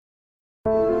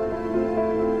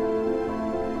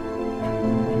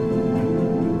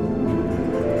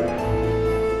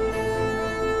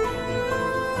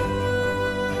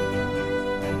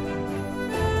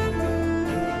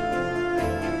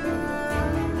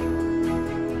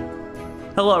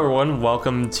Hello everyone,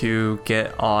 welcome to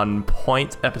Get On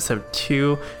Point, episode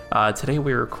 2. Today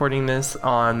we're recording this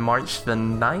on March the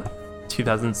 9th,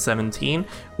 2017.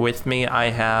 With me I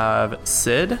have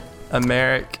Sid,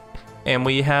 Americ, and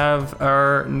we have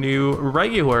our new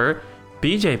regular,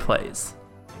 BJ Plays.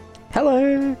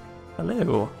 Hello.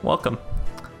 Hello, welcome.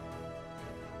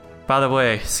 By the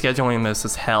way, scheduling this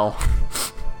is hell.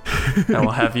 I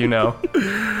will have you know.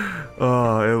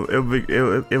 Oh,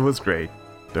 it was great.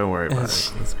 Don't worry about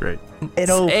it. It's great. It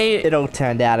all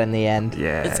turned out in the end.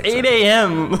 Yeah. It's 8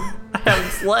 a.m. I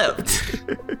haven't slept.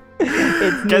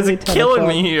 It's Guys are nearly 10 killing o'clock.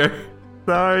 me here.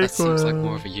 Sorry. That seems like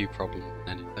more of a you problem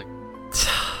than anything.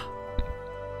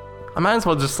 I might as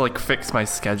well just fix my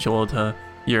schedule to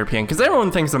European, because everyone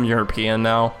thinks I'm European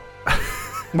now.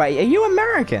 Wait, are you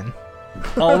American?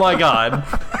 Oh my god.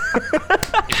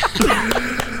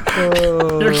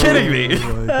 You're kidding me.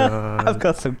 Oh my God. Of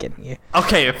course I'm kidding you.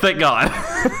 Okay, thank god.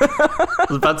 I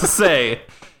was about to say.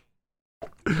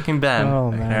 Fucking Ben.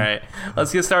 Oh, man. Alright,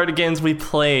 let's get started games we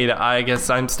played. I guess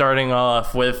I'm starting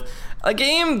off with a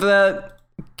game that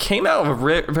came out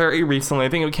very recently. I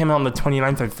think it came out on the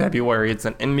 29th of February. It's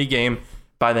an indie game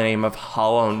by the name of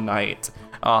Hollow Knight.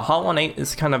 Hollow Knight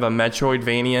is kind of a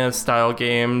Metroidvania style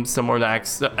game, similar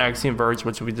to Axiom Verge,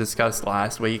 which we discussed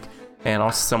last week, and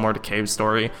also similar to Cave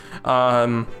Story.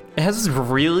 It has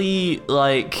really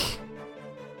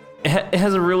it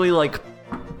has a really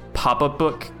pop-up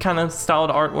book kind of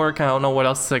styled artwork. I don't know what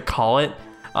else to call it.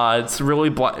 It's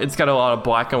really it's got a lot of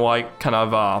black and white kind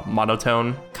of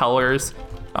monotone colors.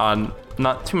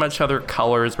 Not too much other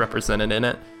colors represented in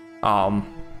it.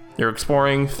 You're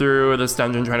exploring through this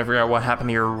dungeon trying to figure out what happened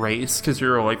to your race, because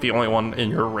you're the only one in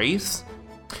your race.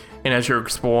 And as you're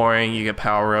exploring, you get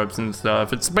power-ups and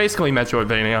stuff. It's basically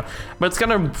Metroidvania, but it's got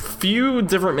a few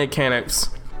different mechanics.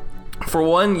 For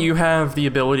one, you have the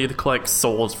ability to collect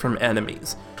souls from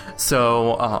enemies.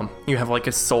 So you have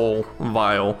a soul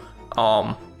vial.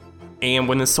 And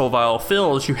when the soul vial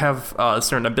fills, you have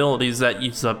certain abilities that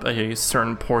use up a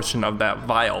certain portion of that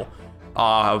vial.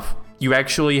 You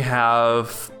actually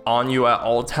have on you at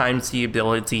all times the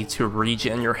ability to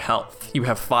regen your health. You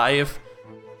have 5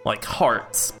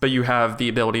 hearts, but you have the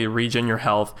ability to regen your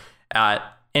health at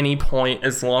any point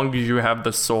as long as you have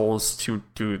the souls to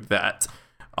do that.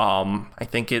 I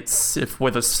think if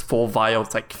with a full vial,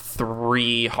 it's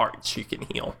 3 hearts you can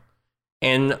heal.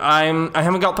 And I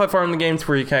haven't got that far in the game to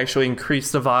where you can actually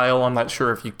increase the vial. I'm not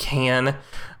sure if you can.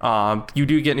 You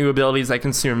do get new abilities that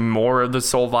consume more of the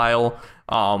soul vial.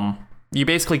 You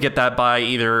basically get that by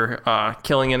either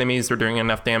killing enemies or doing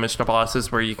enough damage to bosses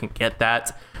where you can get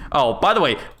that. Oh, by the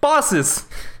way, bosses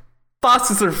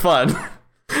are fun.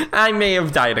 I may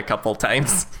have died a couple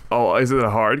times. Oh, is it a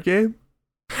hard game?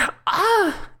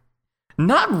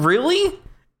 Not really.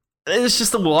 It's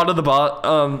just a lot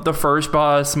of the first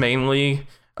boss mainly.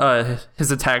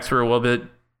 His attacks were a little bit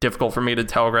difficult for me to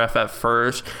telegraph at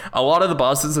first. A lot of the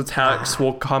boss's attacks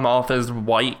will come off as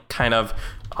white, kind of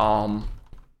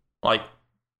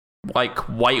like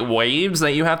white waves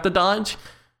that you have to dodge.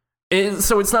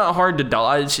 So it's not hard to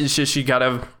dodge. It's just you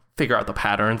gotta figure out the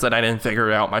patterns, and I didn't figure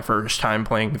it out my first time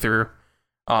playing through.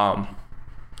 But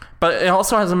it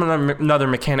also has another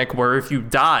mechanic where if you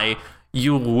die,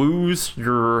 you lose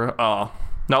your not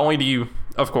only do you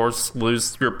of course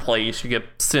lose your place, you get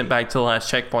sent back to the last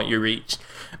checkpoint you reached,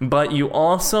 but you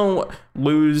also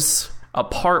lose a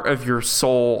part of your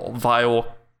soul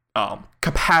vial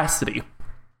capacity.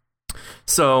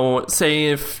 So say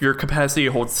if your capacity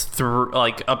holds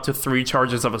up to 3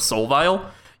 charges of a soul vial,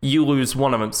 you lose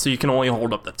one of them, so you can only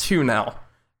hold up to 2 now.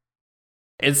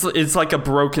 It's like a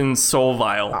broken soul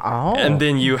vial. Oh. And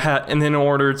then in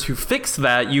order to fix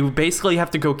that, you basically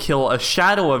have to go kill a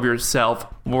shadow of yourself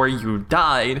where you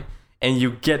died, and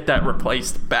you get that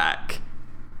replaced back.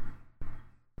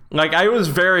 I was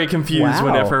very confused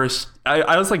when it first.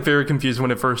 I was very confused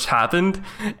when it first happened,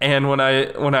 and when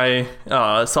I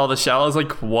saw the shadow, I was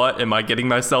like, "What am I getting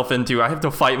myself into? I have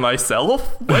to fight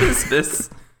myself? What is this?"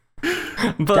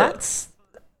 But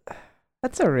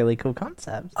that's a really cool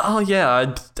concept. oh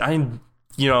yeah, I in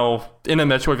a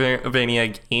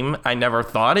Metroidvania game, I never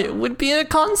thought it would be a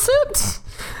concept,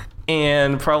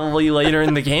 and probably later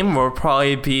in the game will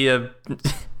probably be a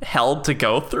hell to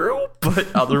go through, but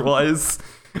otherwise.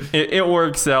 It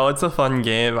works out. It's a fun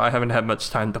game. I haven't had much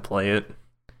time to play it.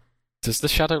 Does the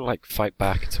shadow fight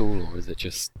back at all, or is it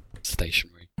just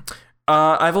stationary?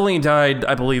 I've only died,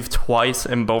 I believe, twice,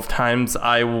 and both times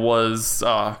I was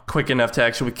quick enough to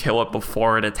actually kill it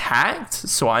before it attacked,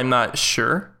 so I'm not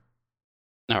sure.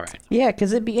 Alright. Yeah,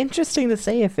 because it'd be interesting to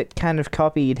see if it kind of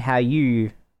copied how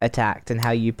you attacked and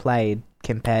how you played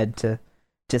compared to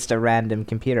just a random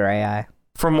computer AI?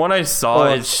 From what I saw,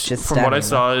 Or it's just from what I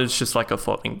standing saw, it's just like a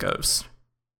floating ghost.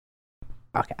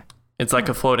 Okay. It's like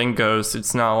a floating ghost.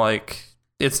 It's not like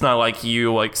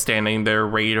you like standing there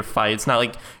ready to fight. It's not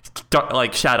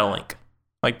like Shadow Link,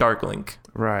 like Dark Link,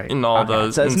 Right. in all Okay,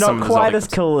 those. so it's in not some of the quite Zelda as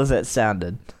games. cool as it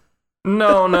sounded.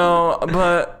 No,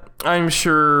 but I'm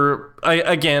sure.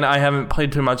 I haven't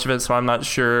played too much of it, so I'm not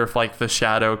sure if like the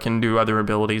shadow can do other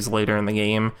abilities later in the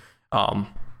game.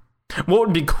 What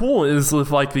would be cool is if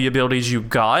like the abilities you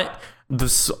got, the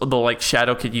like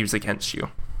shadow could use against you.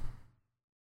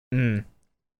 Mm.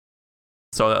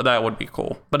 So that would be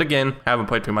cool. But again, I haven't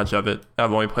played too much of it.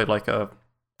 I've only played like a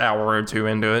hour or two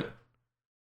into it.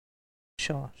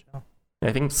 Sure.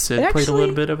 I think Sid It played a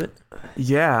little actually- bit of it.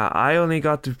 Yeah, I only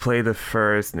got to play the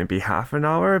first maybe half an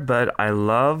hour, but I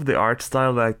love the art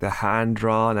style, like the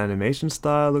hand-drawn animation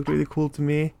style looked really cool to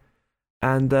me.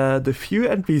 And the few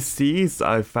NPCs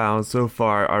I've found so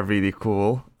far are really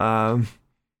cool.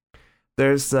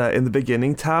 There's in the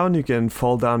beginning town, you can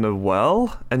fall down a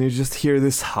well and you just hear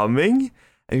this humming,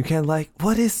 and you can like,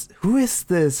 who is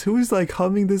this? Who is like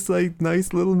humming this like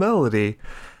nice little melody?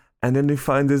 And then you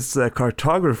find this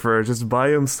cartographer just by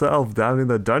himself down in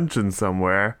the dungeon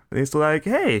somewhere. And he's like,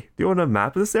 hey, do you want a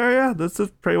map of this area? That's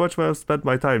just pretty much what I've spent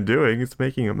my time doing, is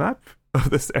making a map of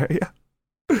this area.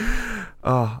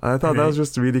 Oh, I thought that was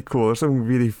just really cool. There's some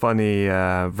really funny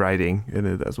writing in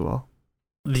it as well.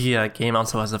 The game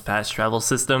also has a fast travel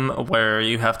system where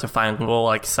you have to find little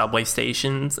like subway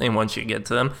stations, and once you get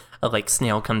to them, a like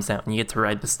snail comes out, and you get to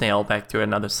ride the snail back to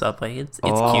another subway. It's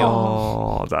cute.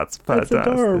 Oh, that's fantastic.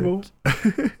 adorable.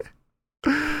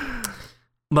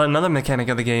 But another mechanic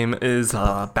of the game is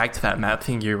back to that map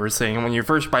thing you were saying. When you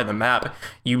first buy the map,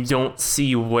 you don't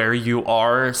see where you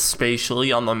are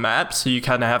spatially on the map, so you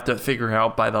kind of have to figure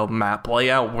out by the map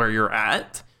layout where you're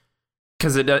at,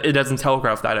 because it doesn't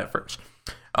telegraph that at first.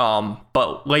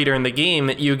 But later in the game,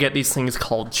 you get these things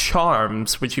called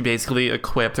charms, which you basically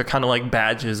equip. They're kind of like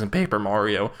badges in Paper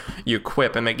Mario. You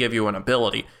equip and they give you an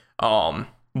ability.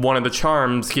 One of the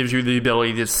charms gives you the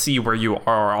ability to see where you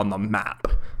are on the map.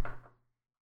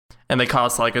 And they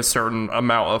cost like a certain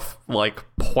amount of like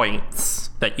points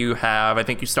that you have. I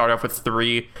think you start off with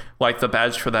 3. Like the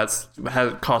badge for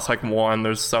that costs like 1.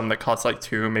 There's some that cost like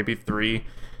 2, maybe 3.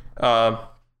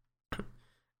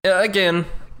 Again,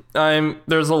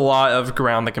 there's a lot of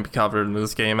ground that can be covered in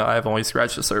this game. I've only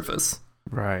scratched the surface.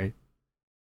 Right.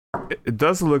 It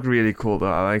does look really cool,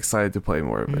 though. I'm excited to play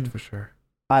more of it, for sure.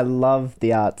 I love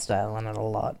the art style in it a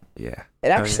lot. Yeah. It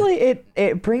actually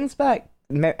it brings back.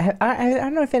 I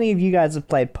don't know if any of you guys have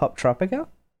played Pop Tropica.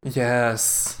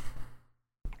 Yes.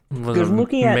 Was a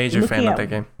Because major fan of that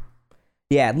game.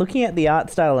 Yeah, looking at the art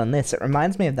style in this, it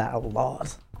reminds me of that a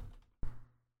lot.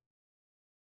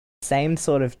 Same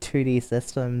sort of 2D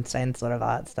system, same sort of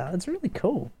art style. It's really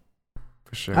cool.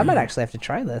 For sure. I might actually have to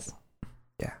try this.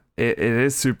 Yeah. It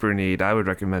is super neat. I would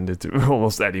recommend it to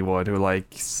almost anyone who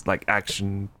likes like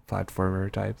action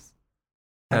platformer types.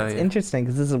 Hell It's yeah. interesting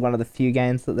because this is one of the few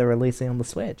games that they're releasing on the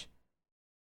Switch.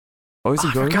 Oh, is it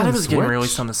I going forgot on it the was getting Switch?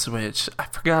 released on the Switch. I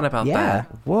forgot about Yeah. that.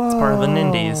 Whoa. part of the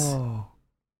Nindies.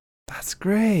 That's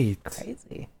great.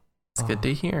 Crazy. It's good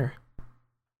to hear.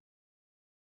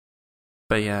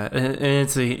 But yeah,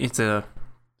 it's a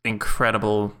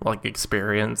incredible like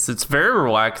experience. It's very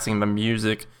relaxing. The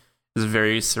music is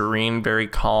very serene, very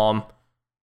calm.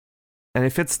 And it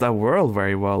fits that world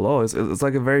very well. Oh, it's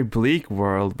like a very bleak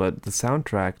world, but the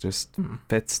soundtrack just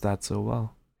fits that so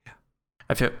well.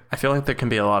 I feel like there can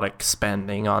be a lot of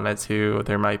expanding on it too.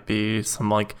 There might be some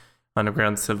like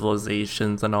underground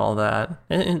civilizations and all that.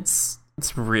 It's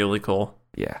really cool.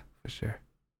 Yeah, for sure.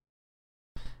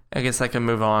 I guess I can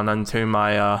move on onto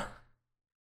my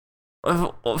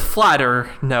flatter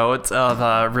note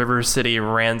of River City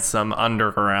Ransom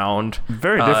Underground.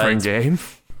 Very different it's- game.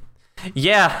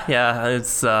 Yeah,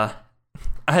 it's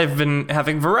I've been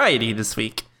having variety this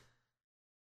week.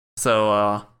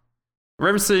 So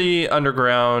River City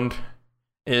Underground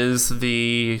is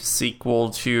the sequel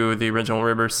to the original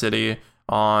River City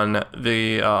on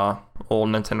the old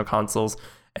Nintendo consoles,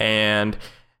 and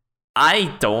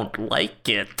I don't like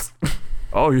it.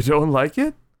 Oh, you don't like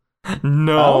it?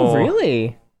 No. Oh,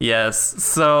 really? Yes.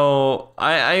 So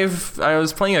I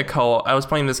was playing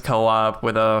this co-op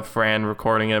with a friend,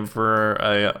 recording it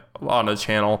on a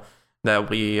channel that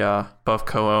we both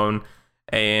co-own,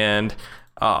 and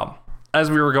as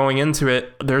we were going into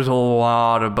it, there's a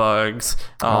lot of bugs.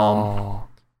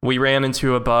 We ran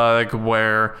into a bug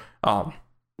where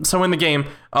so in the game,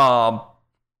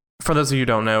 for those of you who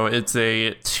don't know, it's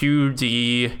a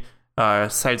 2D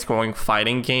side-scrolling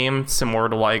fighting game similar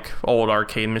to like old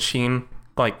arcade machine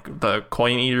like the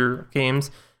Coin Eater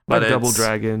games. But Like Double it's-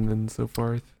 Dragon and so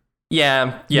forth.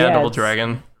 Yeah, Yeah, Double it's-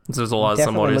 Dragon. There's a lot of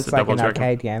Definitely similarities looks to like Double an Dragon.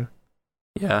 arcade game.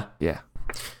 Yeah. Yeah.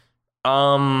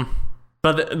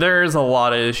 But there's a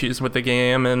lot of issues with the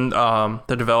game, and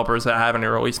the developers that haven't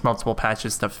released multiple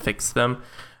patches to fix them.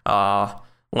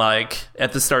 Like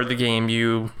at the start of the game,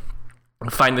 you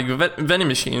find the vending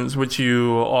machines, which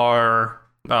you are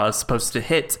supposed to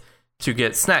hit to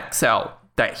get snacks out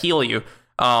that heal you.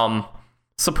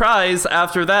 Surprise!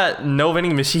 After that, no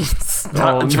vending machines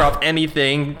drop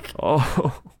anything.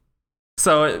 Oh.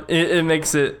 So it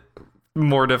makes it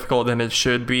more difficult than it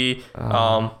should be.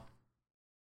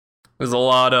 There's a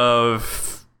lot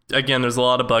of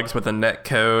bugs with the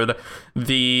netcode.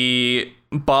 The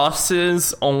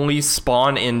bosses only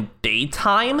spawn in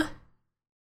daytime.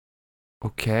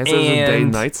 Okay, so there's a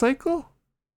And- day-night cycle?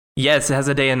 Yes, it has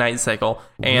a day and night cycle,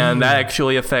 and that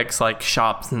actually affects like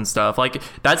shops and stuff. Like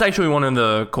that's actually one of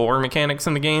the core mechanics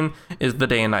in the game is the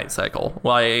day and night cycle.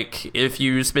 Like if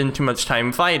you spend too much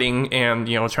time fighting and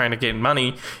trying to get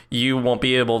money, you won't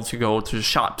be able to go to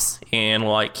shops and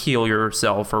like heal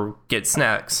yourself or get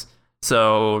snacks.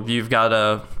 So you've got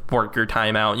to work your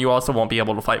time out. You also won't be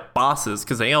able to fight bosses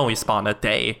because they only spawn a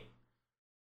day.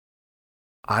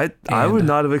 I would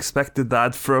not have expected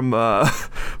that from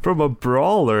from a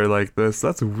brawler like this.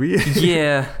 That's weird.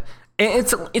 Yeah.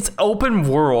 It's open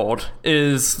world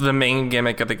is the main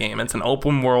gimmick of the game. It's an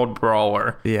open world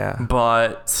brawler. Yeah.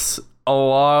 But a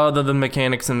lot of the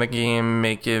mechanics in the game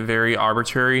make it very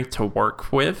arbitrary to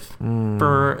work with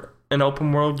for an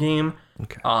open world game.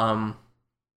 Okay.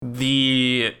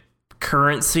 The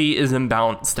currency isn't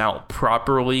balanced out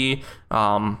properly.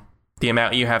 The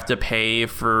amount you have to pay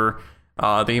for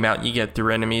the amount you get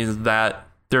through enemies, that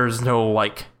there's no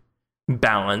like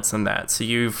balance in that. So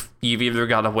you've either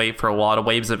got to wait for a lot of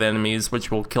waves of enemies, which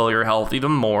will kill your health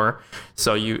even more.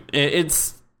 So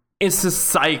it's a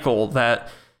cycle that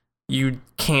you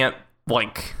can't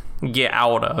like get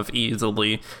out of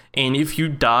easily. And if you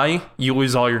die, you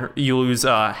lose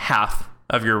half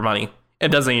of your money. It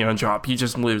doesn't even drop. You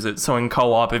just lose it. So in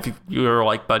co-op, if your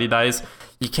like buddy dies,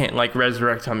 you can't like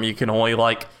resurrect him. You can only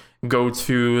like go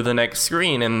to the next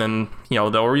screen, and then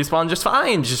they'll respawn just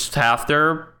fine. Just half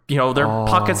their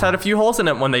pockets had a few holes in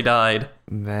it when they died.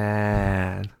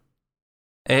 Man.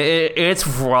 It's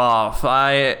rough.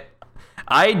 I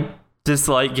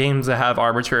dislike games that have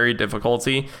arbitrary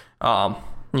difficulty.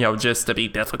 Just to be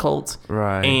difficult.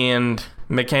 Right. And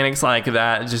mechanics like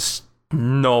that, just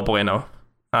no bueno.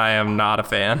 I am not a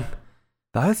fan.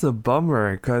 That's a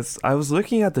bummer, because I was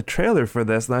looking at the trailer for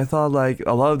this, and I thought, like,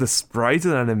 a lot of the sprites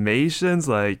and animations,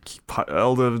 like,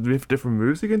 all the different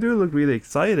moves you can do look really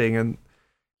exciting, and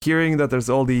hearing that there's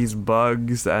all these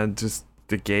bugs and just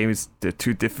the game is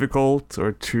too difficult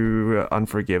or too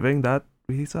unforgiving, that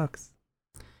really sucks.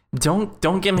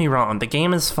 Don't get me wrong, the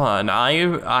game is fun.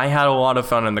 I had a lot of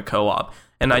fun in the co-op,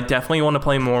 and I definitely want to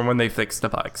play more when they fix the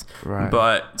bugs. Right.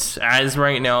 But as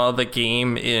right now, the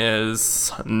game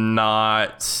is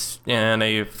not in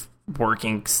a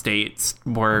working state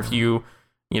where if you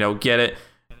get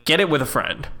it with a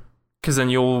friend, because then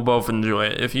you'll both enjoy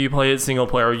it. If you play it single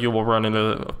player, you will run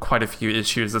into quite a few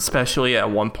issues, especially at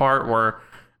one part where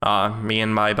me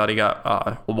and my buddy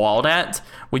got walled at.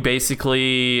 We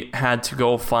basically had to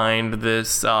go find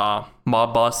this mob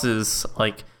boss's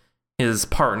like his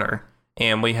partner,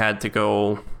 and we had to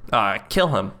go kill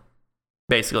him,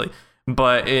 basically.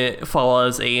 But it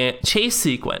follows a chase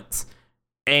sequence,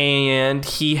 and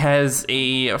he has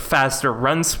a faster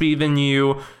run speed than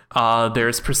you.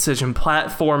 There's precision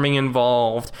platforming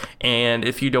involved, and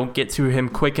if you don't get to him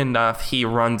quick enough, he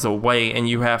runs away, and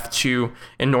you have to,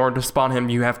 in order to spawn him,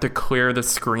 you have to clear the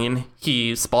screen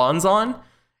he spawns on.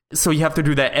 So you have to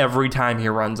do that every time he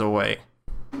runs away.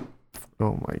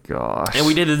 Oh my gosh. And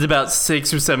we did it about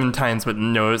 6 or 7 times, but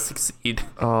no succeed.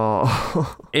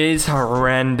 Oh. It's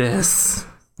horrendous.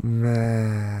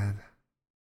 Man.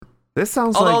 This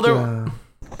sounds Although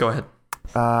Go ahead.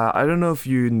 I don't know if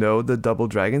you know the Double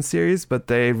Dragon series, but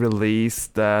they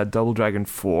released Double Dragon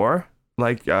 4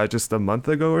 like just a month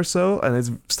ago or so, and it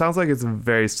sounds like it's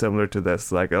very similar to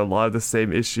this. Like a lot of the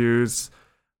same issues,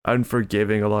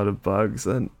 unforgiving, a lot of bugs,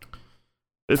 and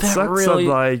it That sucks really- that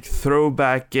like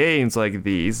throwback games like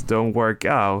these don't work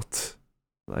out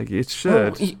like it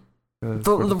should.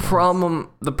 The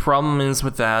problem is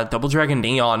with that, Double Dragon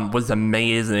Neon was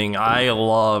amazing. I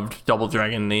loved Double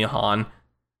Dragon Neon.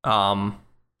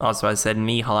 Also I said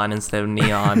Neon instead of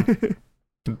Neon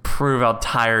to prove how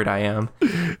tired I am.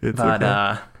 It's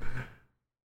But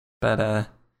okay.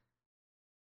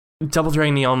 Double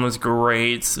Dragon Neon was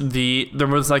great. There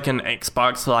was like an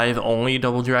Xbox Live only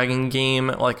Double Dragon game,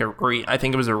 like I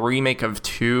think it was a remake of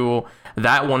 2.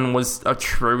 That one was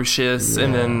atrocious,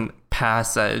 and then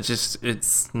past that,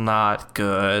 it's not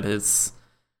good. It's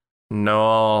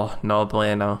no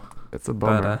bueno. It's a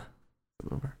bummer.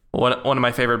 One of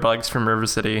my favorite bugs from River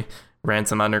City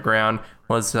Ransom Underground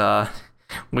was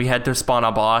we had to spawn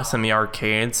a boss in the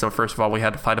arcade. So first of all, we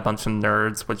had to fight a bunch of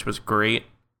nerds, which was great.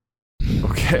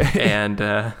 Okay. And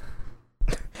the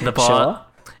boss, Sure.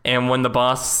 and when the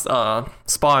boss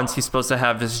spawns, he's supposed to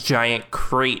have this giant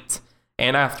crate.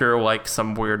 And after like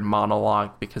some weird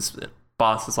monologue, because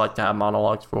bosses like to have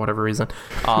monologues for whatever reason,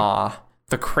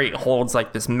 the crate holds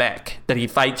like this mech that he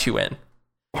fights you in.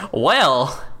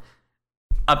 Well,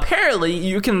 apparently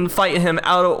you can fight him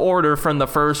out of order from the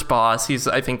first boss. He's,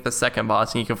 I think, the second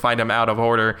boss, and you can fight him out of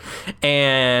order.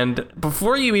 And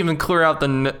before you even clear out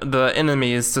the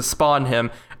enemies to spawn him,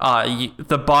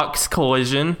 the box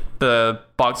collision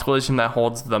that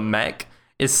holds the mech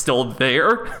is still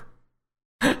there.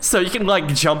 So you can like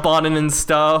jump on it and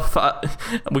stuff.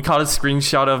 We caught a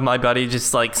screenshot of my buddy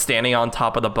just like standing on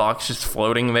top of the box, just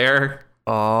floating there.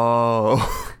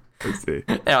 Oh, I see.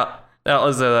 Yeah, that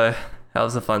was a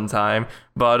fun time.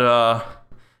 But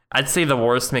I'd say the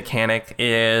worst mechanic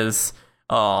is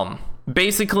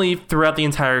basically throughout the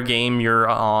entire game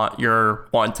you're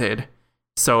wanted.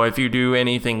 So if you do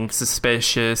anything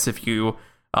suspicious, if you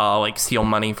like steal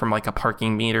money from like a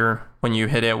parking meter when you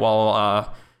hit it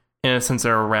while innocents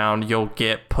are around, you'll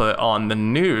get put on the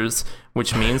news,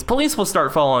 which means police will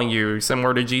start following you,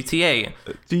 similar to GTA.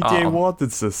 GTA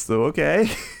wanted system, okay.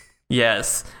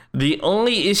 Yes. The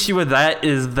only issue with that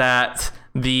is that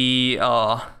the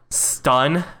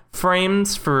stun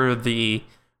frames for the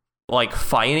like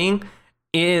fighting,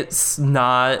 it's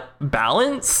not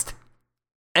balanced.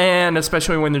 And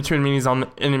especially when there are two enemies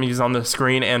on the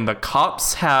screen and the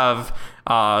cops have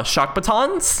shock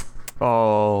batons.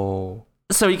 Oh.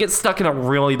 So you get stuck in a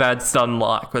really bad stun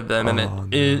lock with them,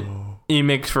 and it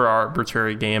makes for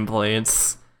arbitrary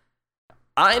gameplay.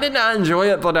 I did not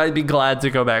enjoy it, but I'd be glad to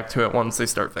go back to it once they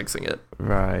start fixing it.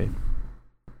 Right.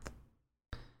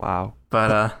 Wow.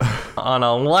 But on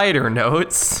a lighter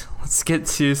note, let's get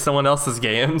to someone else's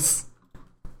games.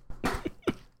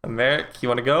 Merrick, you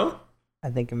want to go? I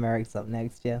think America's up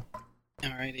next, yeah.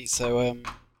 Alrighty, so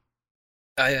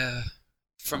I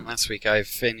from last week I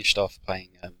finished off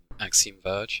playing Axiom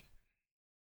Verge,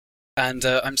 and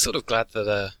I'm sort of glad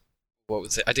that what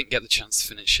was it? I didn't get the chance to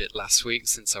finish it last week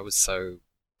since I was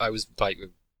like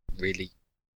really,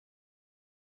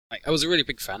 like I was a really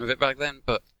big fan of it back then,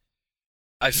 but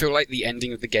I feel like the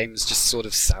ending of the game has just sort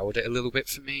of soured it a little bit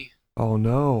for me. Oh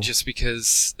no. Just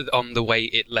because on the way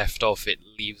it left off, it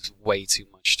leaves way too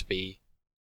much to be.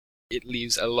 It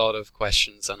leaves a lot of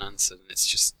questions unanswered, and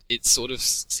it sort of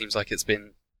seems like it's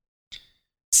been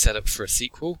set up for a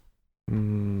sequel.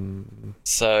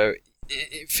 So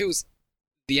it feels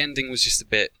the ending was just a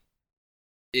bit.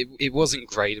 It wasn't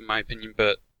great in my opinion,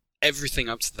 but everything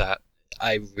up to that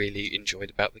I really enjoyed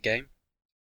about the game.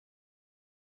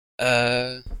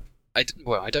 I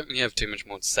don't really have too much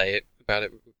more to say about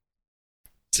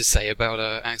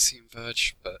Axiom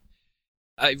Verge, but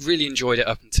I really enjoyed it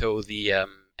up until the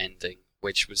ending,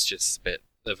 which was just a bit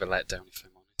of a letdown, if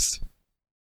I'm honest.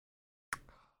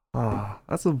 Ah,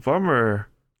 that's a bummer.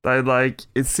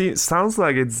 Sounds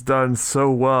like it's done so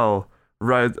well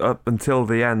right up until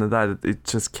the end, and that it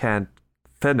just can't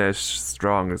finish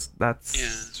strong. That's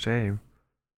a shame.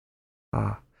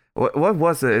 What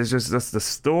was it? Is just the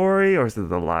story, or is it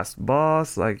the last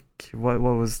boss? Like, what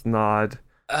was not?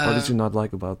 What did you not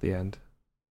like about the end?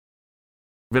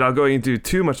 Without going into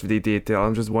too much of the detail,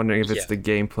 I'm just wondering if it's the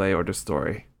gameplay or the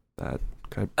story that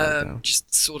kind of broke down.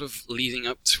 Just sort of leading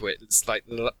up to it. It's like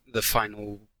the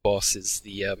final boss is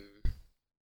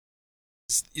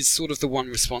is sort of the one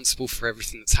responsible for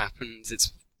everything that's happened.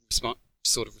 It's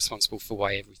sort of responsible for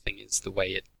why everything is the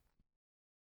way it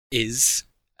is.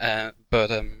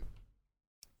 But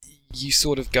you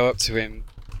sort of go up to him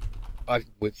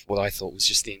with what I thought was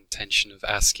just the intention of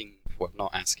asking, well,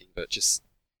 not asking, but just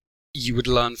you would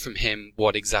learn from him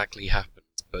what exactly happened,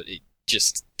 but it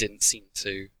just didn't seem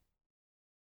to.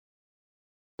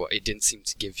 Well, it didn't seem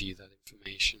to give you that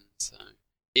information, so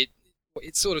it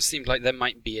sort of seemed like there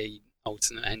might be a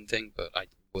alternate ending, but I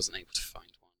wasn't able to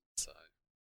find one. So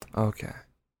okay.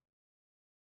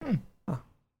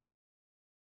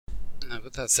 No,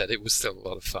 but that said, it was still a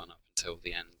lot of fun up until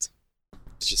the end.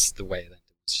 It's just the way it ended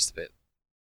was just a bit.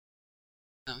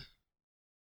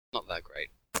 Not that great.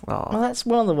 Oh. Well, that's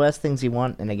one of the worst things you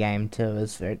want in a game too,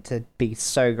 is for it to be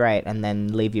so great and then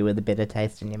leave you with a bitter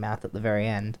taste in your mouth at the very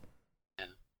end.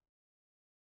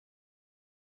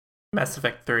 Mass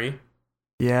Effect 3.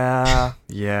 Yeah,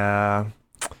 yeah.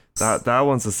 That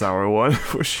one's a sour one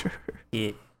for sure.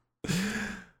 Yeah.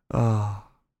 Oh.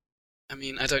 I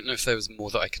mean, I don't know if there was more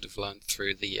that I could have learned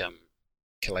through the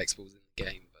collectibles in the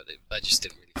game, but I just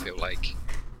didn't really feel like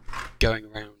going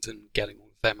around and getting all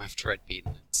of them after I'd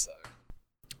beaten it, so...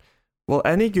 Well,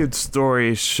 any good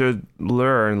story should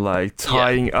learn, like,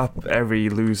 tying up every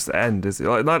loose end. Is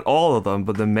like, not all of them,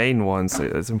 but the main ones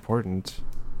is important.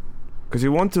 Because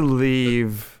you want to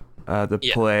leave the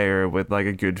player with, like,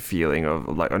 a good feeling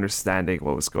of, like, understanding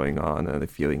what was going on and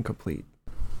feeling complete.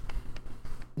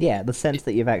 Yeah, the sense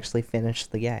that you've actually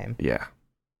finished the game. Yeah.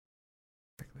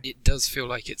 It does feel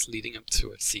like it's leading up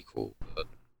to a sequel, but...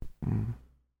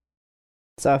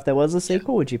 So if there was a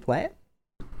sequel, would you play it?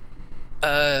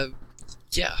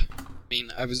 Yeah. I mean,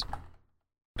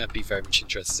 I'd be very much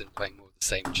interested in playing more of the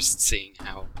same, just seeing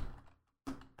how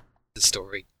the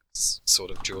story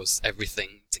sort of draws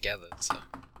everything together, so...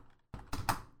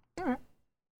 Alright.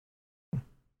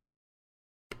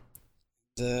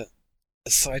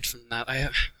 Aside from that, I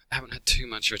haven't had too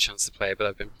much of a chance to play it, but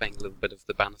I've been playing a little bit of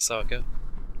the Banner Saga.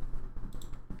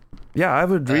 Yeah, I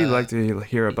would really like to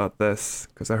hear about this,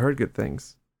 because I heard good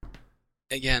things.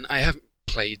 Again, I haven't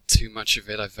played too much of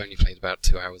it. I've only played about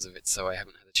 2 hours of it, so I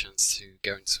haven't had a chance to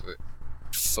go into it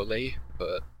fully,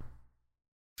 but...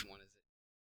 What is it?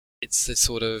 It's a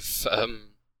sort of,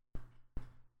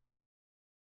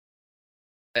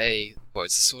 it's a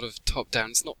sort of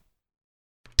top-down, it's not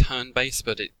turn-based,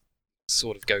 but it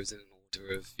sort of goes in an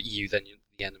order of you, then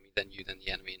the enemy, then you, then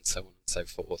the enemy, and so on and so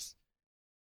forth.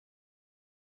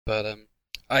 But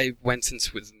I went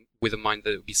into it with a mind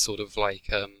that it would be sort of like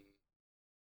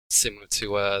similar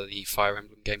to the Fire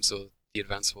Emblem games or the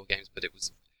Advance War games, but it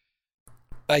was...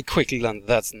 I quickly learned that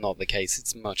that's not the case.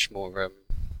 It's much more...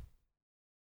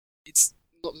 it's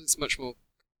not that it's much more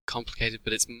complicated,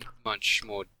 but it's much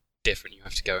more different. You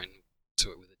have to go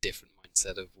into it with a different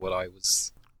mindset of what I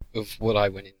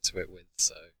went into it with,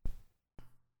 so...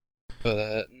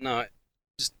 But, no,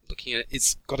 just looking at it,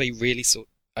 it's got a really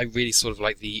I really sort of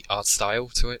like the art style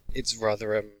to it. It's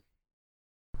rather,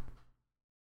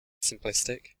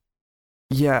 simplistic.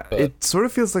 Yeah, But- it sort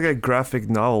of feels like a graphic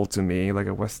novel to me, like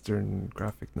a Western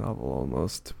graphic novel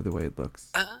almost, with the way it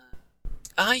looks.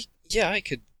 I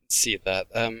could see that.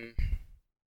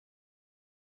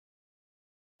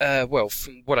 Well,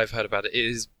 from what I've heard about it, it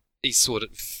is sort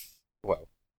of, well,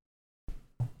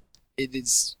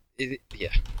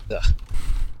 yeah. Ugh.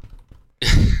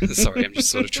 Sorry, I'm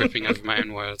just sort of tripping over my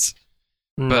own words.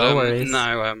 No But worries.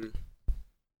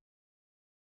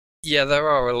 yeah, there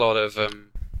are a lot of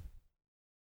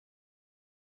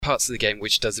parts of the game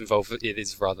which does involve it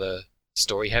is rather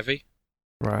story heavy,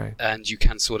 Right. and you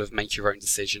can sort of make your own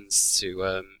decisions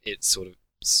to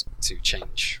to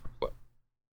change. Well,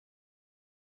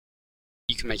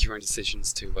 you can make your own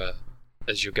decisions to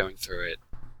as you're going through it,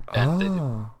 and it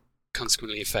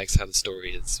consequently affects how the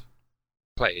story is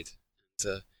played.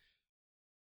 And,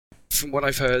 from what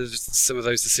I've heard, some of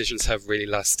those decisions have really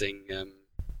lasting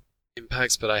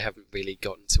impacts, but I haven't really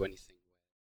gotten to anything.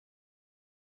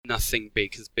 Nothing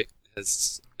big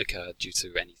has occurred due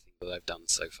to anything that I've done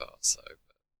so far. So,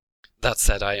 that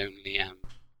said, I only am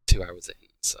 2 hours in.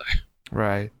 So,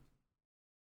 Right.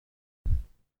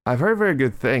 I've heard very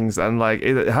good things, and like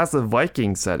it has a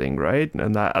Viking setting, right?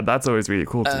 And that's always really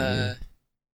cool to me.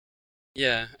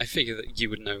 yeah, I figure that you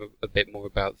would know a bit more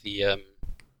about the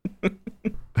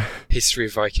history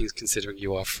of Vikings, considering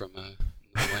you are from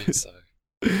Norway. So,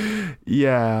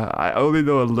 Yeah, I only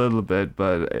know a little bit,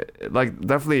 but like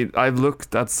definitely, I've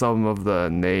looked at some of the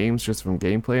names just from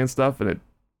gameplay and stuff, and it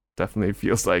definitely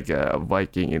feels like a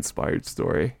Viking-inspired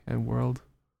story and world.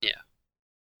 Yeah,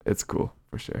 it's cool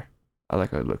for sure. I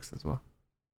like how it looks as well.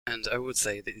 and I would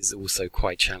say that it is also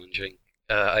quite challenging.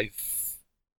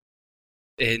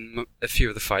 In a few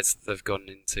of the fights that I've gotten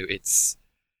into,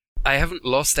 I haven't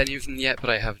lost any of them yet, but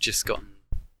I have just gotten,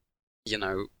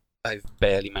 I've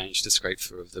barely managed to scrape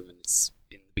through of them, and it's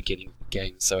in the beginning of the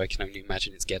game, so I can only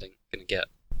imagine it's going to get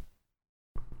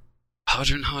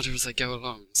harder and harder as I go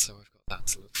along, so I've got that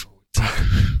to look forward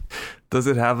to. Does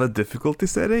it have a difficulty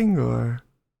setting, or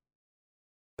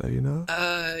do you know?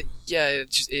 Yeah,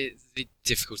 the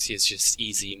difficulty is just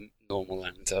easy, normal,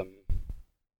 and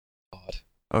hard.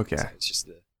 Okay. So it's just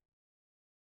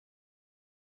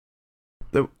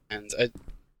The- And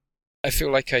I feel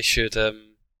like I should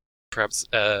perhaps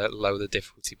lower the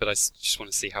difficulty, but I just want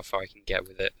to see how far I can get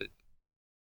with it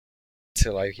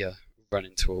till I run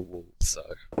into a wall. So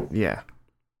Yeah,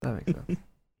 that makes sense.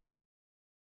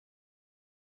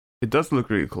 It does look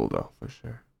really cool, though, for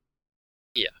sure.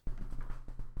 yeah.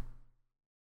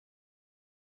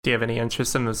 Do you have any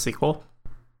interest in the sequel?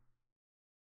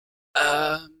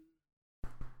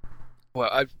 Well,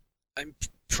 I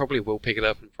probably will pick it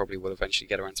up and probably will eventually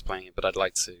get around to playing it, but I'd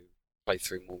like to play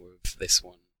through more of this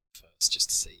one first, just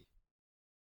to see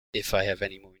if I have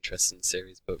any more interest in the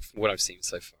series. But from what I've seen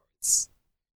so far, it's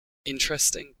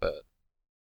interesting, but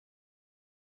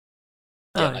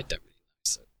yeah, I don't really know,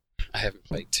 so I haven't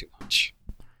played too much.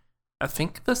 I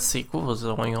think the sequel is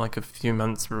only like a few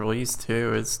months released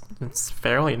too. It's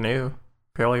fairly new,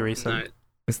 fairly recent. No,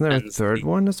 Isn't there a and third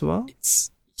one as well?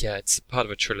 it's part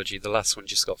of a trilogy. The last one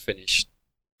just got finished.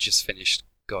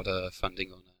 Got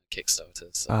funding on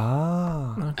Kickstarter. So.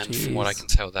 Ah. Oh, And from what I jeez. can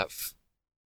tell, that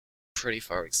pretty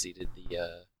far exceeded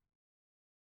the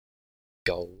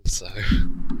goal. So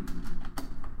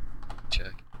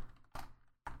check,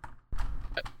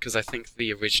 because I think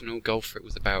the original goal for it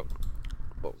was about,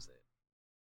 what was it?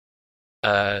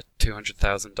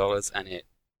 $200,000, and it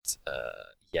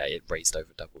raised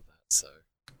over double that. So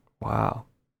Wow.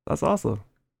 That's awesome.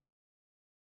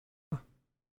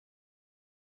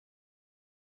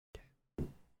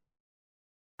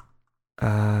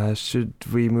 Should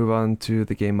we move on to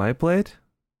the game I played?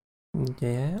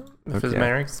 Yeah, because Okay.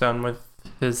 Merrick's done with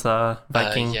his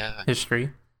Viking yeah.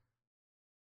 history.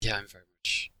 Yeah, I'm very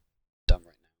much done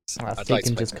right now. So Well, I'd so like he to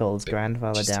can play just more, call his but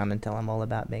grandfather just- down and tell him all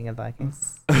about being a Viking.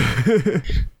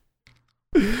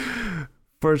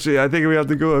 Fortunately, I think we have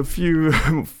to go a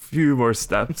few more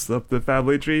steps up the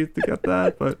family tree to get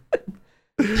that, but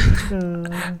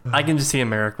I can just see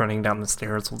Merrick running down the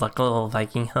stairs with like a little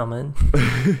Viking helmet.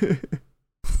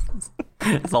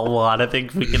 There's a lot of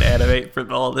things we can animate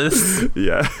from all this.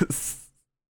 yes.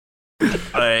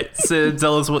 Alright, so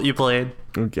tell us what you played.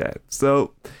 Okay,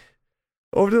 so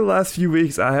over the last few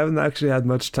weeks, I haven't actually had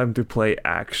much time to play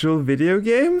actual video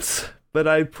games, but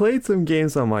I played some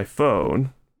games on my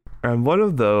phone, and one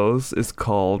of those is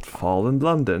called Fallen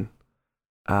London.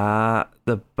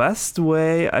 The best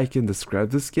way I can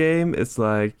describe this game is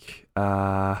like,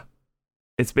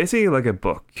 it's basically like a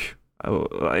book.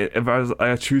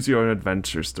 I choose your own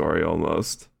adventure story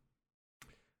almost.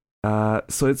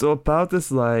 So it's about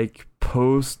this like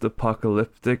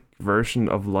post-apocalyptic version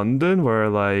of London where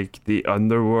like the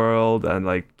underworld and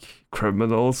like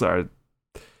criminals are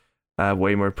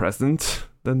way more present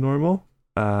than normal.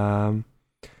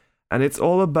 And it's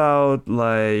all about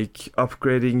like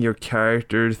upgrading your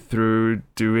character through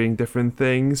doing different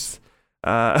things.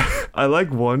 I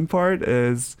like one part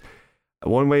is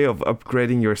one way of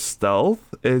upgrading your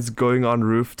stealth is going on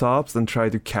rooftops and try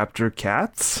to capture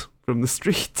cats from the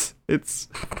street. It's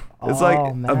like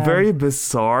a man. very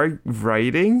bizarre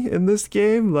writing in this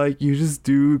game. Like you just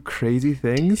do crazy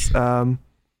things.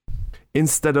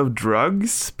 Instead of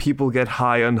drugs, people get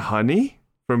high on honey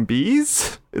from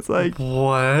bees. It's like,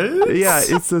 What? yeah,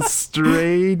 it's a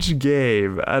strange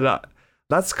game, and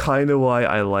that's kind of why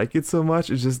I like it so much.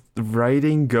 It's just the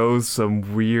writing goes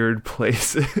some weird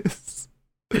places.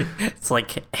 It's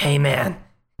like, hey man,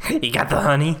 you got the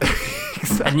honey?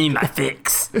 I need my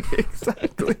fix.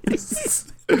 Exactly.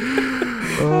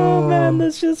 Oh man,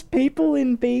 there's just people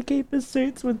in beekeeper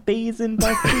suits with bees in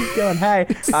boxes going, hey,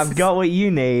 I've got what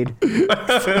you need.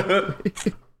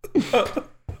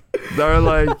 There are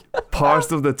like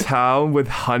parts of the town with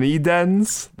honey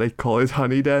dens. They call it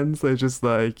honey dens. They're just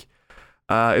like,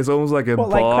 it's almost like a What,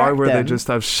 like bar crack where they den? just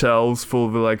have shelves full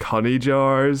of like honey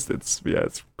jars. It's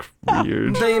weird.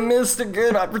 They missed a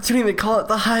good opportunity to call it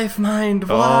the hive mind.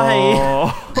 Why?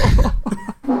 Oh,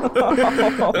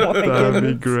 Oh my that'd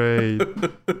be goodness. great.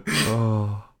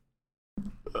 Oh.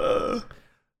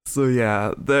 So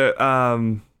yeah, there.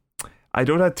 I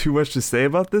don't have too much to say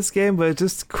about this game, but it's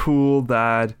just cool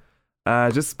that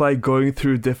just by going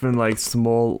through different like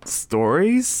small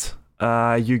stories,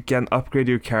 you can upgrade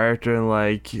your character and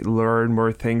like learn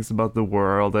more things about the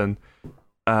world and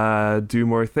do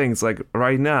more things. Like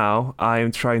right now, I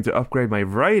am trying to upgrade my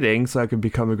writing so I can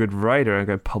become a good writer and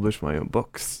can publish my own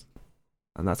books,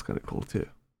 and that's kind of cool too.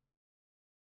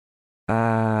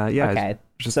 Yeah. Okay,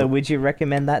 just so would you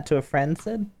recommend that to a friend,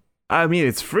 Sid? I mean,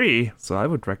 it's free, so I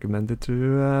would recommend it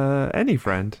to any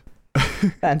friend.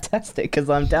 Fantastic, because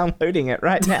I'm downloading it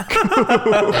right now.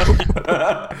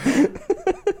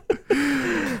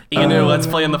 You gonna do let's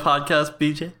play on the podcast,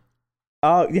 BJ?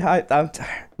 Oh, yeah,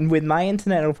 with my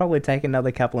internet, it'll probably take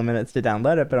another couple of minutes to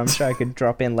download it, but I'm sure I could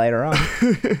drop in later on.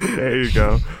 There you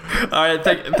go. Alright,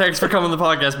 thanks for coming on the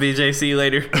podcast, BJ. See you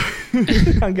later.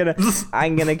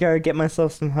 I'm gonna go get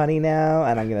myself some honey now,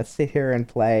 and I'm gonna sit here and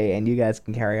play, and you guys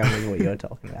can carry on with what you're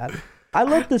talking about. I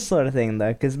love this sort of thing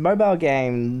though, because mobile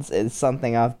games is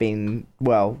something I've been,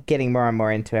 getting more and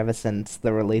more into ever since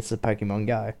the release of Pokemon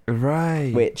Go,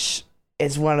 Right. which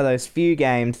it's one of those few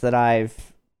games that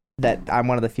I'm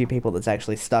one of the few people that's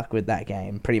actually stuck with that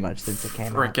game pretty much since it came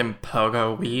out. Freaking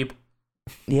Pogo Weeb.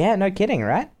 Yeah, no kidding,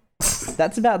 right?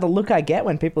 That's about the look I get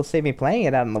when people see me playing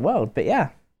it out in the world. But yeah,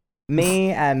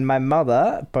 me and my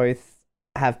mother both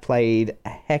have played a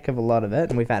heck of a lot of it,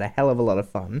 and we've had a hell of a lot of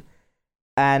fun.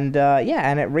 And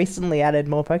and it recently added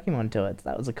more Pokemon to it. So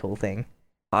that was a cool thing.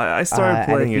 I started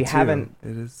playing it too.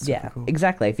 It is super Yeah, cool.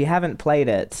 exactly. If you haven't played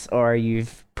it, or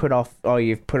you've put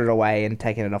it away and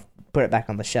taken it off, put it back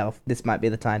on the shelf, this might be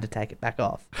the time to take it back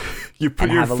off. You put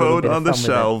and your have a little phone bit of on the fun with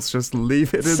it. shelves, just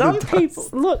leave it in Some the dust. people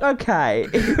look okay.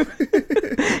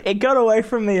 It got away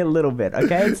from me a little bit.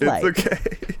 Okay, it's late. It's okay.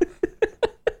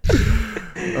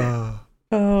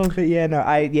 Oh, but yeah,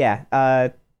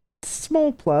 no,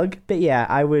 small plug, but yeah,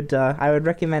 I would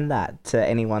recommend that to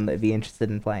anyone that'd be interested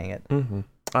in playing it. Mm-hmm.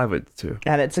 I would too.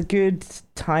 And it's a good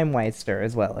time waster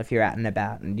as well if you're out and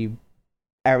about and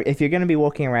if you're going to be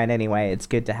walking around anyway, it's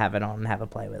good to have it on and have a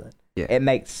play with it. Yeah. It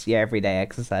makes your everyday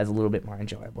exercise a little bit more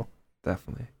enjoyable.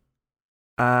 Definitely.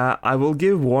 I will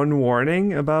give one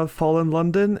warning about Fallen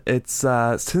London. It's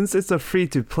since it's a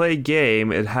free-to-play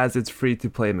game, it has its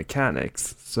free-to-play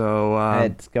mechanics. So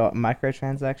It's got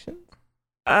microtransactions.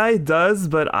 it does,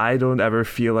 but I don't ever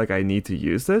feel like I need to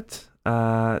use it.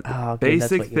 Oh, good,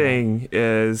 Basic thing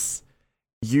is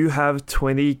you have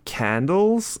 20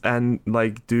 candles, and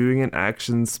like doing an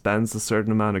action spends a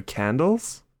certain amount of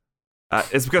candles.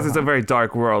 It's because it's a very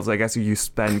dark world, so I guess you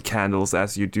spend candles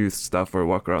as you do stuff or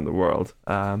walk around the world.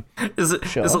 Is it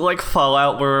Sure. is it like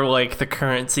Fallout where like the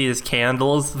currency is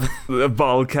candles? The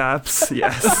ball caps,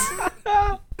 yes.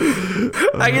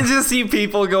 I can just see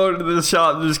people going to the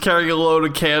shop and just carrying a load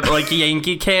of like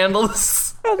Yankee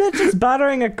candles. Oh, they're just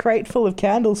bartering a crate full of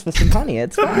candles for some honey.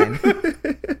 It's fine.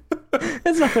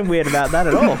 There's nothing weird about that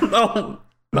at all. No,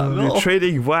 not at all. You're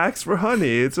trading wax for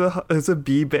honey. It's a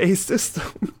bee-based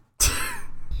system.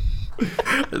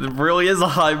 It really is a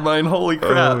hive mind. Holy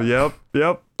crap! Oh,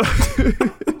 yep.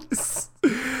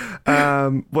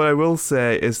 What I will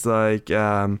say is like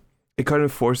it kind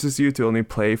of forces you to only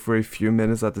play for a few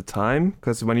minutes at a time,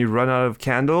 because when you run out of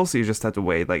candles, you just have to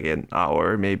wait like an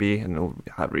hour maybe, and it'll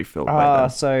have refilled by then.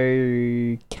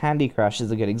 So Candy Crush is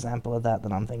a good example of that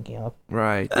I'm thinking of.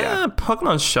 Right? Yeah.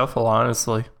 Pokemon Shuffle,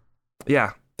 honestly.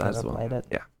 Yeah. That's Never one. played it.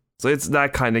 Yeah. So it's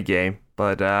that kind of game,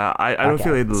 but I don't Okay.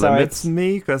 feel it So limits it's-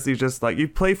 me, because you just like you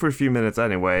play for a few minutes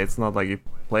anyway. It's not like you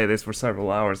play this for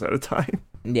several hours at a time.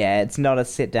 Yeah, it's not a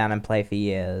sit down and play for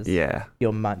years. Yeah.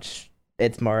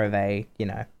 It's more of a,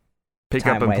 Pick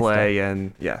Time up and waster. play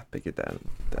and pick it down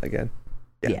again.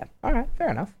 Yeah. yeah. All right, fair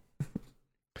enough.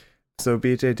 So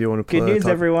BJ, do you want to play? Good news,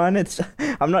 everyone.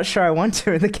 I'm not sure I want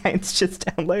to, and the game's just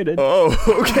downloaded. Oh,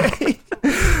 okay.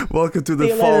 Welcome to the See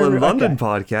you later. Fallen London Okay.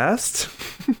 podcast.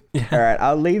 All right,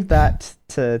 I'll leave that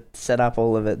to set up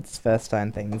all of its first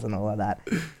time things and all of that.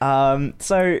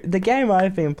 So the game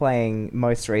I've been playing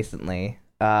most recently,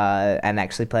 and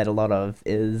actually played a lot of,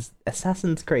 is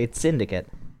Assassin's Creed Syndicate,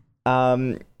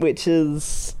 which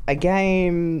is a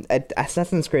game.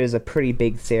 Assassin's Creed is a pretty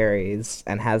big series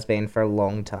and has been for a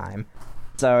long time,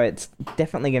 so it's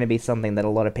definitely going to be something that a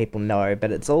lot of people know.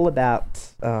 But it's all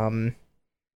about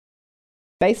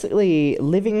basically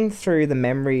living through the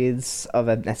memories of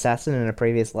an assassin in a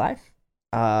previous life.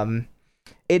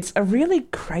 It's a really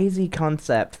crazy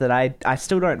concept that I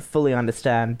still don't fully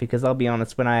understand, because I'll be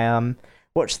honest, when I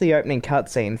watched the opening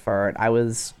cutscene for it, I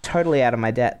was totally out of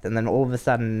my depth, and then all of a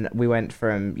sudden we went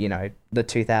from, the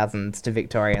 2000s to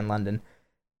Victorian London.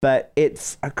 But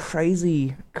it's a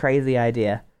crazy, crazy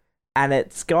idea, and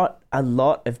it's got a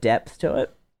lot of depth to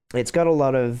it. It's got a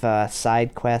lot of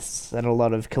side quests and a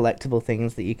lot of collectible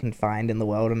things that you can find in the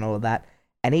world and all of that.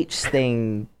 And each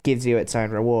thing gives you its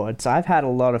own reward. So I've had a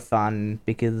lot of fun,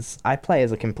 because I play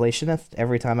as a completionist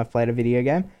every time I've played a video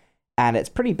game. And it's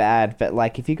pretty bad, but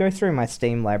like if you go through my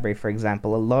Steam library, for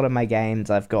example, a lot of my games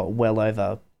I've got well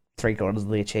over 3/4 of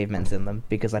the achievements in them,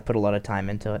 because I put a lot of time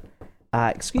into it.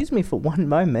 Excuse me for one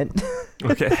moment.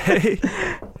 Okay.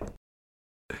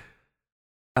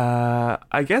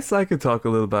 I guess I could talk a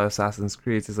little about Assassin's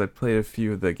Creed, since I played a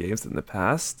few of the games in the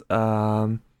past.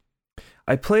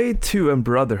 I played 2 and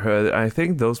Brotherhood, and I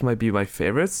think those might be my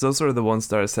favorites. Those are the ones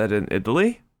that are set in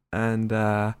Italy, and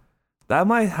that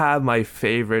might have my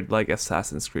favorite like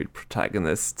Assassin's Creed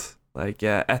protagonist. Like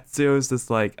Ezio is this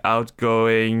like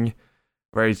outgoing,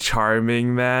 very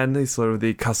charming man. He's sort of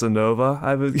the Casanova,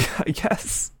 I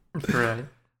guess. Right.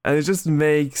 And it just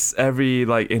makes every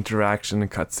like interaction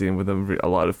and cutscene with him a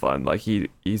lot of fun. Like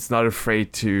he's not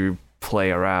afraid to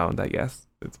play around, I guess.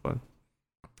 It's fun.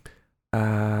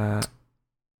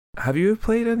 Have you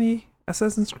played any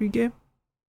Assassin's Creed game?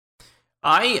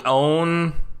 I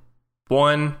own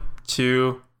 1,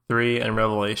 2, 3, and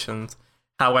Revelations.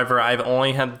 However, I've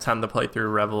only had the time to play through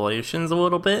Revelations a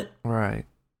little bit. Right.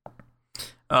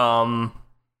 And,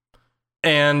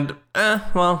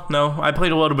 well, no, I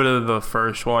played a little bit of the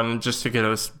first one just to get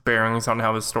us bearings on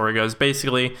how the story goes.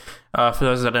 Basically, for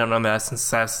those that don't know, that's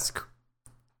Assassin's Creed.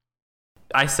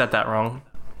 I said that wrong.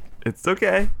 It's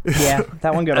okay. Yeah,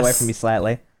 that one got away from me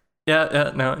slightly.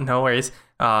 Yeah, no worries.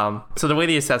 So the way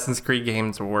the Assassin's Creed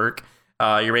games work,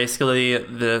 you're basically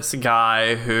this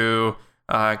guy who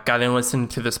got enlisted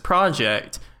into this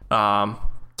project to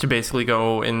basically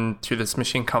go into this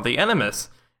machine called the Animus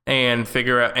and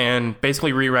figure out and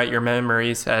basically rewrite your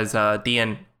memories as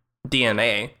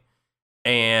DNA,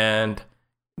 and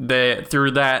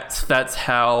through that's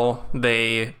how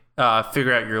they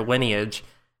figure out your lineage.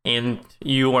 And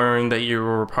you learn that you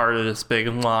were part of this big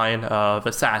line of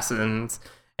assassins,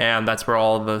 and that's where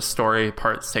all the story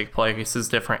parts take place, as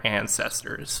different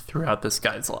ancestors throughout this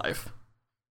guy's life.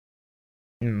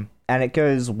 And it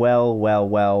goes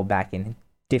well back in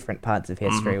different parts of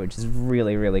history, which is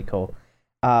really, really cool.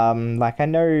 Like, I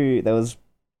know there was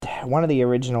one of the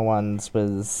original ones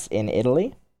was in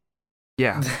Italy.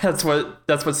 Yeah. That's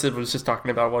what Sid was just talking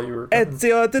about while you were.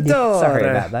 Ezio Auditore. Sorry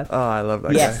about that. Oh, I love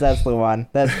that. Yes, guy. that's the one.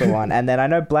 That's the one. And then I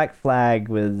know Black Flag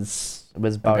was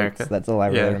boats. America. That's all I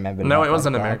really remember. No, about it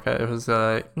wasn't Black Flag. America. It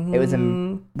was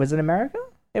Was it America?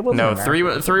 It wasn't. No,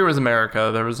 America. three was America.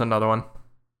 There was another one.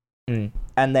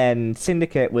 And then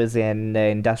Syndicate was in the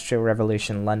Industrial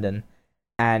Revolution London,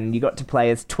 and you got to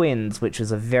play as twins, which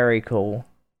was a very cool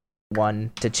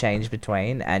one to change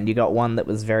between. And you got one that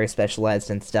was very specialized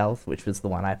in stealth, which was the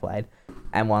one I played,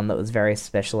 and one that was very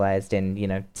specialized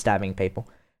in stabbing people.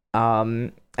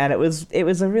 And it was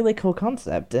a really cool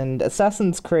concept. And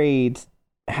Assassin's Creed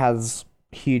has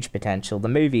huge potential. The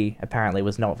movie apparently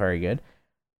was not very good.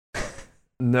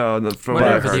 No, from When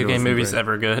what are I've heard, video it game wasn't movies great.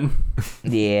 ever good?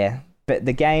 Yeah, but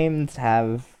the games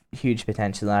have huge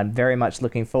potential, and I'm very much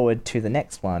looking forward to the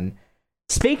next one.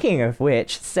 Speaking of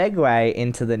which, segue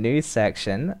into the news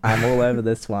section. I'm all over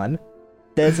this one.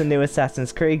 There's a new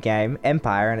Assassin's Creed game,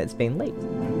 Empire, and it's been leaked.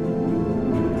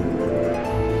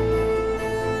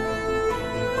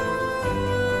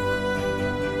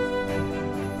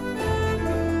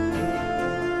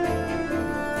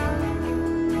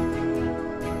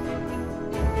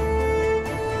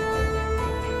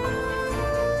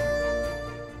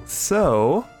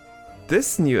 So,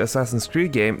 this new Assassin's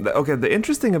Creed game, okay, the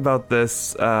interesting about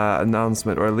this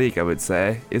announcement or leak, I would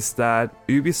say, is that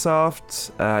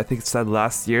Ubisoft, I think it said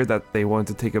last year that they want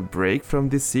to take a break from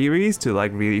this series to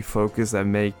like really focus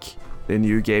and make the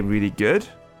new game really good.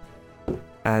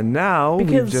 And now we've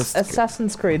Because just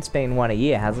Assassin's Creed's been one a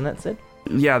year, hasn't it, Sid?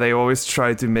 yeah, they always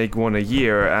try to make one a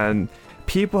year, and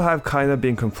people have kind of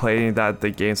been complaining that the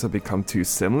games have become too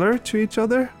similar to each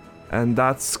other. And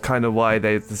that's kind of why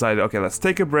they decided, okay, let's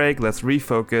take a break, let's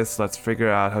refocus, let's figure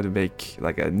out how to make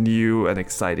like a new and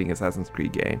exciting Assassin's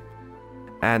Creed game.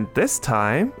 And this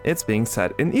time, it's being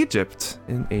set in Egypt,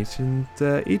 in ancient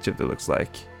Egypt, it looks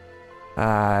like.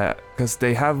 Because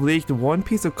they have leaked one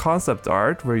piece of concept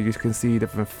art where you can see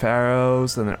different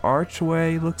pharaohs and an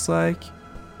archway, looks like.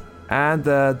 And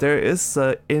there is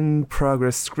an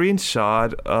in-progress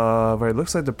screenshot where it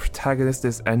looks like the protagonist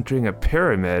is entering a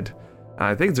pyramid.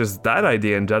 I think just that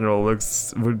idea in general would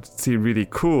seem really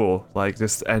cool, like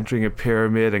just entering a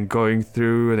pyramid and going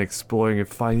through and exploring and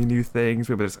finding new things.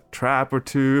 Maybe there's a trap or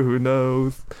two, who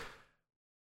knows?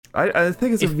 I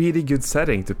think it's a really good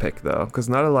setting to pick though, because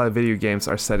not a lot of video games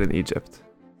are set in Egypt.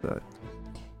 So.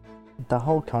 The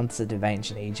whole concept of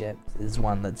ancient Egypt is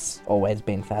one that's always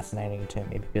been fascinating to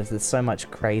me, because there's so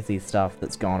much crazy stuff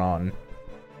that's gone on,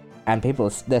 and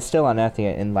they're still unearthing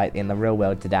it in the real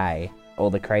world today. All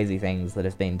the crazy things that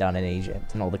have been done in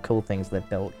Egypt and all the cool things they've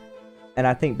built. And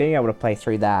I think being able to play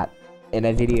through that in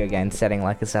a video game setting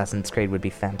like Assassin's Creed would be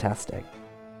fantastic.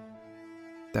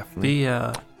 Definitely.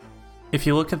 If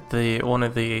you look at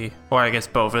or I guess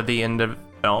both of the end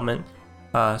development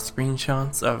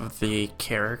screenshots of the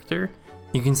character,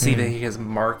 you can see that he has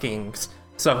markings.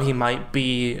 So he might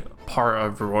be part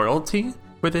of royalty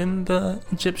within the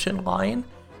Egyptian line,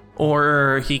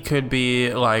 or he could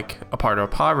be like a part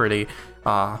of poverty.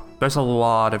 There's a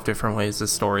lot of different ways the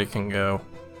story can go.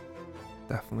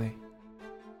 Definitely.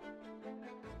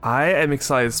 I am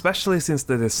excited, especially since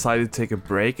they decided to take a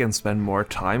break and spend more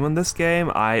time on this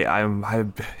game. I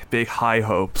have big high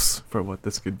hopes for what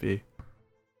this could be.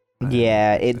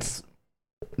 Yeah,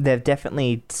 they've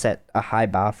definitely set a high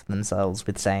bar for themselves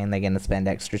with saying they're going to spend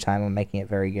extra time on making it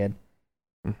very good.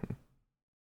 Mm-hmm.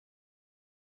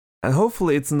 And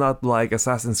hopefully it's not like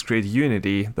Assassin's Creed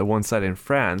Unity, the one set in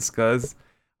France, because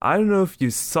I don't know if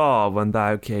you saw when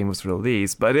that game was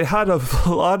released, but it had a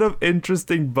lot of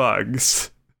interesting bugs.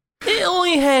 It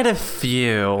only had a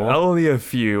few. Only a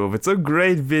few, but some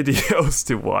great videos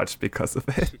to watch because of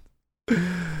it.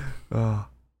 Oh.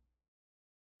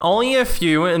 Only a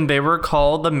few, and they were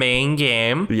called the main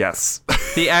game. Yes.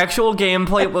 The actual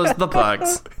gameplay was the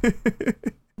bugs.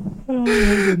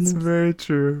 It's very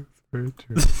true. Very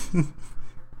true.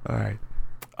 All right.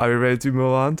 Are we ready to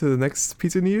move on to the next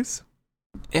piece of news?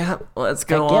 Yeah, let's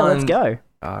go Yeah, on. let's go.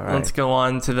 All right. Let's go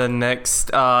on to the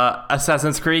next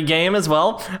Assassin's Creed game as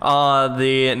well.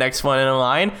 The next one in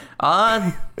line.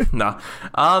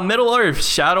 Middle Earth: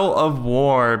 Shadow of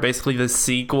War. Basically the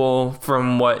sequel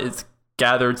from what is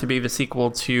gathered to be the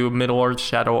sequel to Middle Earth: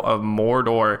 Shadow of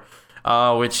Mordor,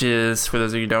 which is, for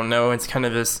those of you who don't know, it's kind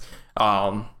of this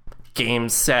game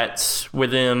set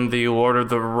within the Lord of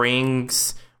the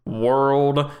Rings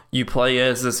world. You play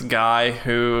as this guy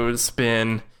who's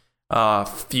been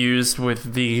fused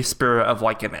with the spirit of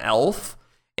like an elf,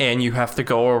 and you have to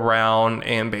go around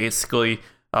and basically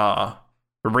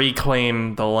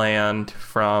reclaim the land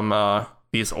from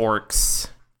these orcs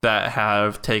that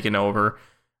have taken over.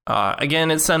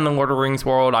 Again, it's set in the Lord of the Rings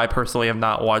world. I personally have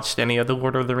not watched any of the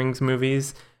Lord of the Rings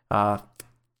movies,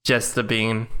 just to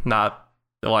being not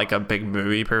like a big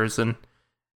movie person.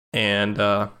 And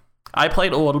I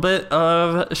played a little bit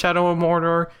of Shadow of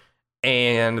Mordor,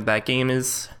 and that game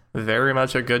is very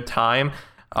much a good time.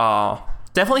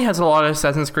 Definitely has a lot of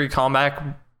Assassin's Creed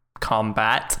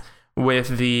combat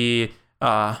with the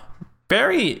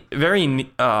very,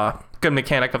 very good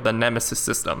mechanic of the Nemesis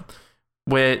system,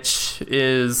 which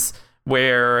is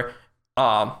where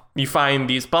you find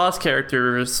these boss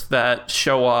characters that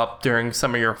show up during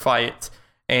some of your fights,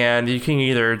 and you can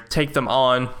either take them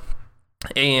on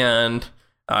and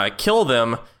kill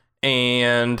them,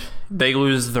 and they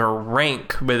lose their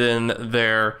rank within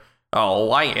their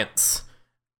alliance,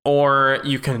 or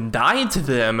you can die to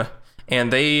them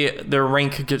and their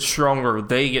rank gets stronger.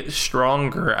 They get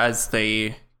stronger as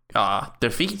they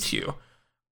defeat you.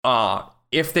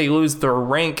 If they lose their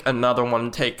rank, another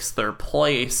one takes their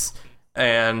place,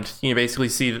 and you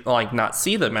basically not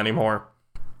see them anymore.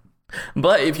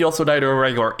 But if you also die to a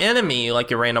regular enemy,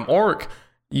 like a random orc,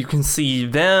 you can see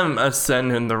them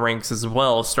ascend in the ranks as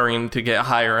well, starting to get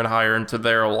higher and higher into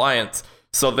their alliance.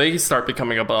 So they start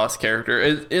becoming a boss character.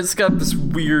 It's got this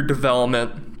weird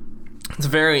development. It's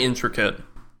very intricate.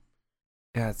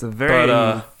 Yeah, it's a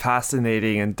very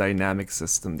fascinating and dynamic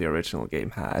system the original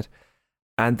game had.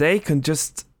 And they can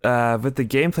just, with the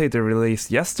gameplay they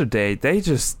released yesterday, they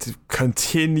just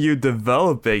continue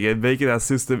developing and making that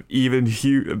system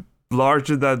even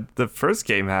larger than the first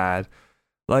game had.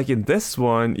 Like in this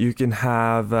one, you can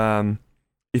have,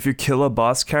 if you kill a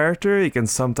boss character, you can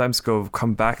sometimes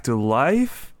come back to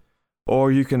life,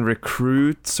 or you can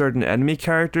recruit certain enemy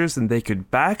characters and they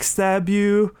could backstab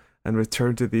you and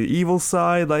return to the evil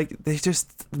side. Like, they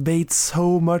just made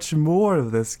so much more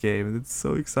of this game, and it's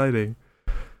so exciting.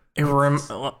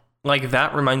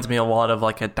 That reminds me a lot of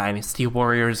like a Dynasty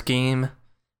Warriors game,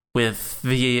 with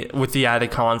the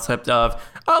added concept of,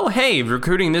 oh hey,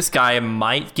 recruiting this guy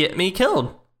might get me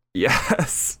killed.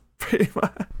 Yes, pretty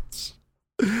much.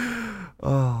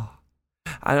 Oh,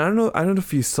 I don't know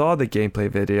if you saw the gameplay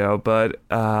video, but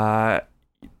I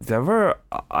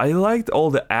liked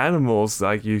all the animals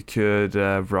like you could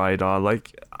ride on.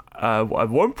 Like at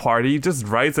one party, he just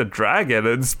rides a dragon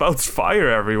and spouts fire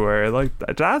everywhere. Like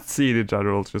that scene in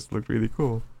general just looked really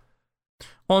cool.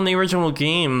 Well, in the original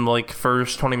game, like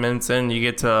first 20 minutes in, you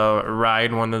get to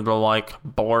ride one of the like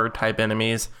boar type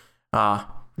enemies.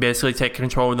 Basically take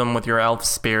control of them with your elf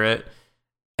spirit,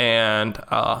 and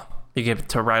you get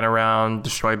to ride around,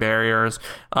 destroy barriers.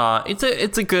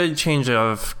 It's a good change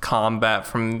of combat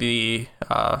from the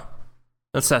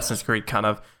Assassin's Creed kind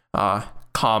of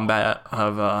combat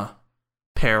of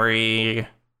parry,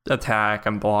 attack,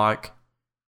 and block.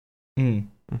 Mm.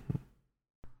 Mm-hmm.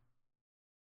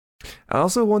 I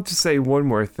also want to say one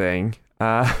more thing.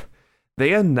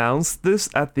 They announced this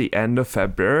at the end of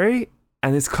February,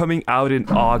 and it's coming out in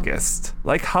August.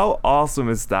 Like, how awesome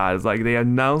is that? It's like they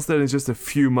announced it, and it's just a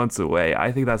few months away.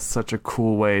 I think that's such a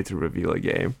cool way to reveal a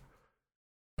game.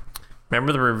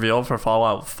 Remember the reveal for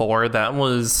Fallout 4? That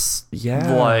was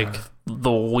like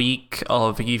the week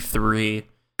of E3,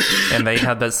 and they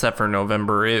had that set for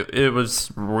November. It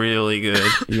was really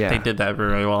good. Yeah. They did that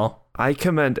very well. I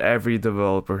commend every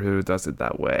developer who does it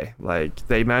that way. Like,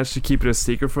 they managed to keep it a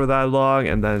secret for that long,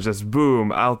 and then just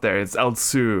boom, out there. It's out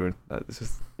soon. It's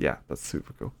just, yeah, that's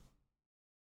super cool.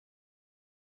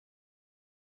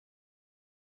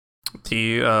 Do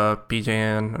you, BJ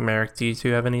and Merrick, do you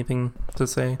two have anything to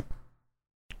say?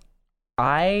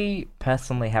 I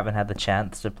personally haven't had the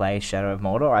chance to play Shadow of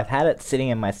Mordor. I've had it sitting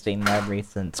in my Steam library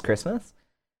since Christmas,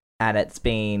 and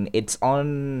it's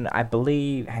on, I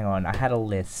believe, hang on, I had a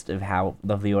list of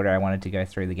the order I wanted to go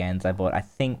through the games I bought. I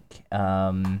think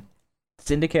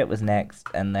Syndicate was next,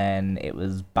 and then it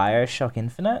was BioShock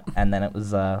Infinite, and then it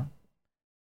was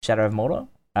Shadow of Mordor.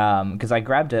 Because I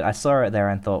grabbed it, I saw it there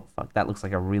and thought, fuck, that looks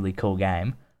like a really cool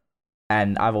game.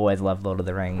 And I've always loved Lord of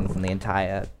the Rings and the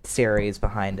entire series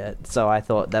behind it, so I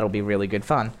thought that'll be really good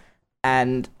fun.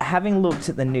 And having looked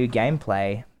at the new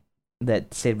gameplay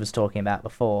that Sid was talking about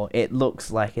before, it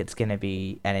looks like it's going to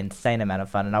be an insane amount of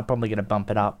fun, and I'm probably going to bump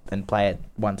it up and play it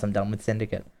once I'm done with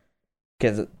Syndicate,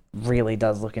 because it really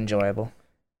does look enjoyable.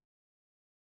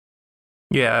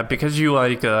 Yeah, because you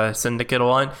like Syndicate a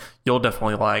lot, you'll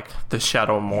definitely like the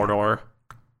Shadow of Mordor,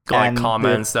 like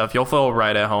combat and stuff. You'll feel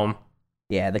right at home.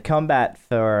 Yeah, the combat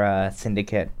for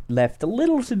Syndicate left a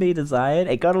little to be desired.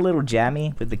 It got a little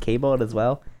jammy with the keyboard as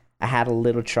well. I had a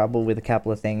little trouble with a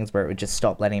couple of things where it would just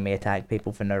stop letting me attack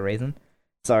people for no reason.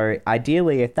 So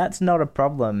ideally, if that's not a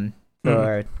problem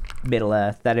for Middle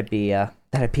Earth, that'd be a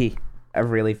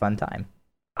really fun time.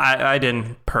 I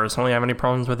didn't personally have any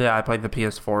problems with it. I played the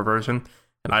PS4 version,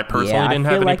 and I personally didn't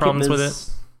have any problems with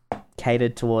it.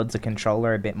 Catered towards a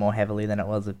controller a bit more heavily than it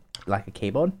was like a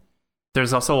keyboard.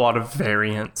 There's also a lot of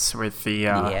variance with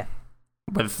the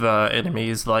with the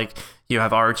enemies. Like, you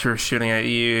have archers shooting at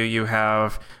you, you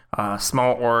have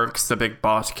small orcs, the big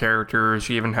boss characters,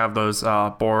 you even have those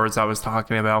boars I was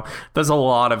talking about. There's a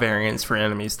lot of variance for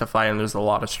enemies to fight, and there's a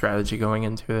lot of strategy going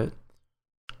into it.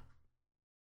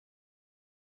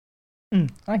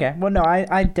 Okay, well, no,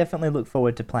 I definitely look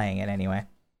forward to playing it anyway.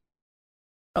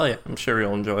 Oh yeah, I'm sure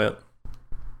you'll enjoy it.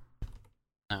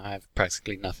 I have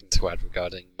practically nothing to add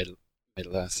regarding Middle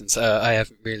Earth, since I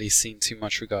haven't really seen too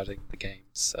much regarding the game,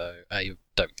 so I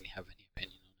don't really have any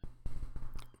opinion on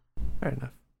it. Fair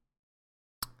enough.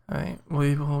 Alright,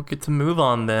 we will get to move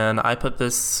on then. I put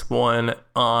this one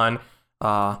on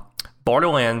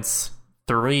Borderlands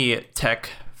 3 tech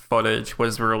footage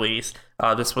was released.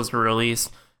 This was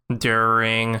released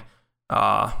during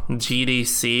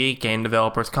GDC, Game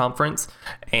Developers Conference,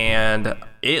 and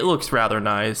it looks rather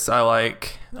nice. I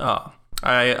liked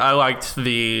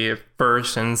the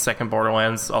first and second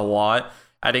Borderlands a lot.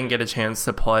 I didn't get a chance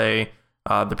to play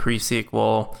the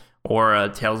pre-sequel or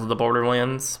Tales of the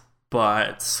Borderlands,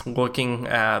 but looking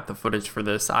at the footage for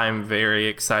this, I'm very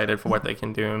excited for what they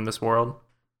can do in this world.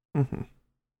 Mm-hmm.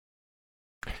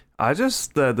 I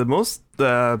just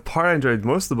the part I enjoyed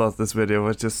most about this video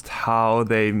was just how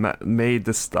they made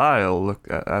the style look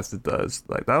as it does.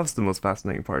 Like, that was the most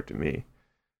fascinating part to me,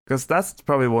 because that's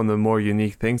probably one of the more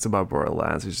unique things about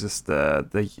Borderlands. It's just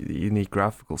the unique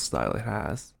graphical style it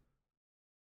has,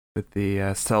 with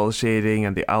the cell shading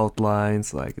and the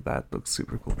outlines. Like, that looks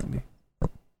super cool to me.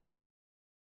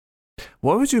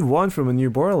 What would you want from a new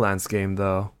Borderlands game,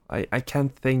 though? I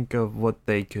can't think of what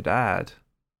they could add.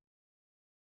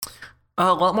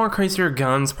 A lot more crazier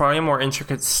guns, probably a more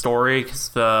intricate story, because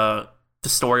the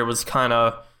story was kind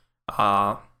of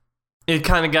it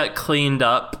kind of got cleaned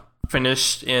up,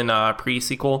 finished in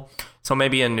pre-sequel. So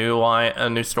maybe a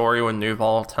new story with new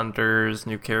Vault Hunters,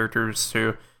 new characters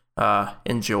to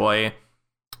enjoy.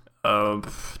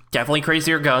 Definitely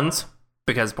crazier guns,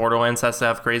 because Borderlands has to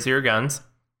have crazier guns.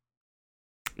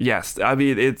 Yes, I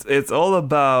mean, it's all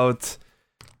about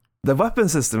the weapon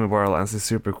system in Borderlands is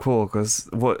super cool, because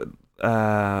when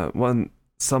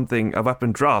a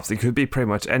weapon drops, it could be pretty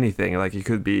much anything. Like, it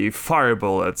could be fire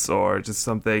bullets or just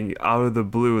something out of the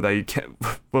blue that you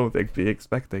won't be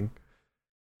expecting.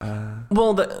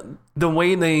 Well, the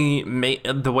way they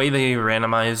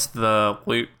randomize the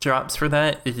loot drops for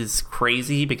that is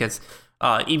crazy, because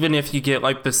even if you get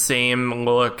like the same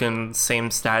look and same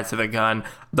stats of a gun,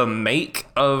 the make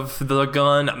of the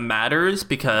gun matters,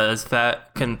 because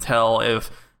that can tell if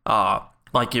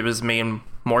like it was made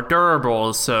more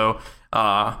durable, so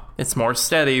it's more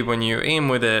steady when you aim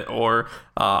with it, or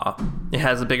it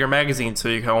has a bigger magazine so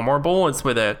you can hold more bullets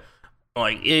with it.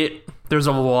 There's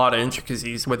a lot of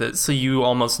intricacies with it, so you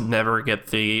almost never get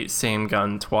the same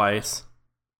gun twice.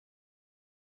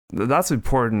 That's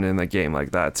important in a game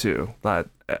like that too, that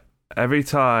every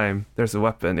time there's a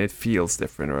weapon, it feels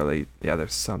different, or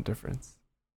there's some difference.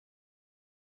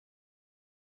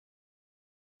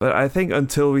 But I think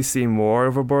until we see more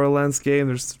of a Borderlands game,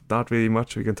 there's not really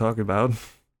much we can talk about.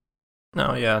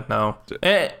 No.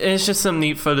 It's just some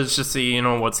neat footage to see,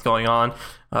 what's going on.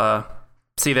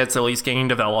 See that's at least getting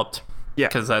developed. Yeah.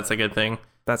 Because that's a good thing.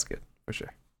 That's good, for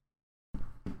sure.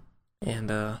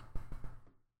 And,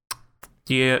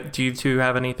 do you two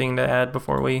have anything to add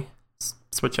before we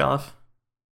switch off?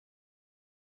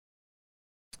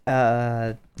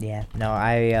 Yeah,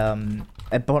 no,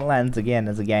 Borderlands again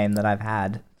is a game that I've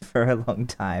had for a long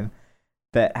time,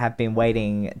 but have been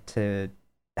waiting to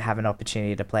have an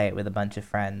opportunity to play it with a bunch of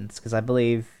friends, because I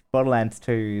believe Borderlands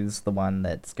 2 is the one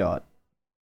that's got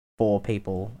 4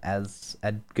 people as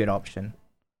a good option.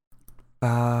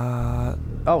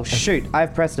 Oh shoot,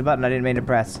 I've pressed a button I didn't mean to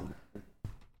press.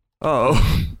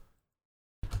 Oh.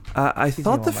 I Excuse me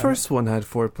thought the one first one had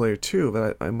 4-player too,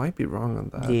 but I might be wrong on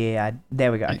that. Yeah,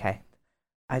 there we go, okay.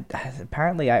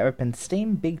 Apparently I opened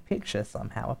Steam Big Picture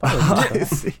somehow.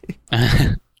 Apologies for that. I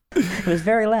see. It was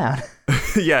very loud.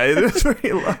 Yeah, it is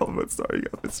very loud, but sorry.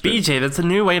 BJ, that's a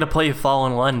new way to play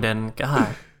Fallen London.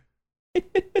 God.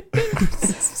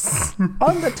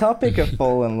 On the topic of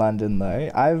Fallen London, though,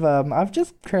 I've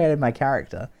just created my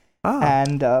character,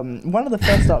 and one of the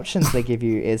first options they give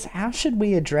you is how should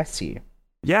we address you?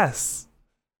 Yes.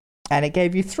 And it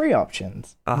gave you 3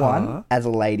 options: 1 as a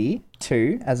lady,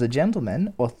 2 as a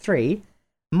gentleman, or 3.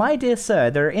 My dear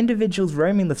sir, there are individuals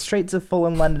roaming the streets of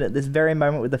Fallen London at this very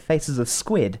moment with the faces of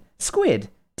squid. Squid!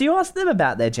 Do you ask them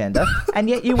about their gender? And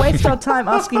yet you waste our time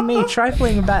asking me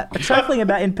trifling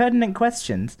about impertinent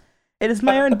questions. It is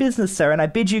my own business, sir, and I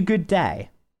bid you good day.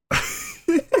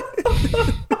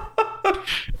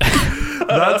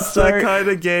 That's the kind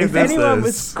of game if this anyone is.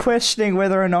 was questioning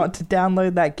whether or not to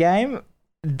download that game,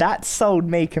 that sold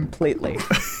me completely.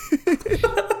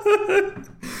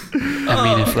 I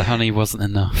mean, if the honey wasn't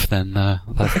enough, then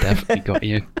that's definitely got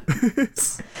you.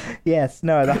 Yes,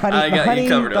 no, the honey, I got you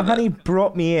covered the on honey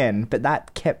brought me in, but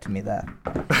that kept me there.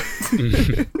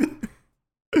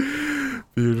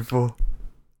 Beautiful.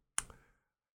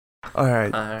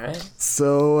 Alright, Alright.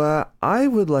 so I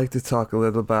would like to talk a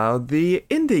little about the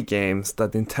indie games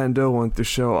that Nintendo want to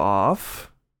show off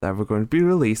that were going to be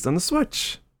released on the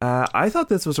Switch. I thought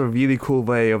this was a really cool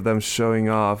way of them showing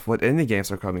off what indie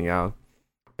games are coming out.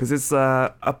 Because it's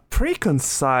a pretty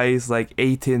concise, like,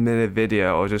 18-minute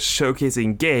video just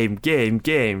showcasing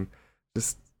game.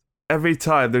 Just every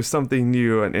time there's something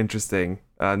new and interesting,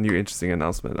 interesting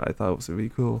announcement. I thought it was a really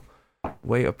cool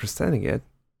way of presenting it.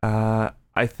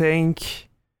 I think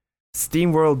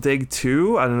SteamWorld Dig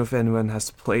 2, I don't know if anyone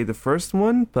has played the first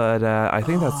one, but I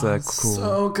think that's a cool...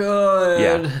 So good.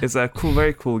 Yeah, it's a cool,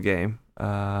 very cool game.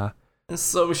 It's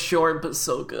so short, but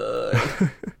so good.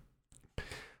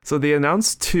 So they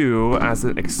announced 2 as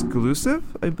an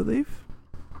exclusive, I believe.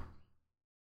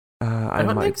 I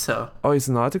don't think so. Oh, it's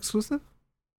not exclusive?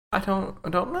 I don't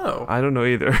know. I don't know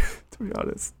either, to be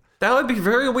honest. That would be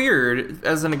very weird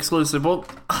as an exclusive. Well,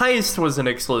 Heist was an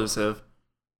exclusive.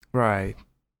 Right.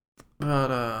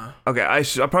 But, Okay, I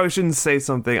probably shouldn't say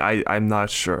something I'm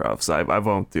not sure of, so I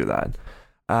won't do that.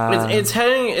 it's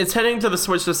heading to the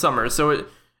Switch this summer, so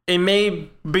it may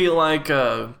be like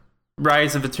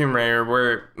Rise of the Tomb Raider,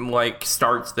 where it like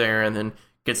starts there and then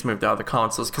gets moved out of the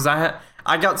consoles. Because I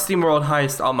got SteamWorld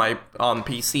Heist on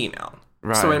PC now,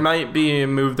 Right. so it might be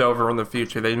moved over in the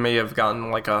future. They may have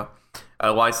gotten like a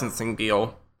licensing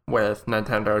deal with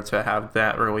Nintendo to have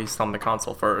that released on the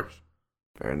console first.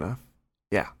 Fair enough.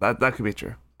 Yeah, that could be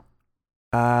true.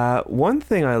 One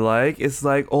thing I like is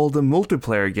like all the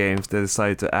multiplayer games they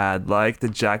decided to add, like the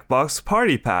Jackbox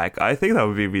Party Pack. I think that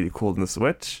would be really cool on the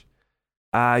Switch.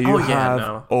 You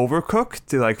have Overcooked,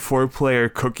 the like 4-player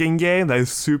cooking game that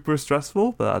is super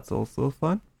stressful, but that's also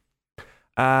fun.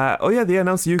 They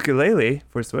announced Yooka-Laylee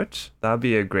for Switch. That'd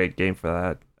be a great game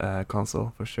for that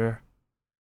console for sure.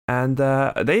 And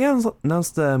they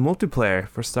announced the multiplayer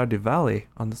for Stardew Valley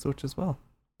on the Switch as well,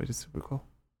 which is super cool.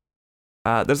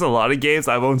 There's a lot of games.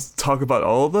 I won't talk about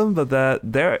all of them, but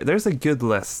there's a good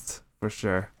list for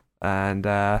sure. And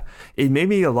it made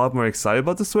me a lot more excited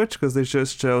about the Switch because it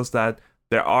just shows that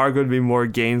there are going to be more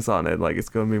games on it. Like, it's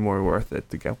going to be more worth it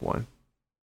to get one,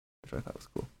 which I thought was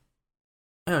cool.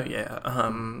 Oh yeah.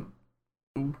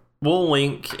 We'll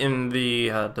link in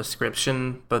the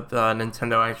description, but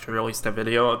Nintendo actually released a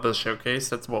video of the showcase.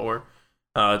 That's what we're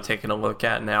taking a look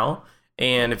at now.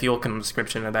 And if you look in the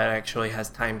description, that actually has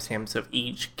timestamps of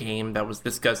each game that was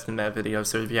discussed in that video.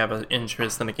 So if you have an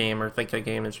interest in a game or think a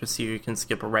game interests you, you can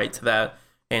skip right to that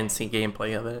and see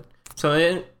gameplay of it.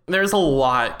 So there's a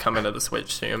lot coming to the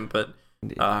Switch soon, but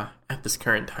at this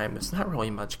current time, there's not really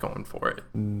much going for it.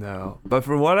 No, but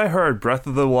from what I heard, Breath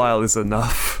of the Wild is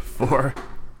enough for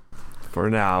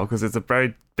now, because it's a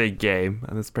very big game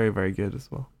and it's very, very good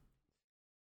as well.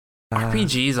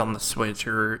 RPGs on the Switch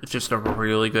are just a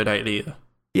really good idea.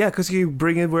 Yeah, because you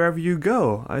bring it wherever you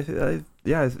go. It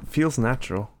feels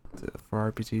natural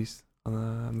for RPGs on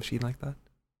a machine like that.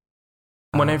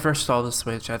 When I first saw the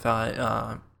Switch, I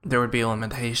thought there would be a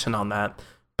limitation on that.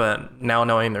 But now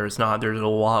knowing there's not, there's a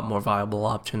lot more viable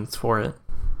options for it.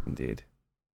 Indeed.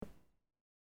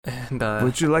 And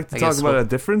would you like to talk about a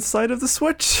different side of the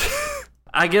Switch?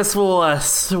 I guess we'll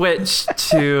switch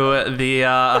to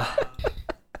the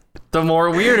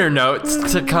more weirder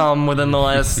notes to come within the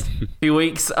last few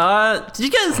weeks. Did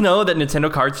you guys know that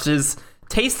Nintendo cartridges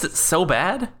taste so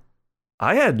bad?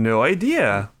 I had no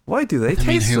idea. Why do they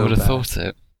taste so bad? Who would have thought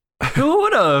it? Who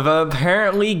would have?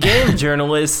 Apparently, game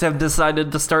journalists have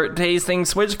decided to start tasting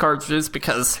Switch cartridges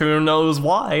because who knows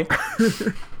why.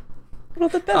 Well,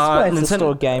 the best way to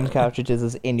store game cartridges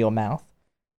is in your mouth.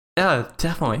 Yeah,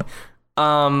 definitely.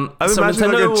 I'm so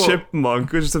imagining Nintendo... like a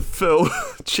chipmunk with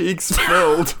just cheeks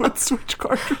filled with Switch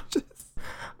cartridges.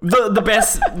 The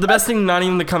best thing not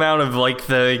even to come out of like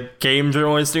the game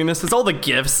journalists doing this is all the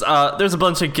GIFs. There's a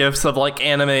bunch of GIFs of like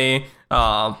anime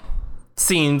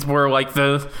scenes where like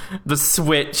the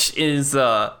Switch is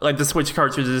like the Switch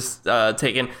cartridge is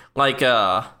taken like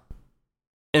and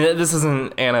this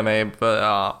isn't anime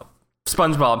but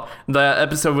SpongeBob, the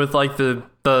episode with like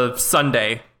the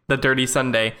sundae, the dirty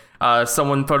sundae.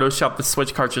 Someone photoshopped the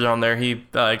Switch cartridge on there. He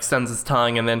extends his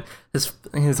tongue and then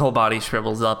his whole body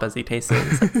shrivels up as he tastes it.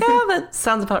 It's like, yeah, that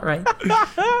sounds about right.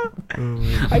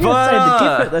 I gotta say, the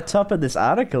GIF at the top of this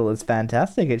article is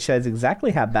fantastic. It shows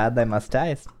exactly how bad they must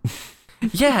taste.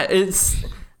 Yeah, it's...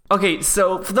 Okay,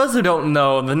 so for those who don't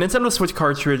know, the Nintendo Switch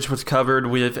cartridge was covered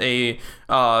with a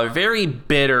very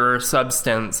bitter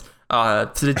substance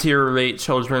to deteriorate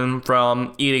children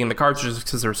from eating the cartridges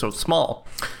because they're so small.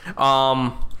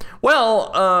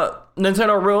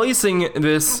 Nintendo releasing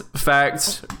this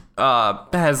fact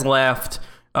has left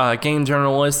game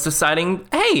journalists deciding,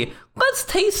 hey, let's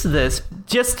taste this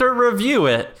just to review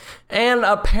it. And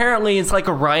apparently it's like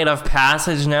a rite of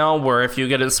passage now where if you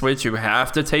get a Switch, you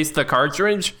have to taste the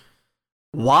cartridge.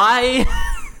 Why?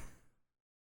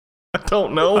 I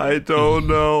don't know. I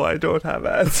don't have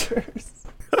answers.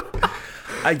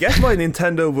 I guess why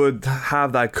Nintendo would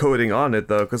have that coating on it,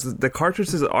 though, because the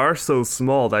cartridges are so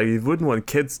small that you wouldn't want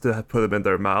kids to put them in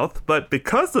their mouth. But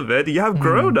because of it, you have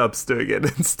grown-ups doing it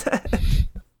instead.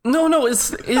 No,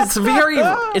 it's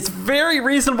very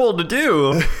reasonable to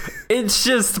do. It's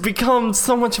just become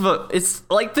so much of it's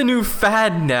like the new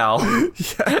fad now.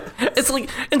 Yeah. It's like,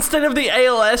 instead of the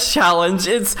ALS challenge,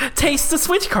 it's taste the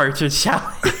Switch cartridge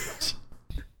challenge.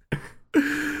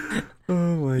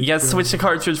 Oh my You gotta God. switch the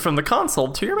cartridge from the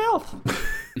console to your mouth.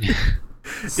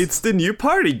 It's the new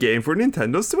party game for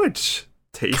Nintendo Switch.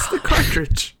 Taste the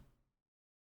cartridge.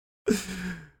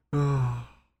 Oh.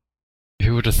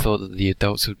 Who would have thought that the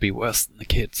adults would be worse than the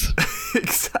kids?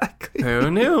 Exactly. Who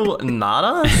knew? Not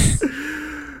us.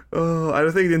 Oh, I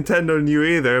don't think Nintendo knew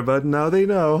either, but now they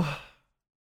know.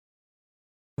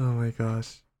 Oh my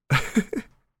gosh.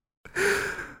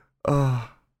 Oh,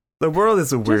 the world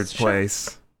is a weird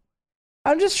place.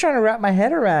 I'm just trying to wrap my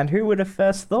head around who would have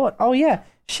first thought, oh yeah,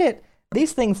 shit,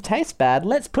 these things taste bad,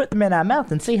 let's put them in our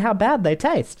mouth and see how bad they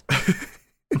taste.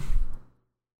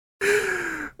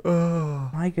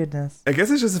 Oh My goodness. I guess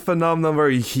it's just a phenomenon where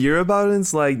you hear about it and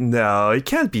it's like, no, it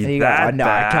can't be There you go. that Oh, no,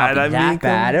 bad. it can't be I that mean,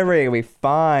 bad. Everything will be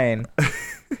fine.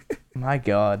 My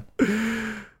God.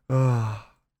 Oh.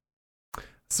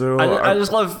 So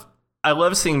I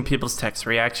love seeing people's text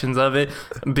reactions of it,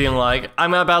 being like,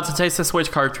 I'm about to taste the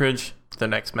Switch cartridge. The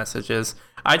next message is,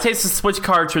 I taste the Switch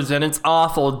cartridge and it's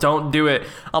awful, don't do it.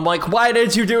 I'm like, why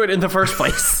did you do it in the first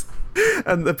place?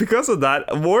 And because of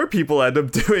that, more people end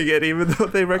up doing it, even though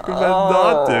they recommend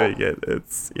not doing it.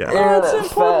 It's It's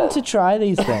important to try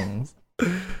these things.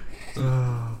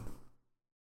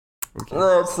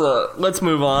 Let's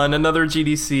move on. Another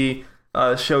GDC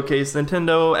showcase.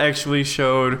 Nintendo actually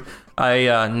showed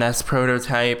a NES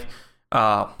prototype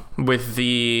with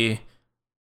the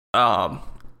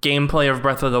gameplay of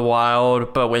Breath of the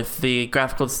Wild, but with the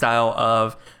graphical style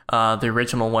of the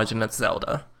original Legend of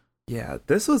Zelda. Yeah,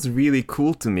 this was really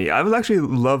cool to me. I would actually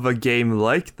love a game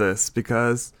like this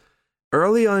because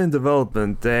early on in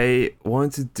development, they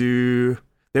want to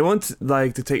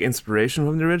take inspiration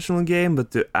from the original game,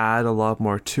 but to add a lot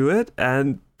more to it.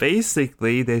 And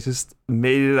basically, they just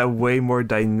made it a way more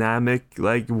dynamic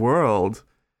world.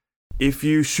 If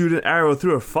you shoot an arrow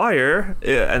through a fire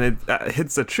and it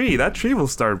hits a tree, that tree will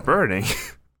start burning.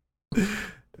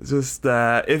 Just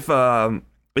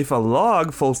if a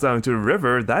log falls down into a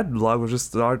river, that log will just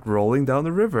start rolling down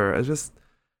the river. It's just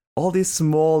all these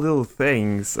small little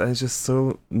things, and it's just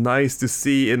so nice to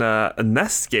see in a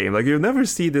NES game. Like, you'll never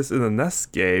see this in a NES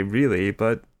game, really,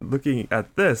 but looking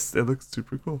at this, it looks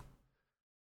super cool.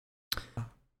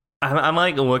 I'm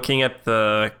like looking at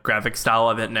the graphic style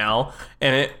of it now,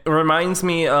 and it reminds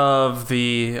me of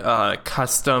the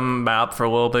custom map for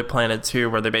Little Big Planet 2,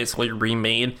 where they basically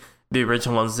remade the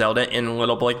original Zelda in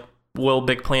Little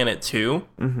Big Planet 2.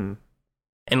 Mm-hmm.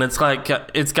 And it's like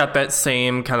it's got that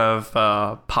same kind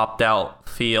of popped out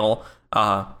feel.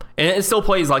 And it still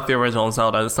plays like the original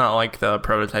Zelda. It's not like the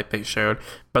prototype they showed,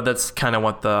 but that's kind of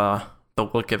what the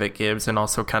look of it gives, and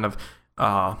also kind of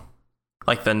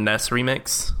like the NES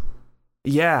remix.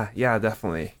 Yeah,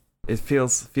 definitely. It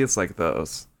feels like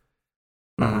those.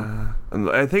 And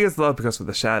I think it's a lot because of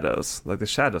the shadows. Like the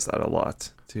shadows add a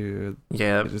lot to.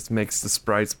 Yeah, it just makes the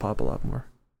sprites pop a lot more.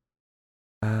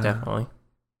 Definitely.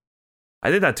 I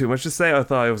didn't have too much to say. I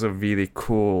thought it was a really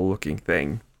cool looking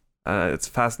thing. It's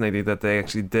fascinating that they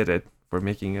actually did it for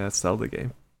making a Zelda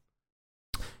game.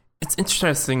 It's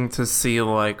interesting to see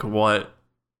like what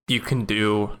you can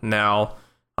do now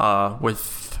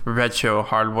with retro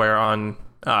hardware on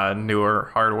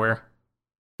newer hardware.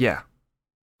 Yeah,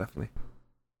 definitely.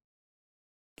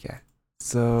 Okay,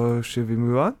 so should we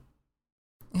move on?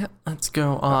 Yeah, let's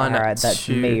go on. All right, that's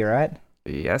me, right?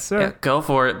 Yes, sir. Yeah, go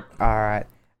for it. All right.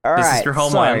 This is your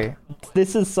homeland.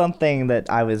 This is something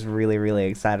that I was really, really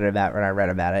excited about when I read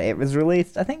about it. It was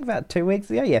released, I think, about 2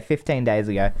 weeks ago. Yeah, 15 days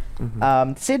ago.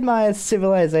 Mm-hmm. Sid Meier's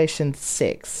Civilization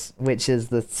 6, which is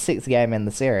the 6th game in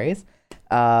the series,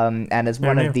 and is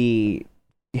one of the...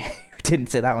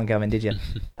 Didn't see that one coming, did you?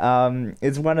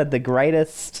 It's one of the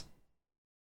greatest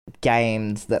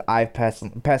games that I've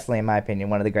personally, in my opinion,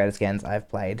 one of the greatest games I've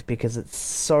played, because it's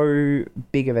so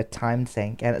big of a time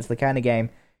sink, and it's the kind of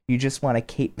game you just want to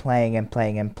keep playing and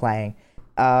playing and playing.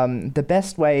 The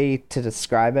best way to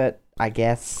describe it, I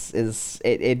guess, is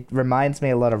it reminds me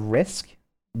a lot of Risk,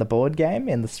 the board game,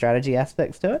 in the strategy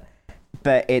aspects to it.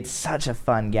 But it's such a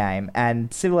fun game.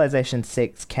 And Civilization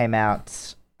 6 came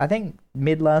out, I think,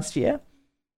 mid last year.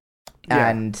 Yeah.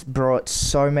 And brought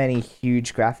so many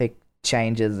huge graphic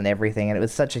changes and everything. And it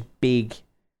was such a big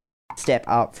step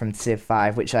up from Civ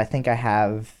 5, which I think I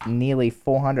have nearly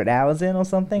 400 hours in or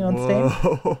something on Steam.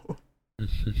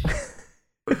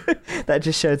 That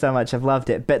just shows how much I've loved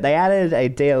it. But they added a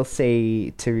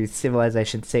DLC to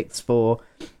Civilization 6 for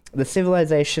the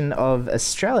Civilization of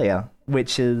Australia,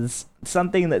 which is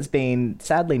something that's been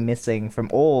sadly missing from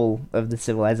all of the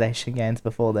Civilization games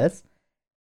before this.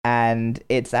 And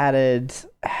it's added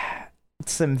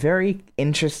some very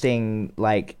interesting,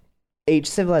 like, each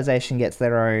civilization gets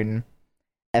their own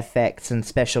effects and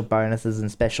special bonuses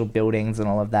and special buildings and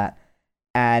all of that.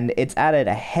 And it's added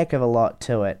a heck of a lot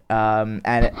to it. And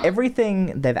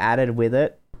everything they've added with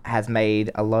it has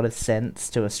made a lot of sense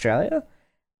to Australia.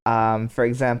 For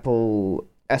example,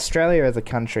 Australia as a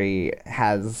country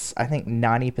has, I think,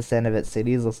 90% of its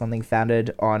cities or something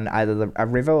founded on either a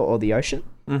river or the ocean.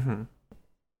 Mm-hmm.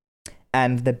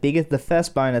 And the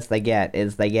first bonus they get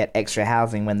is they get extra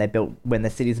housing when the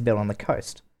cities are built on the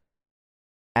coast.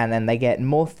 And then they get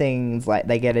more things, like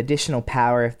they get additional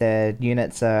power if their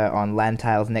units are on land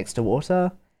tiles next to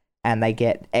water, and they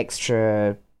get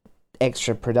extra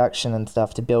production and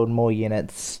stuff to build more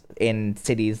units in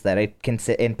cities that are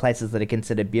in places that are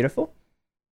considered beautiful.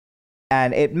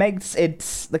 And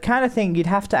it's the kind of thing you'd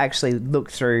have to actually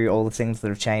look through all the things that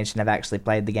have changed and have actually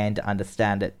played the game to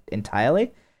understand it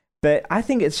entirely. But I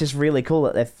think it's just really cool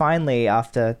that they've finally,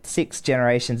 after 6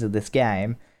 generations of this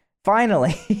game,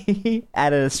 finally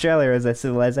added Australia as a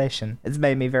civilization. It's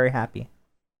made me very happy.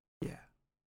 Yeah.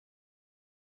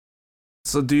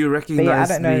 So do you recognize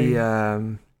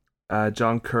the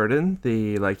John Curtin,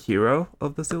 the hero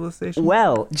of the civilization?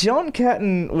 Well, John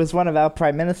Curtin was one of our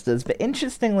prime ministers, but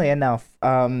interestingly enough,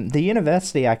 the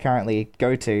university I currently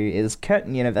go to is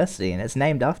Curtin University, and it's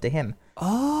named after him.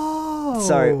 Oh.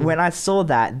 So when I saw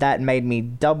that made me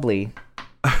doubly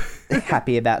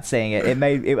happy about seeing it.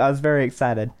 I was very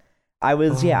excited. I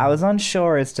was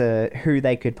unsure as to who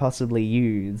they could possibly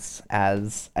use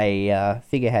as a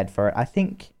figurehead for it. I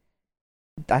think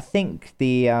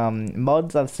the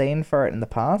mods I've seen for it in the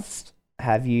past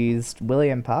have used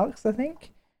William Parks, I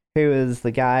think, who is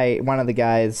one of the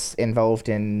guys involved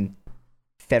in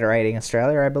federating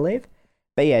Australia, I believe.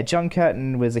 But yeah, John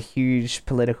Curtin was a huge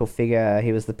political figure.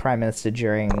 He was the prime minister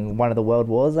during one of the world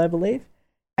wars, I believe,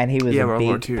 and he was a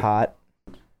big part.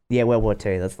 Yeah, World War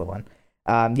II, that's the one.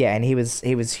 And he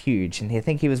was huge, and I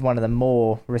think he was one of the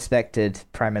more respected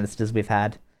prime ministers we've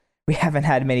had. We haven't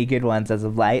had many good ones as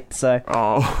of late, so.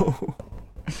 Oh.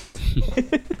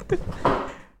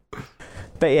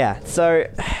 But yeah, so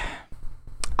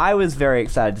I was very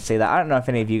excited to see that. I don't know if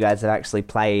any of you guys have actually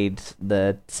played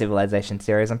the Civilization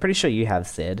series. I'm pretty sure you have,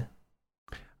 Sid.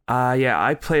 Yeah,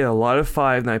 I played a lot of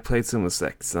 5 and I played some of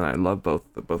 6, and I love both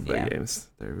Yeah. their games.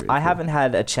 They're really I cool. haven't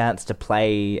had a chance to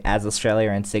play as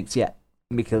Australia in 6 yet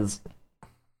because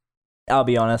I'll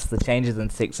be honest, the changes in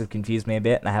 6 have confused me a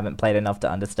bit and I haven't played enough to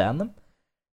understand them.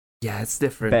 Yeah, it's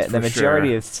different. But the for majority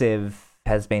sure. of Civ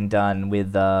has been done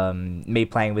with me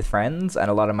playing with friends, and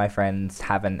a lot of my friends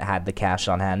haven't had the cash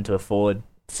on hand to afford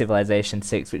Civilization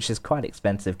 6, which is quite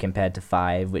expensive compared to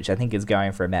 5, which I think is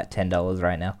going for about $10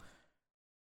 right now.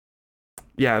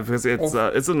 Yeah, because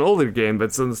it's an older game, but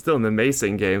it's still an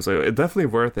amazing game, so it's definitely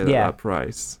worth it Yeah. at that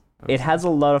price. It has a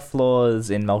lot of flaws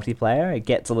in multiplayer. It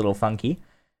gets a little funky,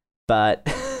 but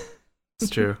It's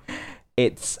true,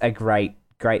 it's a great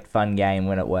fun game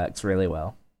when it works really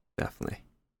well. definitely.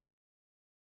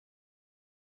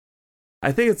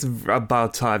 I think it's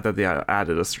about time that they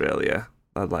added Australia.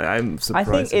 I'm surprised.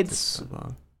 I think it took it's- so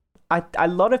long. A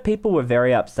lot of people were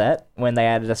very upset when they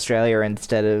added Australia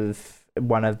instead of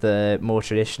one of the more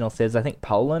traditional civs. I think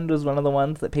Poland was one of the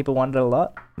ones that people wanted a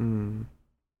lot. Mm.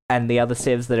 And the other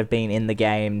civs that have been in the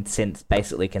game since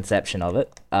basically conception of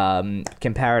it.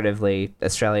 Comparatively,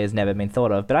 Australia's never been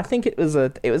thought of. But I think it was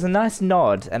a nice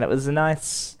nod, and it was a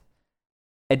nice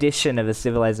addition of a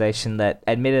civilization that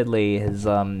admittedly is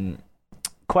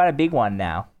quite a big one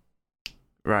now.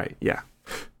 Right. Yeah.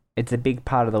 It's a big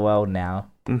part of the world now.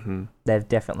 Mm-hmm. They've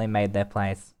definitely made their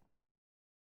place.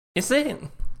 Is it?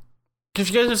 Because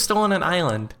you guys are still on an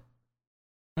island.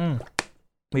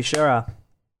 We sure are.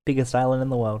 Biggest island in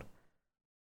the world.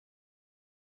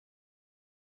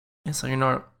 Yeah, so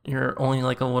you're only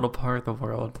like a little part of the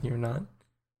world. You're not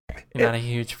a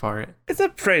huge part. It's a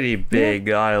pretty big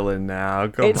island now.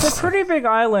 It's a pretty big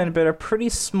island, but a pretty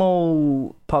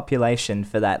small population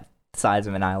for that size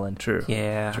of an island. True.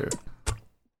 Yeah. True.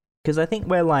 Because I think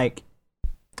we're like,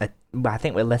 I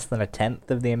think we're less than a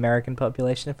tenth of the American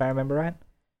population, if I remember right.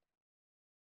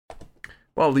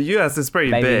 Well, the U.S. is pretty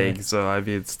Maybe. big, so I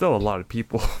mean, it's still a lot of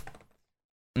people.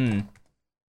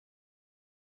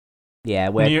 Yeah,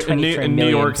 we're New 23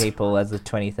 million York's- people as of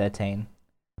 2013.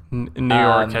 New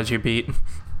York Um, has you beat.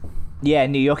 Yeah,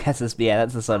 New York has this. Yeah,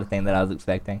 that's the sort of thing that I was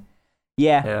expecting.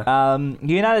 Yeah. The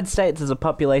United States has a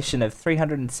population of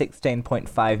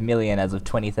 316.5 million as of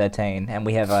 2013, and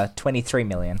we have 23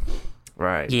 million.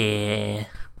 Right. Yeah.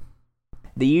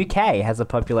 The UK has a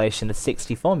population of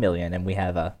 64 million, and we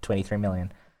have 23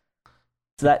 million.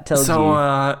 So that tells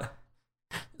you.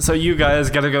 So you guys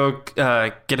gotta go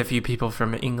get a few people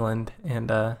from England and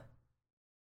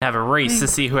have a race to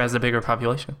see who has a bigger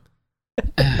population.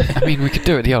 I mean, we could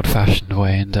do it the old-fashioned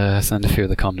way and send a few of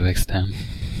the convicts down.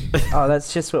 Oh,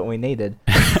 that's just what we needed.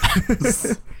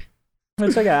 It's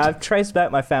okay. I've traced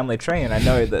back my family tree, and I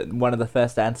know that one of the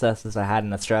first ancestors I had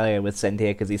in Australia was sent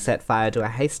here because he set fire to a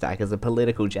haystack as a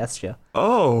political gesture.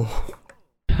 Oh,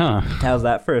 Huh. How's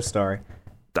that for a story?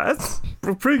 that's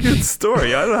a pretty good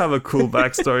story. I don't have a cool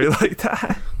backstory like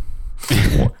that.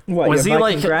 What, Was your he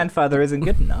Viking like- grandfather isn't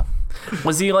good enough?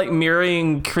 Was he like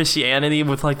mirroring Christianity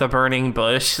with like the burning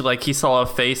bush? Like he saw a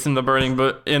face in the burning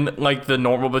bush, in like the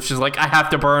normal bush. Is like, I have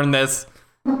to burn this.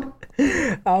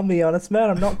 I'll be honest, man,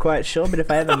 I'm not quite sure, but if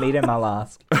I ever meet him, I'll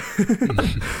ask.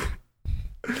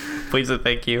 Please and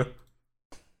thank you.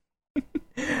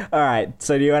 Alright,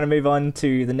 so do you want to move on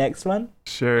to the next one?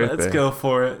 Sure. Let's thing. go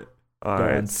for it. All Go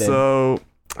right. on, Sid. So,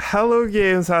 Hello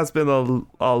Games has been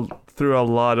through a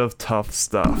lot of tough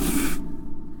stuff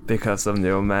because of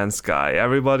No Man's Sky.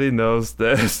 Everybody knows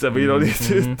this, and we don't need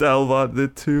to delve on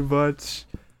it too much.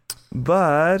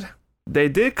 But they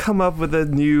did come up with a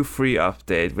new free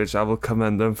update, which I will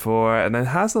commend them for, and it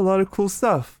has a lot of cool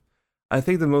stuff. I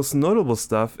think the most notable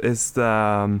stuff is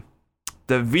the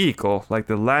vehicle, like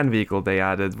the land vehicle they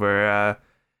added, where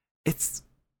it's,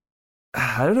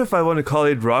 I don't know if I want to call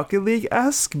it Rocket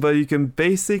League-esque, but you can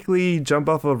basically jump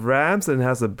off of ramps and it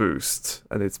has a boost,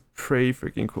 and it's pretty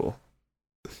freaking cool.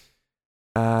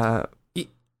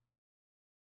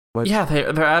 What? Yeah,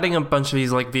 they're adding a bunch of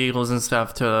these like vehicles and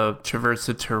stuff to traverse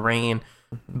the terrain,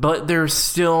 but there's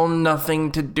still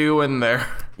nothing to do in there.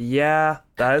 Yeah,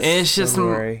 that's It's just the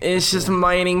worry.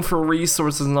 mining for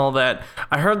resources and all that.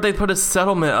 I heard they put a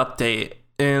settlement update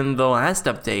in the last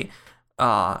update,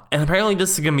 and apparently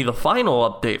this is gonna be the final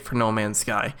update for No Man's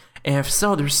Sky. And if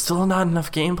so, there's still not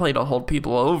enough gameplay to hold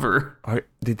people over.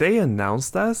 Did they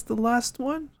announce that as the last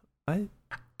one?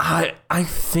 I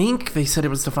think they said it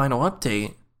was the final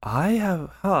update.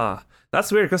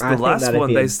 That's weird because I the think last that'd one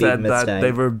be a they big said that mistake.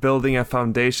 they were building a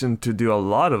foundation to do a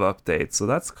lot of updates, so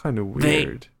that's kind of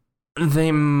weird.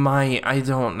 They might. I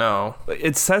don't know.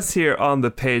 It says here on the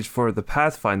page for the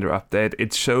Pathfinder update,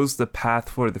 it shows the path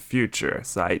for the future.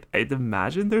 So I'd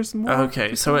imagine there's more.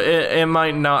 Okay, so it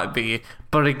might not be,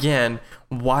 but again,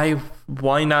 why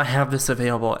not have this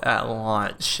available at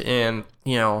launch and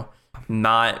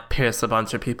not piss a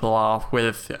bunch of people off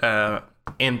with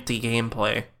empty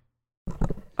gameplay?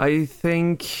 I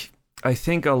think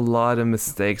a lot of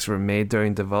mistakes were made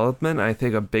during development. I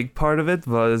think a big part of it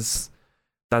was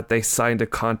that they signed a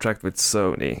contract with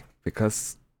Sony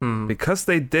because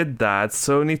they did that.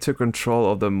 Sony took control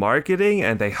of the marketing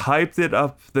and they hyped it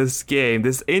up, this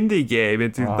indie game,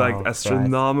 into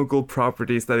astronomical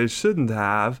properties that it shouldn't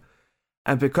have.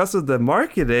 And because of the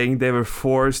marketing, they were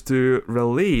forced to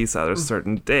release at a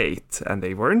certain date, and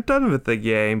they weren't done with the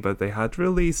game, but they had to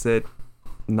release it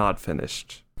not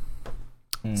finished.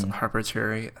 It's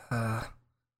arbitrary.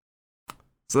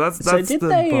 So that's did the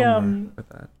they bummer with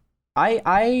that.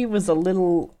 I was a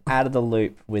little out of the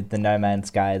loop with the No Man's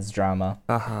Skies drama.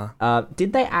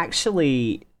 Did they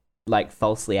actually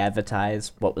falsely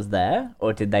advertise what was there,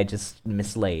 or did they just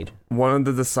mislead? One of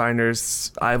the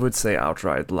designers, I would say,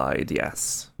 outright lied,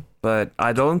 yes. But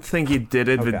I don't think he did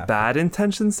it with bad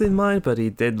intentions in mind, but he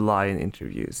did lie in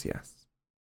interviews, yes.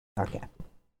 Okay.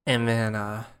 And then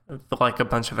a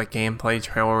bunch of the gameplay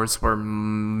trailers were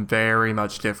very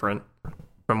much different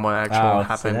from what actually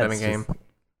happened in the game.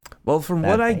 Well, from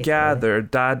what I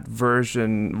gathered, that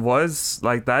version was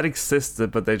that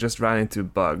existed, but they just ran into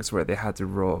bugs where they had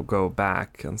to go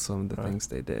back on some of the things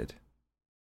they did.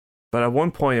 But at one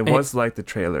point, it was like the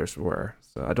trailers were,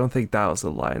 so I don't think that was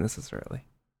a lie necessarily.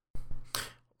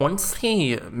 Once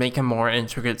they make a more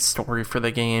intricate story for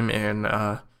the game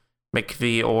and make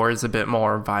the ores a bit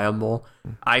more viable,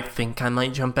 I think I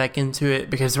might jump back into it,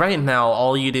 because right now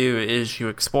all you do is you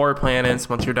explore planets.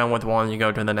 Once you're done with one, you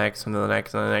go to the next and the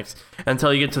next and the next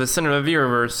until you get to the center of the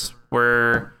universe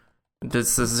where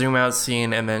this is a zoom out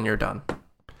scene, and then you're done.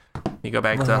 You go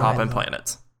back to hopping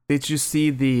planets. Did you see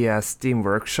the Steam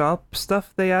Workshop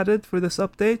stuff they added for this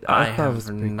update? I thought it was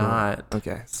not. Cool.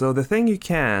 Okay, so the thing you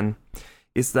can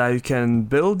is that you can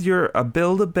build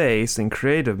a base in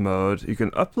creative mode. You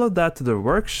can upload that to the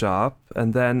workshop,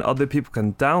 and then other people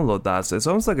can download that. So it's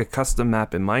almost like a custom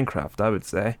map in Minecraft, I would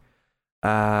say.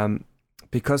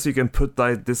 Because you can put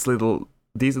these little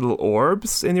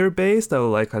orbs in your base that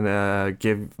will kind of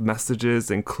give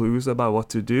messages and clues about what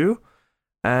to do.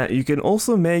 You can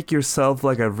also make yourself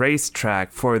a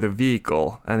racetrack for the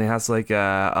vehicle, and it has a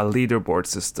leaderboard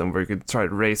system where you can try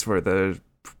to race for the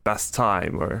best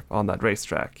time or on that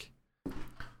racetrack.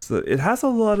 So it has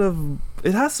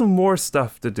some more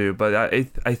stuff to do, but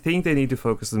I think they need to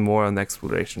focus more on the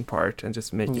exploration part and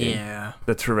just making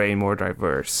the terrain more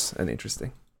diverse and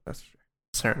interesting. That's true.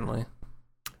 Certainly.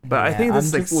 But I think this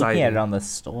is exciting. I'm just looking at it on the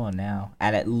store now,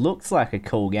 and it looks like a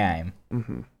cool game.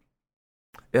 Mm-hmm.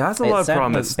 It has a lot of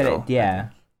promise, though.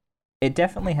 It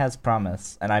definitely has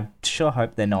promise, and I sure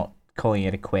hope they're not calling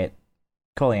it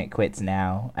quits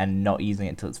now and not using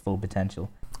it to its full potential.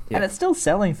 Yeah. And it's still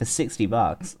selling for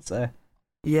 $60, so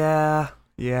yeah,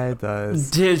 it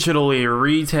does. Digitally,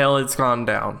 retail, it's gone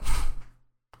down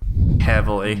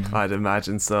heavily. I'd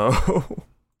imagine so.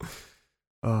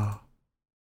 Oh,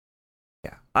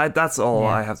 yeah. That's all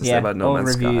I have to say about No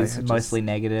Man's Sky. All reviews mostly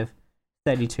negative.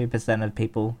 32% of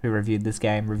people who reviewed this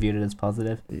game reviewed it as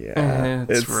positive. Yeah,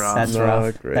 it's rough. That's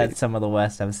rough. Great. That's some of the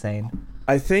worst I've seen.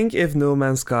 I think if No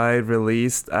Man's Sky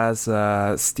released as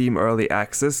a Steam Early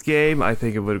Access game, I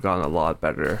think it would have gone a lot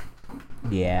better.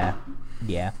 Yeah.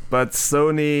 But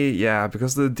Sony,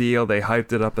 because of the deal, they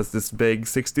hyped it up as this big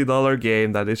 $60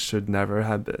 game that it should never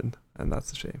have been, and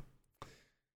that's a shame.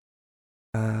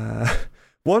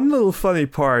 One little funny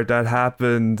part that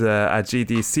happened at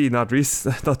GDC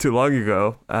not too long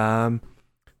ago.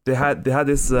 They had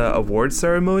this award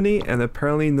ceremony, and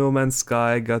apparently No Man's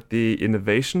Sky got the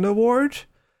Innovation Award,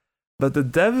 but the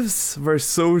devs were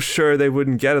so sure they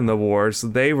wouldn't get an award, so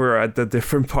they were at a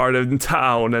different part of the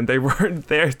town, and they weren't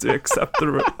there to accept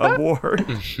the award.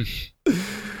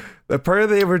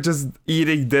 Apparently they were just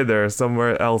eating dinner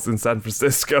somewhere else in San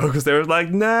Francisco, because they were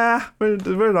like, nah,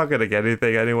 we're not gonna get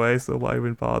anything anyway, so why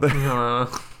even bother?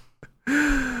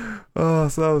 Oh,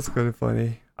 so that was kind of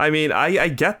funny. I mean, I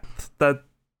get that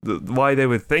why they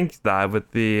would think that with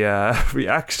the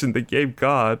reaction the game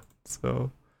got,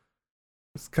 so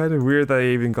it's kind of weird that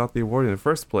they even got the award in the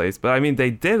first place. But I mean,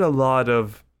 they did a lot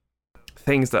of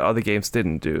things that other games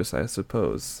didn't do, so I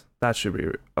suppose that should be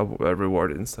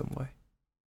rewarded in some way.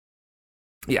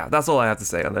 Yeah, that's all I have to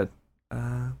say on that.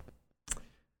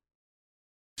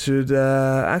 Should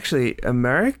actually,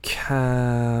 Americ,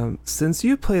 since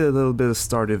you played a little bit of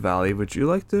Stardew Valley, would you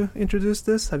like to introduce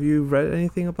this? Have you read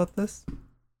anything about this?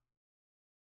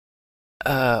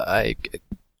 I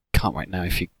can't right now.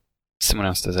 If someone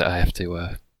else does it, I have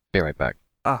to be right back.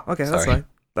 Ah, okay, that's Sorry. fine.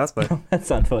 That's fine.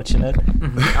 That's unfortunate.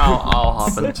 I'll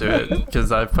hop into it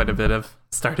because I've played a bit of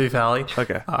Stardew Valley.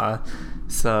 Okay.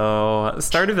 So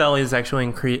Stardew Valley is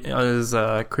actually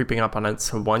creeping up on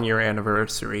its 1-year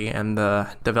anniversary, and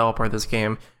the developer of this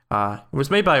game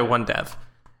was made by one dev,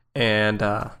 and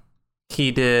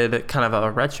he did kind of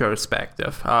a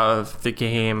retrospective of the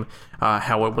game,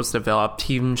 how it was developed.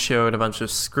 He even showed a bunch of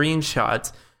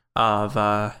screenshots of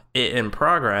it in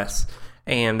progress.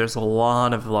 And there's a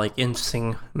lot of like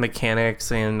interesting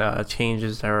mechanics and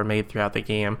changes that were made throughout the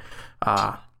game.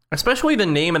 Especially the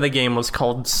name of the game was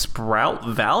called Sprout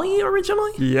Valley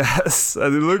originally. Yes,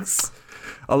 and it looks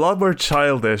a lot more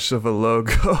childish of a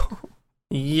logo.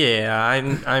 Yeah,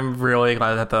 I'm really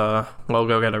glad that the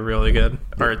logo got a really good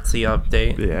artsy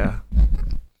update. Yeah.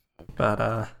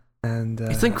 But And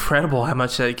it's incredible how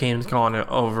much that game's gone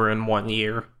over in 1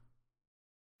 year.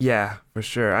 yeah, for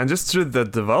sure. And just through the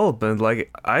development,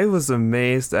 like, I was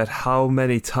amazed at how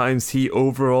many times he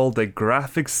overhauled the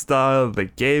graphic style, the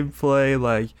gameplay.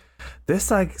 Like, this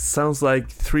like sounds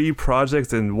like 3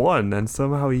 projects in one, and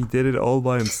somehow he did it all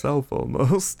by himself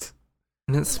almost.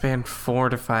 And it spanned 4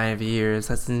 to 5 years.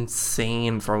 That's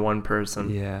insane for one person.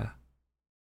 Yeah.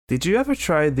 Did you ever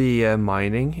try the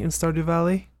mining in Stardew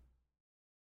Valley?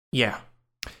 Yeah.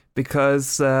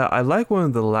 Because I like one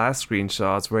of the last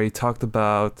screenshots where he talked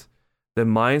about the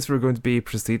mines were going to be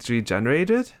procedurally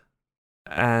generated,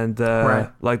 and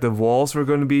Right. like the walls were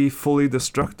going to be fully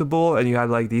destructible, and you had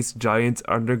like these giant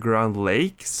underground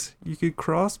lakes you could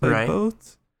cross by Right.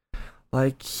 boat.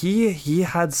 Like he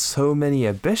had so many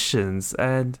ambitions,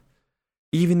 and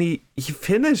even he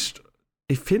finished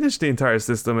the entire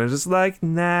system and just like,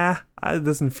 nah, it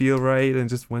doesn't feel right, and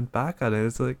just went back on it.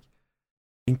 It's like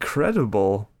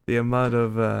incredible the amount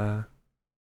of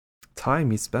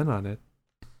time he spent on it.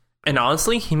 And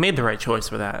honestly, he made the right choice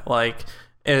for that. Like,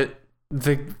 the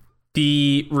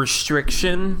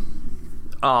restriction,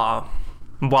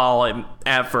 while it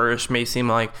at first may seem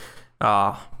like,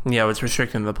 it's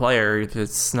restricting the player,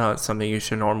 it's not something you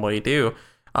should normally do.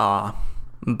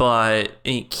 But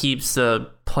it keeps the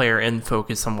player in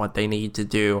focus on what they need to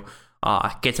do.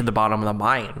 Get to the bottom of the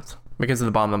mines, because at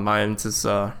the bottom of the mines is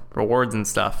rewards and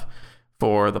stuff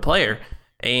for the player.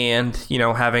 And,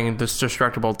 having this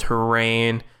destructible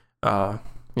terrain,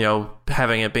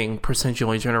 having it being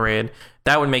procedurally generated,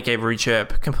 that would make every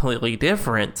chip completely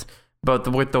different. But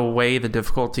with the way the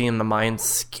difficulty in the mine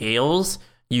scales,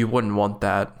 you wouldn't want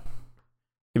that.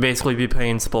 You'd basically be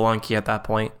playing Spelunky at that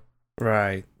point.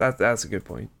 Right. That's a good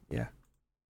point. Yeah.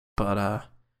 But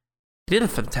he did a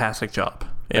fantastic job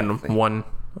in Definitely. one,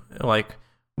 like,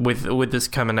 with this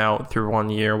coming out through 1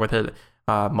 year, with it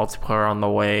multiplayer on the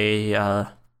way,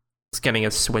 it's getting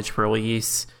a Switch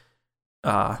release.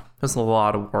 There's a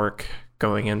lot of work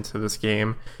going into this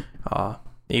game.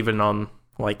 Even on,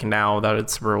 like, now that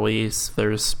it's released,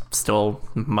 there's still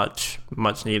much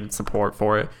needed support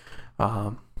for it.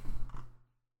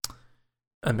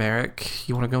 Americ,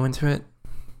 you want to go into it?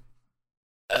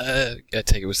 I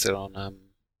take it we're still on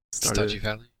Stardew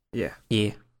Valley. Yeah.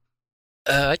 Yeah.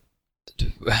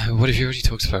 What have you already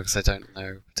talked about? Because I don't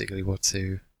know particularly what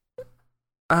to.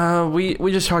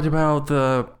 We just talked about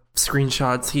the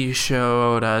screenshots he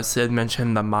showed. Sid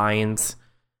mentioned the mines,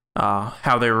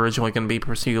 how they were originally going to be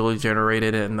procedurally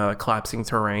generated in the collapsing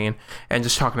terrain, and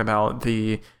just talking about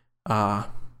the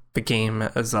game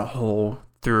as a whole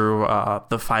through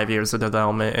the 5 years of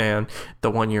development and the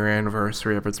 1 year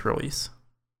anniversary of its release.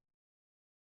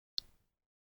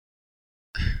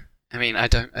 I mean, I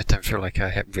don't feel like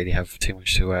I really have too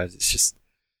much to add. It's just,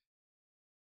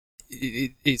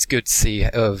 it's good to see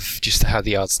of just how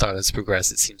the art style has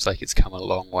progressed. It seems like it's come a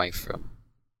long way from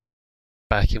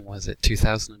back in, was it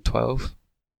 2012?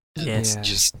 And Yes. Yeah.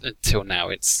 just until now,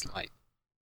 it's like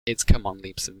it's come on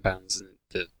leaps and bounds, and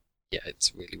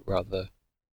it's really rather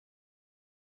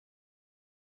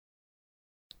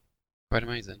quite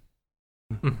amazing.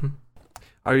 Mm-hmm.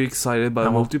 Are you excited about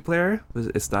Oh. multiplayer?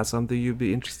 Is that something you'd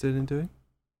be interested in doing?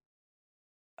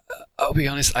 I'll be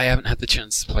honest, I haven't had the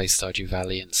chance to play Stardew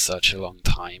Valley in such a long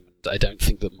time, and I don't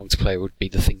think that multiplayer would be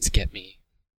the thing to get me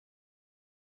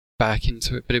back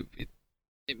into it, but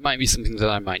it might be something that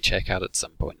I might check out at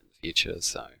some point in the future,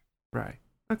 so. Right.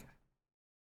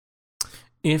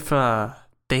 If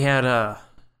they had a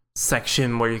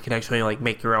section where you could actually like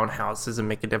make your own houses and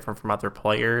make it different from other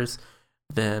players,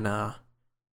 then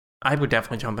I would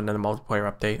definitely jump into the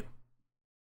multiplayer update.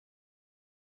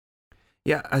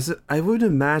 Yeah, I would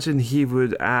imagine he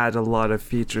would add a lot of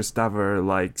features that were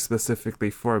like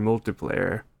specifically for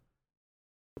multiplayer,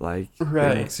 like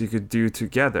things you could do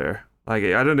together. Like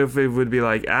I don't know if it would be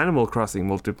like Animal Crossing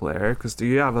multiplayer, because do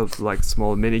you have like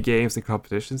small mini games and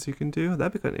competitions you can do?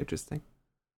 That'd be kind of interesting.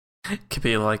 Could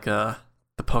be like the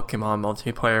Pokemon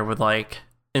multiplayer with like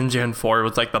in Gen 4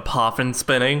 with like the poppin'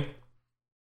 spinning.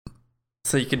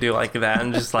 So you could do like that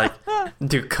and just like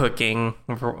do cooking,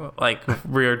 like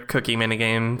weird cooking mini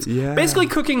games. Yeah. Basically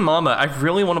Cooking Mama. I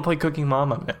really want to play Cooking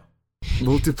Mama now.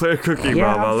 Multiplayer Cooking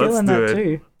Yeah, Mama. I'm Let's feeling do that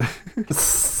it.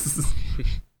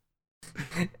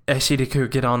 too. Eshidiku,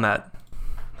 get on that.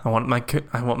 I want my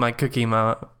Cookie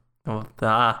Mama. Oh,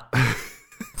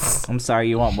 I'm sorry,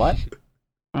 you want what?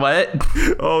 What?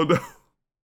 Oh no.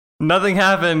 Nothing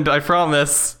happened, I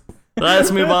promise.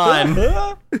 Let's move on.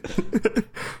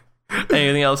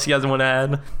 Anything else you guys want to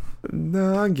add?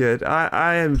 No, I'm good.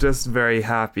 I am just very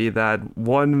happy that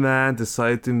one man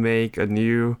decided to make a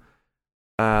new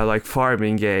like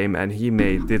farming game, and he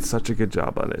did such a good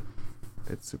job on it.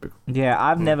 It's super cool. Yeah,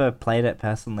 I've never played it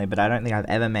personally, but I don't think I've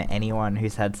ever met anyone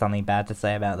who's had something bad to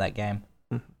say about that game.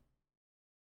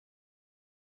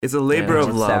 It's a labor Yeah, of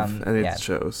it love, sound- and it yeah.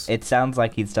 shows. It sounds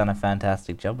like he's done a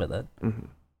fantastic job with it. Mhm.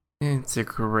 It's a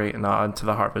great nod to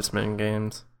the Harvest Moon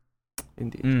games.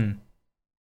 Indeed. Mm.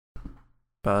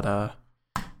 But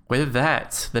with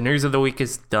that, the news of the week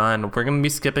is done. We're going to be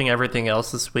skipping everything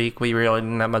else this week. We really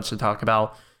didn't have much to talk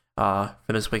about for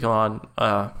this week on.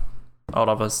 All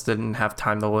of us didn't have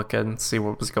time to look and see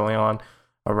what was going on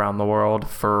around the world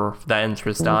for that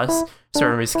interest us. So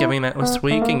we're going to be skipping that this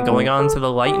week and going on to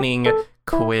the lightning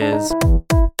quiz.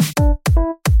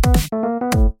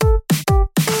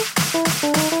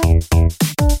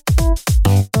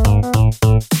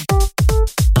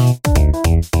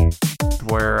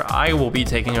 Where I will be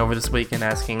taking over this week and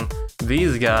asking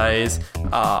these guys,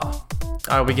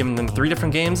 I will be giving them 3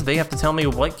 different games. They have to tell me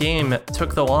what game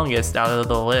took the longest out of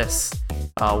the list.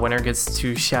 Winner gets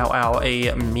to shout out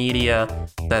a media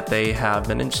that they have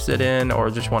been interested in or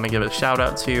just want to give a shout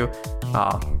out to.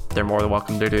 They're more than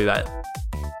welcome to do that.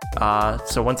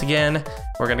 So once again,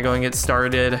 we're going to go and get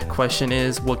started. Question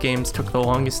is, what games took the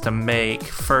longest to make?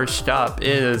 First up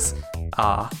is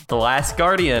The Last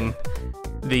Guardian.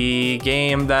 The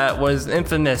game that was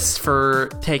infamous for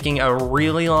taking a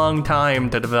really long time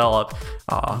to develop.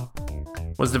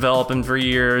 Was developing for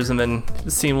years and then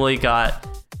seemingly got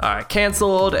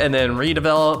canceled and then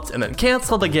redeveloped and then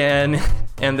canceled again.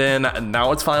 And then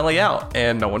now it's finally out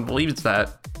and no one believes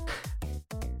that.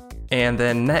 And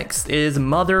then next is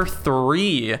Mother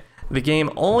 3. The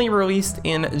game only released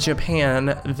in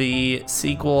Japan. The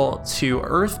sequel to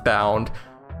Earthbound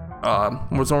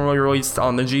was only released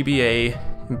on the GBA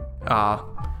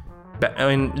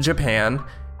in Japan,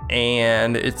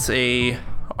 and it's a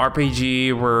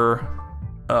RPG where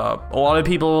a lot of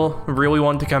people really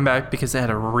wanted to come back because it had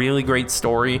a really great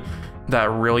story that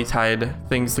really tied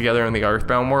things together in the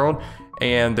Earthbound world,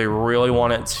 and they really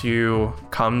wanted to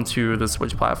come to the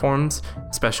Switch platforms,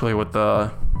 especially with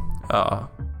the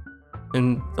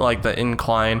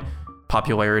incline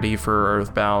popularity for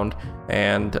Earthbound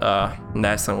and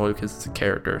Ness and Lucas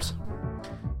characters.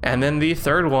 And then the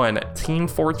third one, Team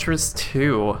Fortress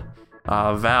 2,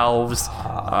 Valve's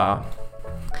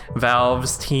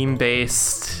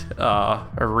team-based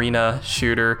arena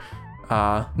shooter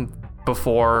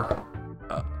before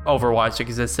Overwatch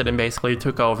existed and basically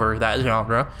took over that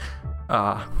genre.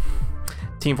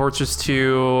 Team Fortress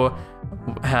 2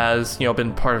 has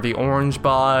been part of the Orange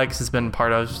Box, has been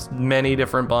part of many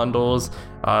different bundles,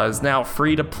 is now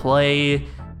free to play.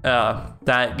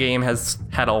 That game has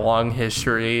had a long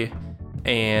history,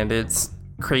 and it's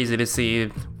crazy to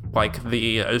see like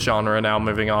the genre now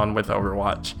moving on with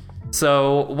Overwatch.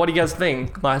 So what do you guys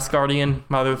think? Last Guardian,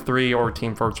 Mother 3, or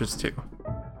Team Fortress 2?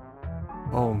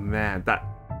 Oh man, that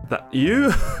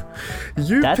you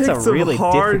That's picked a some really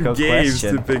hard difficult games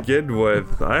question. to begin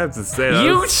with. I have to say that.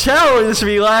 You challenged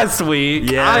me last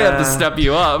week. Yeah. I have to step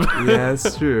you up. Yeah,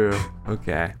 it's true.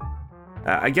 Okay.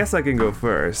 I guess I can go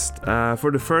first. For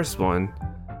the first one,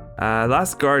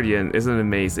 Last Guardian is an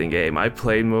amazing game. I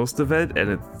played most of it,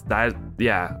 and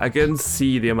I can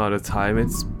see the amount of time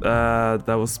that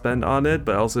was spent on it,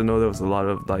 but I also know there was a lot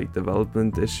of like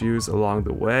development issues along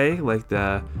the way. Like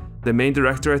the main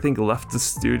director, I think, left the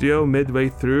studio midway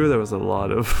through. There was a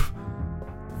lot of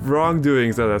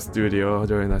wrongdoings at that studio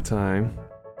during that time.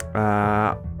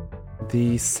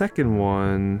 The second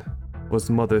one was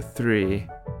Mother 3.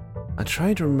 I'm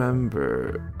trying to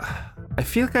remember. I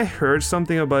feel like I heard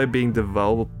something about it being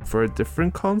developed for a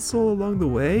different console along the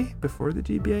way before the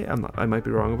GBA. I might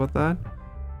be wrong about that.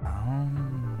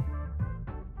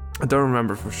 I don't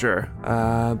remember for sure.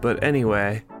 But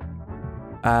anyway,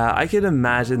 I can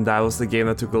imagine that was the game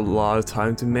that took a lot of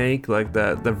time to make. Like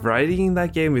the writing in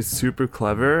that game is super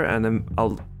clever, and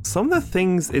some of the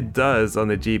things it does on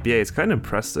the GBA is kind of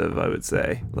impressive, I would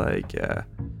say. Like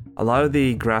a lot of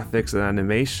the graphics and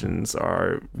animations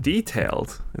are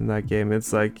detailed in that game.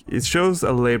 It's like it shows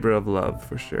a labor of love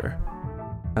for sure.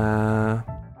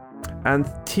 And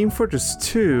Team Fortress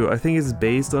 2, I think, is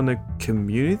based on a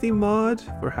community mod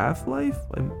for Half-Life.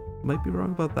 I might be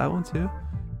wrong about that one too.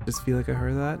 Just feel like I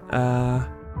heard that.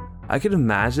 I could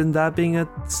imagine that being a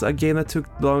game that took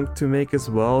long to make as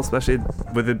well, especially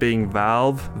with it being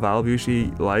Valve. Valve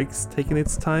usually likes taking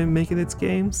its time making its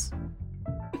games.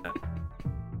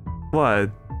 What?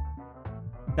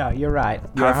 No, you're right.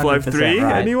 You're Half-Life 3?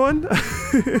 right. Anyone?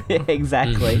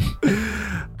 Exactly.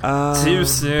 Too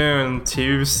soon.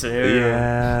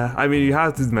 Yeah, I mean, you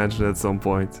have to mention it at some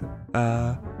point.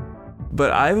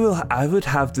 But I would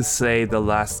have to say The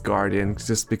Last Guardian,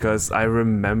 just because I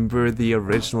remember the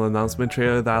original announcement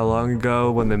trailer that long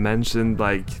ago when they mentioned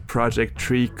like Project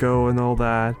Trico and all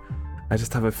that. I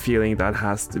just have a feeling that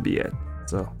has to be it.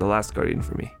 So The Last Guardian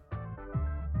for me.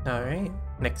 All right,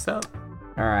 next up.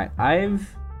 All right, I've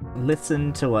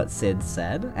listened to what Sid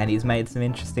said, and he's made some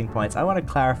interesting points. I want to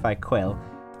clarify, Quill.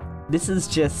 This is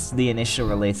just the initial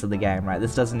release of the game, right?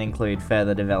 This doesn't include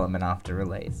further development after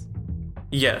release.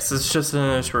 Yes, it's just an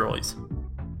initial release.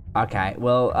 Okay,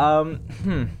 well,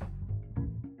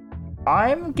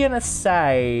 I'm gonna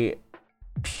say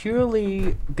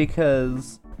purely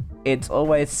because it's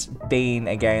always been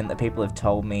a game that people have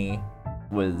told me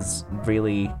was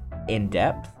really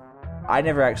in-depth. I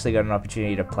never actually got an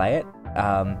opportunity to play it,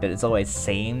 but it's always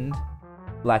seemed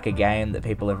like a game that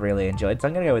people have really enjoyed, so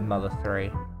I'm gonna go with Mother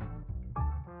 3.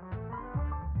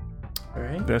 All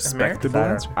right, Respectable So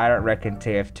answer. I don't reckon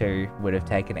TF2 would have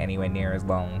taken anywhere near as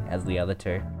long as the other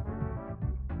two.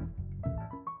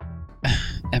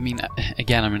 I mean,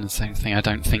 again, I'm in the same thing. I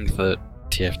don't think that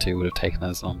TF2 would have taken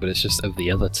as long, but it's just of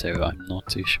the other two, I'm not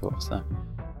too sure. So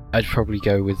I'd probably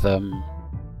go with The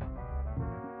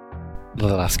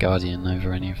Last Guardian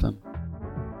over any of them.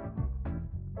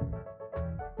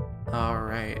 All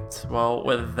right. Well,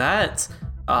 with that,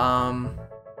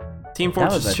 Team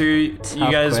That was Fortress a 2, you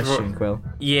Tough guys question, Quill.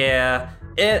 Yeah,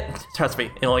 trust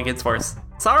me, it only gets worse.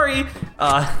 Sorry.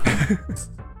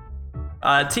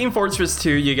 Team Fortress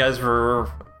 2, you guys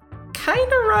were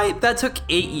kind of right. That took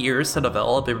 8 years to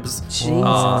develop. It was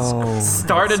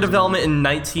started development in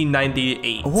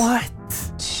 1998. What?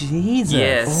 Jesus.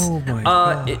 Yes. Oh my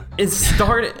god. It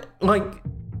started like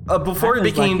before it That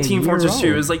was became like a Team year Fortress 2. It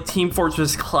old. was like Team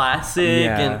Fortress Classic,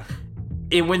 Yeah. and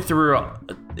it went through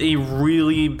a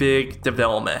really big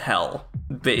development hell,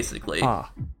 basically.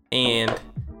 And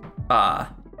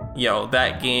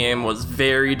that game was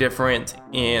very different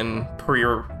in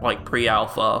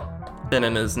pre-alpha than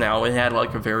it is now. It had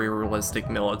like a very realistic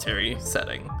military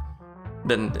setting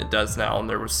than it does now, and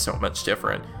there was so much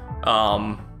different.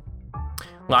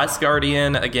 Last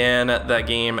Guardian, again, that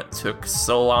game took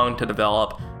so long to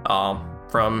develop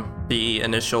from the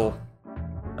initial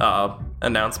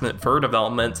announcement for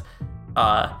development.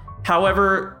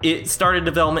 However, it started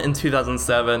development in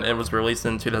 2007 and was released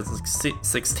in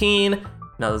 2016.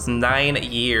 That was 9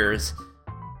 years.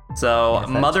 So Yes,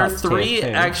 that's Mother top tier 3 too.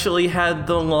 actually had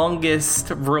the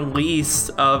longest release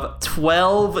of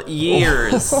 12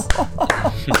 years.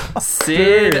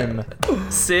 Sid,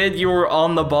 you were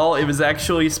on the ball. It was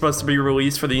actually supposed to be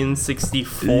released for the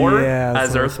N64 Yeah, that's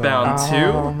as what I Earthbound thought. 2.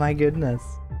 Oh my goodness.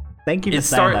 Thank you for It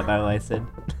saying start- that, by the way, Sid.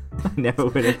 I never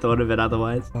would have thought of it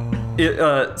otherwise.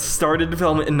 It started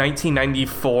development in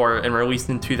 1994 and released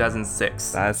in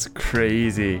 2006. That's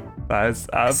crazy. That's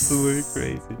absolutely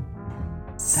crazy.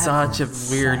 Such a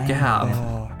weird insane.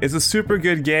 gap. It's a super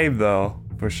good game though,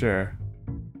 for sure.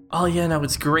 Oh yeah, no,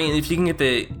 it's great. If you can get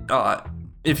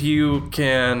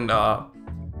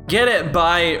get it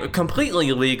by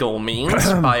completely legal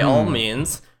means, by all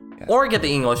means, or get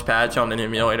the English patch on an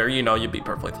emulator, you'd be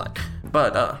perfectly fine.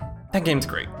 But that game's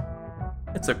great.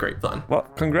 It's a great fun. Well,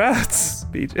 congrats,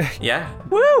 BJ. Yeah,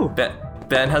 Woo!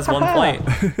 Ben has 1 point.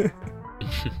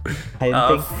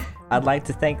 I'd like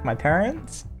to thank my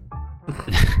parents.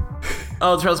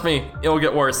 Oh, trust me, it'll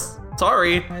get worse.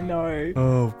 Sorry. I know.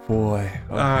 Oh boy.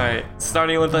 Alright,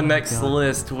 starting with the next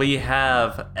list, we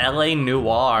have LA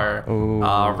Noire, Ooh.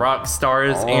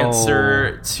 Rockstar's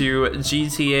answer to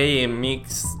GTA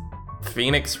meets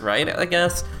Phoenix Wright, I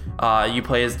guess. You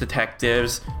play as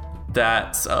detectives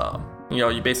that,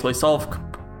 you basically solve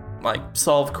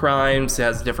crimes. It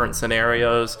has different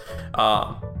scenarios.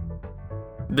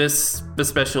 This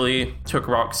especially took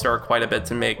Rockstar quite a bit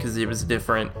to make because it was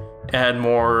different it had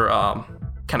more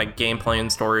kind of gameplay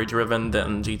and story driven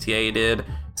than GTA did.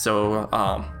 So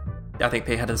I think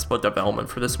they had to split development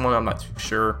for this one. I'm not too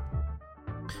sure.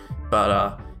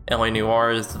 But LA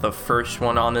Noire is the first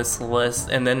one on this list.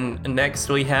 And then next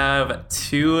we have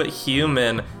Too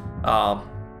Human.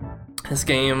 This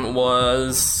game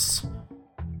was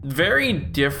very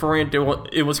different.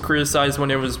 It was criticized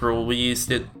when it was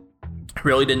released. It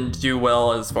really didn't do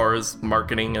well as far as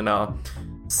marketing and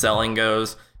selling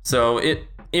goes. So it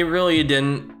really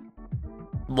didn't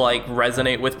like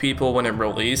resonate with people when it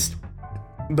released.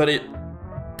 But it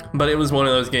was one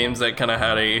of those games that kind of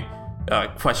had a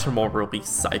questionable release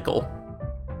cycle.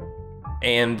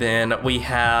 And then we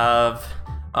have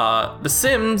The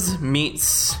Sims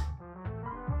meets,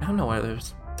 I don't know what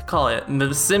others to call it.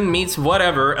 The Sim meets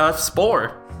whatever,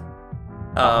 Spore.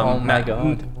 Oh my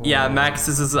god. Yeah, Max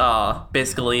is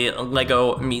basically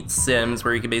Lego meets Sims,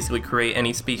 where you can basically create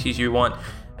any species you want,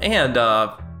 and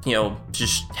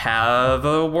just have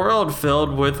a world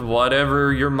filled with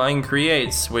whatever your mind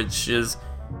creates, which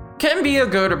can be a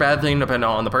good or bad thing depending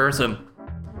on the person.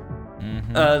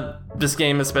 This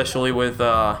game, especially with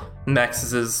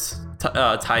Max's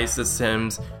ties to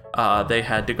Sims, they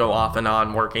had to go off and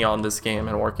on working on this game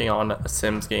and working on a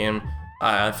Sims game.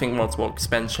 I think multiple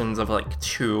expansions of like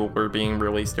 2 were being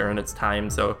released during its time,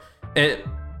 so it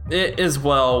as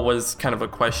well was kind of a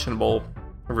questionable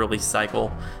release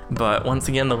cycle. But once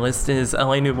again, the list is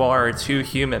LA Noire, Too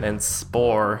Human, and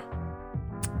Spore.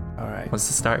 All right. What's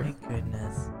the start? Thank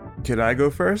goodness. Could I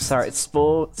go first? Sorry,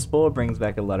 Spore brings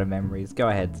back a lot of memories. Go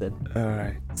ahead, Sid. All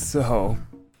right. So,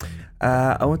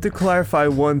 I want to clarify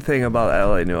one thing about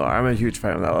LA Noire. I'm a huge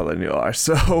fan of LA Noire.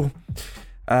 So,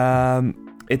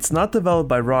 it's not developed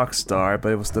by Rockstar,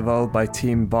 but it was developed by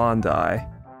Team Bondi.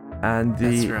 And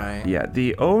That's right. Yeah,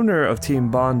 the owner of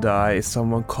Team Bondi is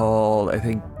someone called, I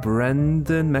think,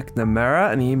 Brendan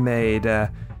McNamara, and he made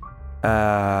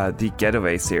the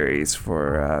Getaway series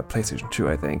for PlayStation 2,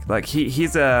 I think. Like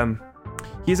he's a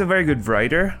very good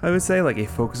writer, I would say. Like he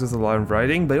focuses a lot on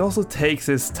writing, but he also takes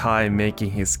his time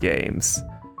making his games.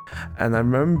 And I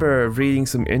remember reading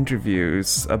some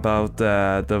interviews about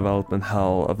the development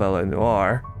hell of LA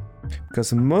Noire,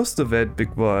 because most of it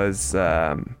was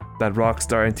that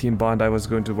Rockstar and Team Bondi was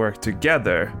going to work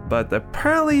together, but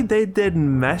apparently they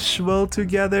didn't mesh well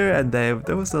together, and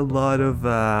there was a lot of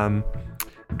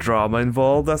drama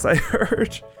involved, as I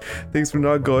heard. Things were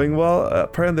not going well.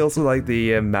 Apparently also like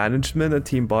the management at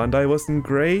Team Bondi wasn't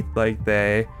great. Like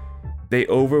they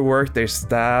overworked their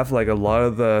staff. Like a lot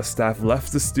of the staff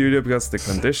left the studio because the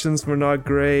conditions were not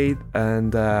great.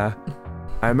 And I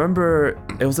remember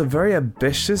it was a very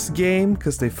ambitious game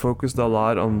because they focused a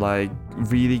lot on like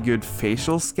really good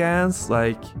facial scans.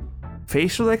 Like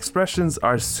facial expressions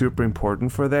are super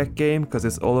important for that game because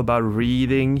it's all about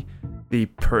reading the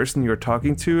person you're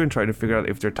talking to and trying to figure out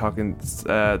if they're talking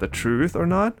the truth or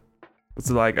not.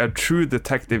 It's like a true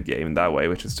detective game in that way,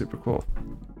 which is super cool.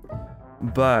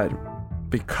 But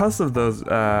because of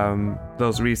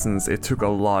those reasons, it took a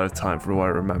lot of time from what I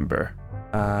remember.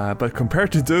 But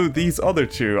compared to these other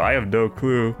two, I have no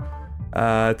clue.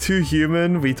 Too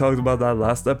Human, we talked about that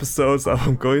last episode, so I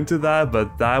won't go into that,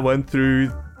 but that went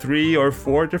through 3 or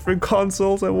 4 different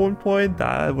consoles at one point.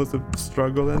 That was a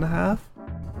struggle and a half.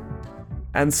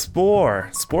 And Spore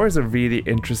is a really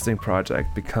interesting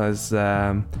project because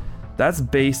that's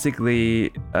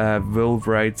basically Will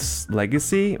Wright's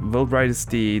legacy. Will Wright is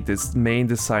this main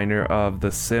designer of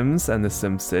The Sims and the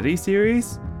SimCity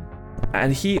series.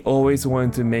 And he always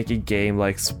wanted to make a game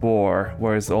like Spore,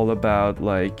 where it's all about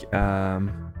like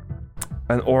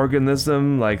an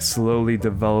organism like slowly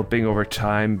developing over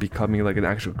time, becoming like an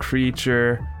actual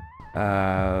creature,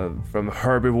 from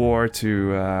herbivore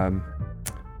to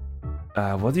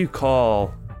what do you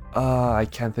call? I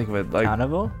can't think of it. Like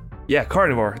Carnival? Yeah,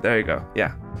 carnivore. There you go.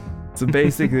 Yeah. So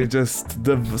basically, just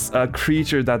a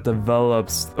creature that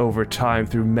develops over time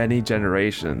through many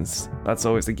generations. That's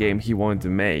always a game he wanted to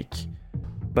make.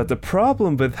 But the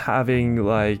problem with having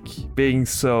being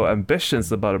so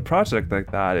ambitious about a project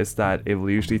like that is that it will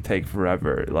usually take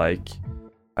forever. Like,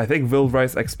 I think Will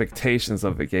Wright's expectations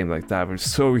of a game like that were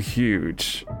so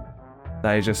huge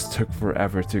that it just took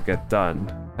forever to get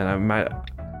done. And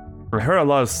I heard a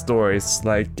lot of stories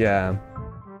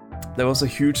there was a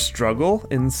huge struggle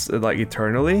in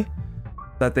Eternally,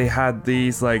 that they had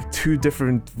these 2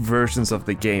 different versions of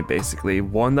the game basically.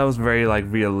 One that was very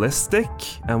realistic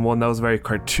and one that was very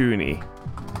cartoony.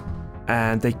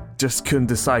 And they just couldn't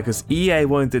decide because EA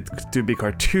wanted it to be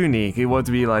cartoony. He wanted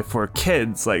to be for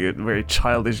kids, a very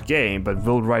childish game, but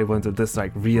Will Wright wanted this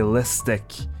realistic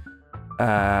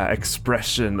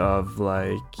expression of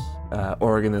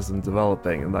organism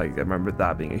developing, and like I remember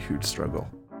that being a huge struggle.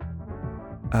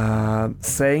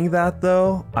 Saying that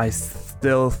though, I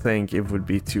still think it would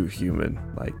be too human.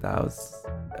 Like that was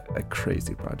a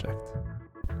crazy project.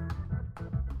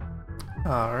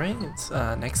 All right,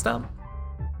 next up.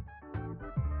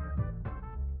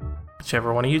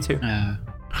 Whichever one of you two.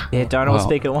 Yeah, don't all Well-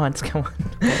 speak at once. Come on.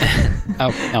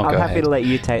 I'll I'm go happy ahead. to let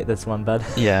you take this one, bud.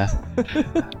 Yeah.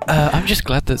 I'm just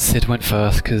glad that Sid went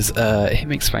first, because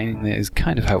him explaining it is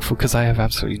kind of helpful, because I have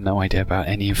absolutely no idea about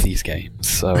any of these games.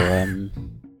 So,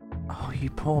 Oh, you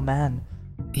poor man.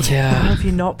 Why yeah. have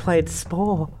you not played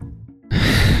Spore?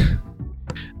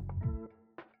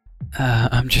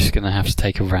 I'm just going to have to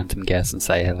take a random guess and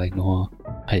say LA Noire.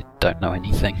 I don't know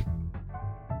anything.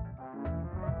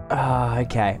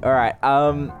 Okay. Alright.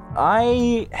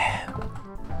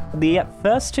 The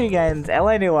first two games,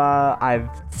 LA Noire, I've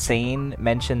seen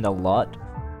mentioned a lot.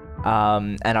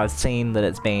 And I've seen that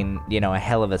it's been, a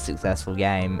hell of a successful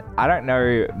game. I don't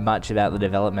know much about the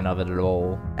development of it at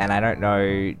all, and I don't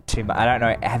know too much. I don't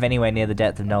know have anywhere near the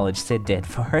depth of knowledge Sid did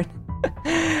for it.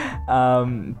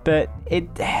 But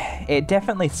it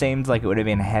definitely seems like it would have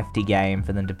been a hefty game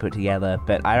for them to put together,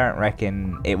 but I don't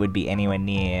reckon it would be anywhere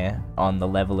near on the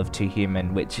level of Too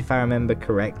Human, which, if I remember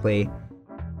correctly,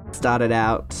 started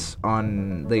out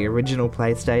on the original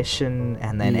PlayStation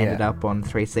and then ended up on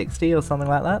 360 or something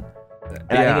like that.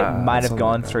 And I think it might have something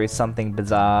gone like that. through something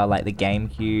bizarre like the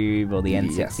GameCube or the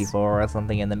N64 or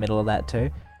something in the middle of that too.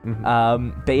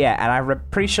 But yeah, and I'm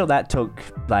pretty sure that took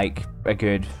like a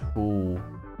good,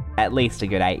 at least a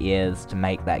good 8 years to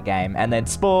make that game. And then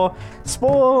Spore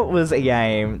was a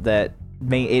game that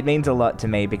it means a lot to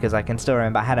me because I can still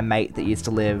remember I had a mate that used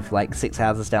to live like 6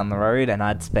 houses down the road, and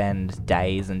I'd spend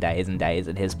days and days and days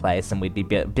at his place, and we'd be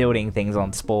building things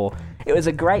on Spore. It was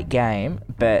a great game,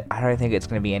 but I don't think it's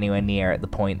going to be anywhere near at the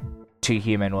point Too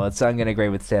Human was. So I'm going to agree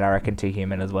with Sid. I reckon Too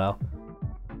Human as well.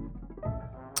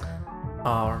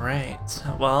 All right.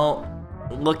 Well,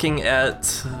 looking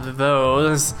at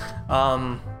those,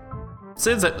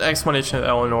 Sid's explanation of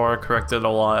Eleanor corrected a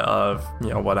lot of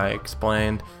what I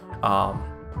explained.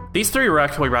 These three were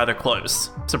actually rather close,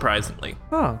 surprisingly.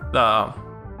 Oh.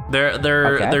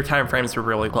 Their time frames were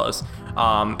really close.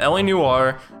 LA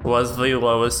Noire was the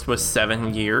lowest with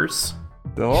 7 years.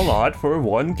 Still a lot for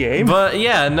one game. But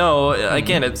yeah, no,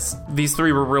 again, these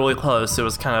three were really close. It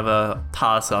was kind of a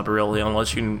toss-up, really,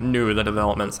 unless you knew the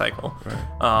development cycle.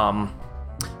 Right.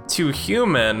 Too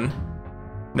Human,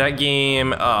 that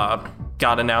game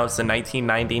got announced in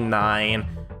 1999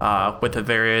 with the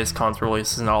various console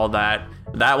releases and all that.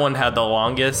 That one had the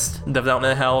longest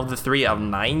development hell of the three of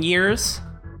 9 years.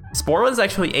 Spore was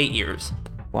actually 8 years.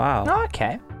 Wow. Oh,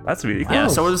 okay. That's really cool. Yeah,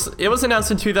 so it was announced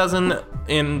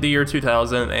in the year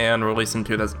 2000 and released in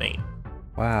 2008.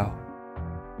 Wow.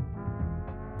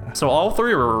 So all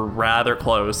three were rather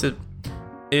close. It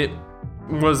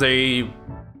was I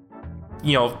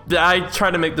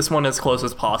tried to make this one as close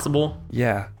as possible.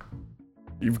 Yeah.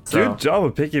 So- Good job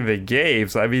of picking the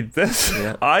games. I mean, this.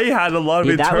 Yeah. I had a lot of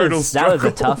Yeah, internal that was struggles.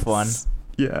 a tough one.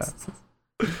 Yeah.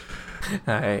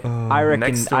 Alright. I reckon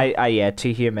next up-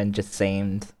 Too Human just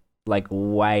seemed like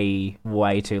way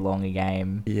too long a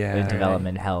game. Yeah. With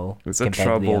development hell. It's a compared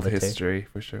to the troubled other two. history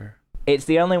for sure. It's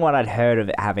the only one I'd heard of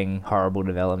it having horrible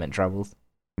development troubles.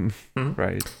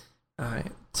 Right.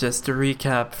 Alright. Just to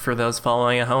recap for those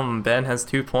following at home, Ben has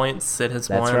 2 points, Sid has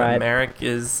That's 1, right. and Merrick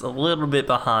is a little bit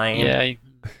behind. Yeah.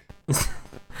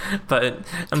 But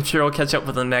I'm sure we'll catch up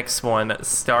with the next one,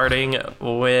 starting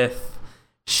with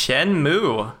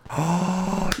Shenmue.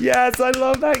 Yes, I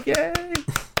love that game.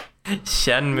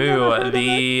 Shenmue,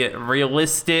 the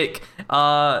realistic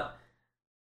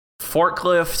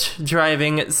forklift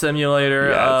driving simulator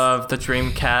Yes. of the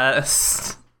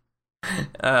Dreamcast.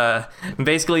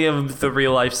 Basically the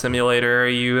real life simulator.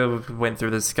 You went through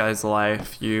this guy's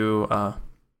life. You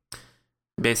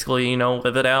basically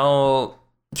live it out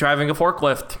driving a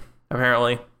forklift,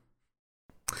 apparently.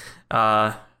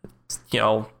 It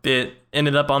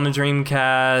ended up on the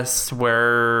Dreamcast,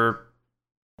 where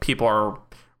people are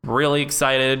really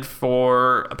excited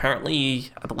for,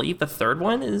 apparently, I believe the third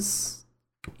one is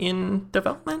in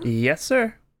development. Yes,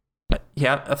 sir.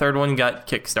 Yeah, a third one got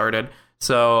kickstarted.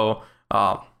 So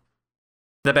that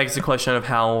begs the question of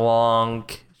how long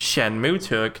Shenmue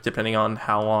took, depending on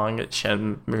how long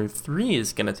Shenmue 3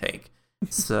 is going to take.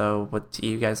 So what do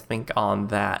you guys think on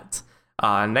that?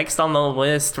 Next on the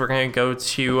list, we're going to go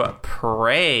to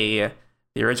Prey,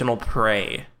 the original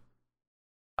Prey.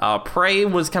 Prey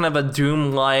was kind of a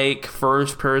Doom-like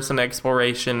first-person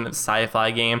exploration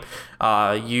sci-fi game.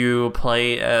 You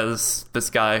play as this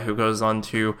guy who goes on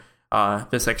to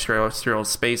this extraterrestrial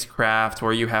spacecraft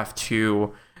where you have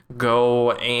to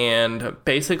go and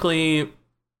basically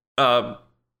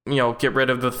get rid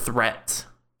of the threat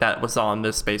that was on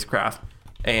this spacecraft.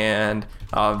 And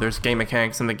there's game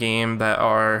mechanics in the game that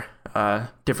are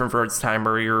different for its time,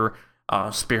 where your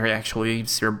spirit actually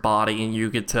leaves your body and you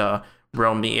get to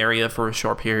roam the area for a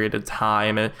short period of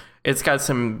time. And it's got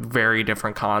some very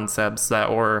different concepts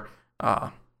that were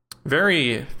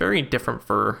very, very different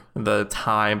for the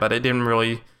time, but it didn't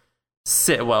really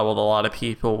sit well with a lot of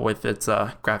people with its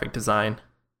graphic design.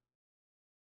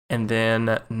 And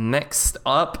then next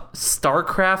up,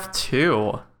 StarCraft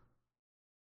 2.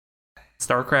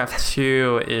 StarCraft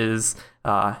 2 is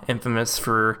infamous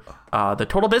for the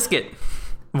Total Biscuit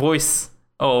voice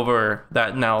over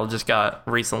that now just got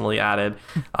recently added.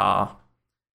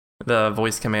 The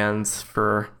voice commands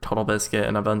for Total Biscuit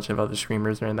and a bunch of other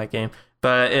streamers are in that game.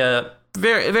 But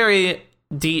very, very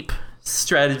deep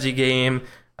strategy game.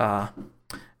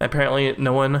 Apparently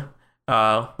no one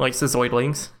likes the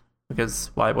Zoidlings,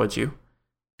 because why would you?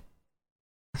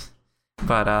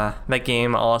 But that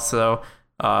game also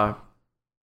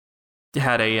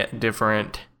had a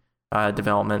different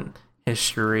development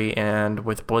history, and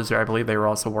with Blizzard, I believe they were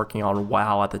also working on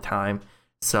WoW at the time.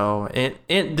 So it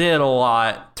did a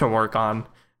lot to work on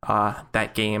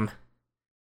that game.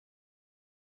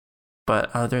 But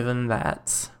other than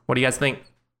that, what do you guys think?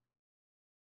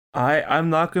 I'm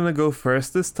not gonna go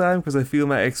first this time because I feel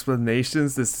my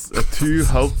explanations is too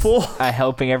helpful.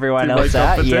 Helping everyone To else my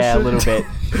out? Yeah, a competition?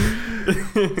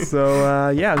 little bit. So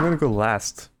yeah, I'm gonna go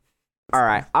last. All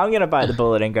right, I'm going to bite the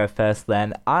bullet and go first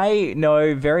then. I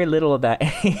know very little about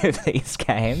any of these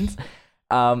games.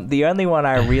 The only one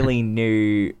I really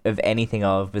knew of anything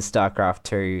of was StarCraft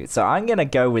 2, so I'm going to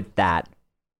go with that.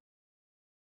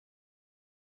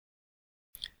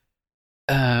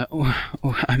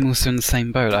 I'm also in the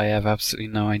same boat. I have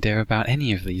absolutely no idea about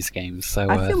any of these games. So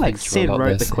I feel like thanks for a Sid lot wrote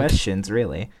there, the questions,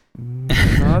 really.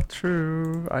 Not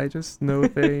true. I just know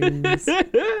things.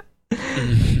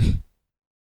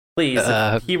 Please,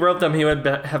 if he wrote them, he would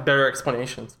have better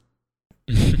explanations.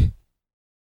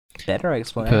 Better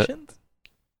explanations?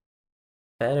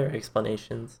 Better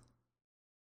explanations.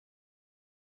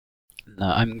 No,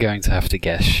 I'm going to have to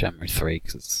guess Shenmue 3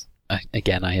 because,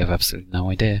 again, I have absolutely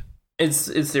no idea. It's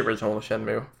the original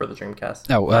Shenmue for the Dreamcast.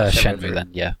 Oh, Not Shenmue 3. then,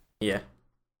 yeah. Yeah.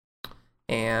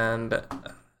 And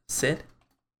Sid?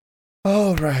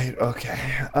 All right,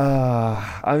 okay.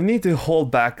 I need to hold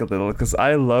back a little because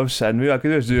I love Shenmue. I could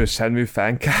just do a Shenmue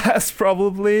fan cast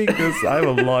probably because I have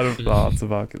a lot of thoughts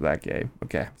about that game.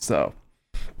 Okay, so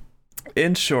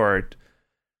in short,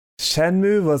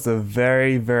 Shenmue was a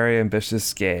very, very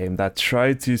ambitious game that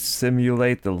tried to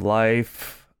simulate the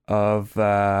life of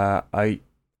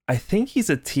I think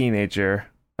he's a teenager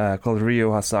called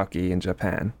Ryo Hasaki in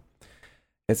Japan.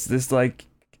 It's this like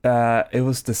it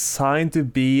was designed to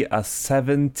be a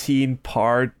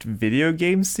 17-part video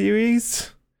game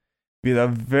series with a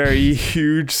very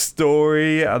huge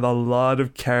story and a lot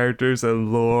of characters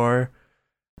and lore.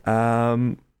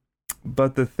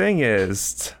 But the thing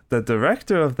is, the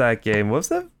director of that game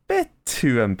was a bit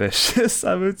too ambitious,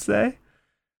 I would say.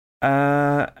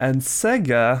 And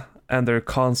Sega and their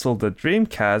console, the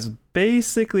Dreamcast,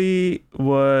 basically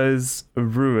was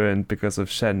ruined because of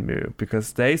Shenmue,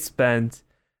 because they spent,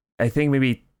 I think,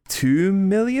 maybe $2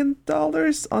 million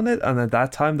on it, and at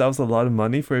that time that was a lot of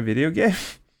money for a video game.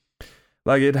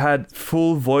 Like, it had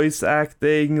full voice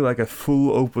acting, like a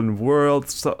full open world,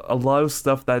 so a lot of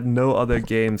stuff that no other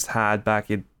games had back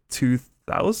in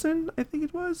 2000, I think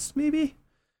it was, maybe?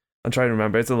 I'm trying to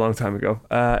remember, it's a long time ago.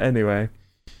 Anyway.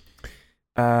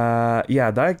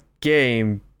 Yeah, that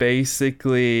game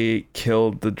basically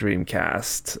killed the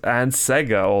Dreamcast, and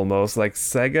Sega almost. Like,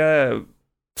 Sega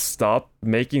stopped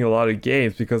making a lot of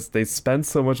games because they spent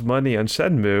so much money on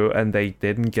Shenmue and they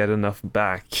didn't get enough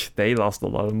back. They lost a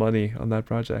lot of money on that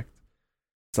project.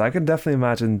 So I can definitely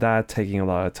imagine that taking a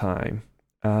lot of time.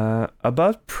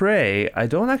 About Prey, I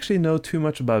don't actually know too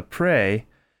much about Prey,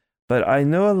 but I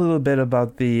know a little bit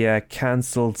about the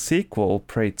cancelled sequel,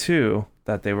 Prey 2,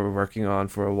 that they were working on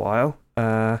for a while.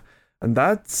 And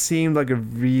that seemed like a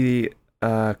really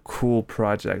cool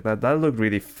project. That looked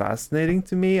really fascinating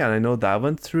to me, and I know that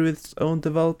went through its own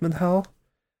development hell.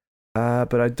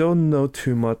 But I don't know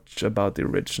too much about the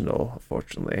original,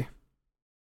 unfortunately.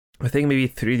 I think maybe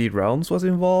 3D Realms was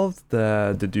involved,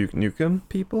 the Duke Nukem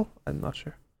people. I'm not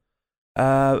sure.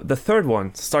 The third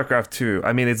one, StarCraft 2.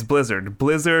 I mean, it's Blizzard.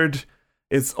 Blizzard,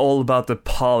 it's all about the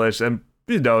polish and,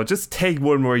 you know, just take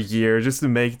one more year just to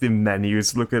make the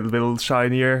menus look a little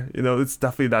shinier. You know, it's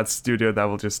definitely that studio that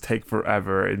will just take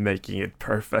forever in making it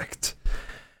perfect.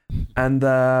 And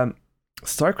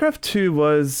StarCraft 2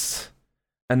 was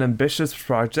an ambitious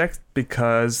project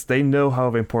because they know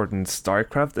how important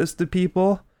StarCraft is to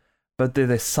people, but they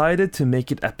decided to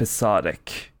make it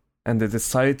episodic. And they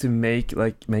decided to make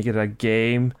it a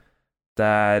game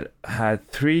that had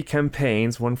 3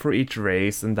 campaigns, one for each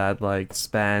race, and that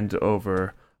spanned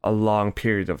over a long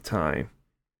period of time.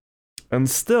 And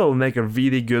still make a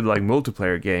really good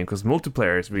multiplayer game, because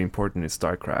multiplayer is really important in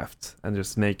StarCraft. And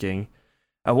just making...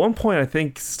 At one point, I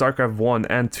think StarCraft 1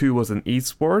 and 2 was an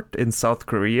esport in South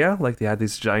Korea. They had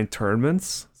these giant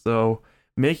tournaments. So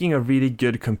making a really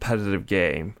good competitive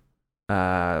game in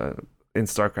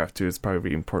StarCraft 2 is probably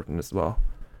really important as well.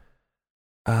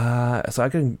 So I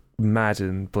can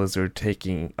imagine Blizzard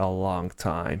taking a long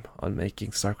time on making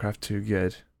StarCraft 2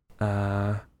 good.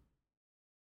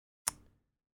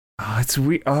 It's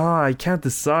weird. I can't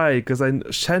decide because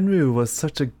Shenmue was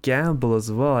such a gamble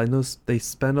as well. I know they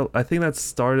spent. I think that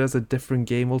started as a different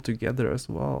game altogether as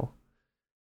well.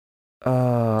 You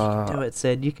can do it,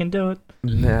 Sid. You can do it.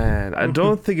 Man, I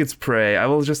don't think it's Prey. I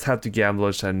will just have to gamble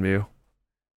on Shenmue.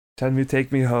 Shenmue,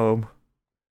 take me home.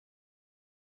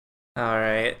 All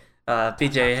right.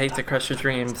 BJ, hate to crush your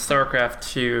dreams. StarCraft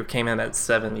 2 came in at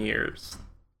 7 years.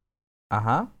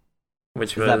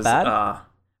 Which was that bad?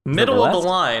 Middle of the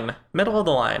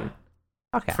line.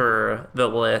 Okay. For the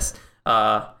list.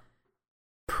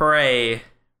 Prey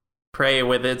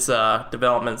with its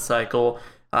development cycle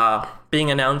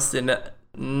being announced in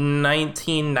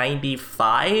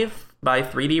 1995 by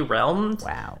 3D Realms.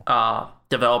 Wow.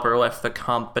 Developer left the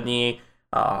company.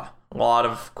 A lot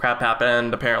of crap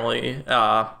happened. Apparently,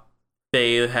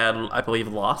 they had, I believe,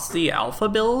 lost the alpha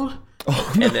build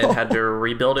and then had to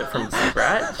rebuild it from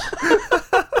scratch.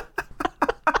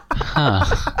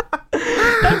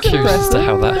 I'm curious as to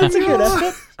how that That's a happened. good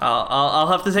effort. I'll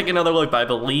have to take another look, but I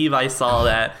believe I saw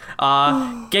that.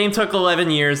 Game took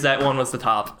 11 years. That one was the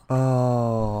top.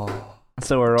 Oh,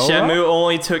 So we're all Shenmue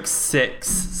only took 6,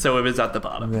 so it was at the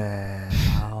bottom. man.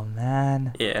 Oh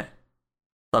man. Yeah.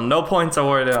 So no points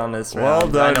awarded on this Well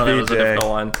round. done, I know that was a BJ.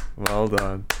 difficult one. Well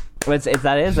done. Is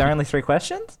that it? Is there only 3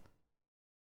 questions?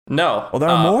 No. Oh, there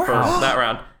are more? For that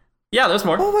round. Yeah, there's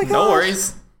more. Oh my No gosh.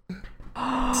 worries.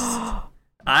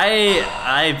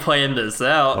 I planned this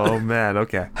out. Oh man.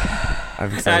 Okay. I'm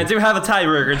And I excited. do have a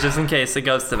tiebreaker just in case it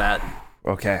goes to that.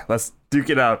 Okay, let's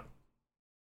duke it out.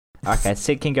 Okay,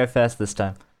 Sid can go first this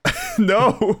time.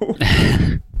 No.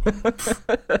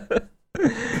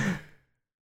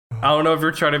 I don't know if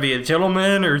you're trying to be a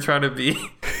gentleman or trying to be...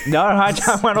 No, I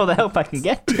want all the help I can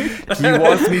get. He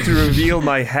wants me to reveal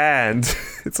my hand.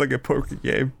 It's like a poker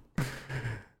game.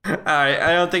 Alright,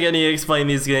 I don't think I need to explain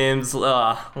these games.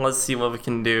 Let's see what we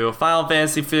can do. Final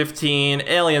Fantasy 15,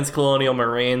 Aliens, Colonial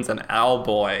Marines, and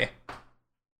Owlboy.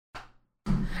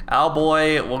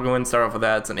 Owlboy, we'll go and start off with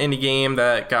that. It's an indie game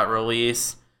that got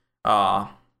released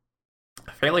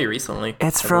fairly recently.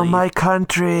 It's I from believe. my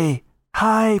country.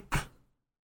 Hype.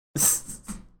 Sid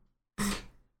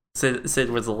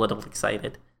was a little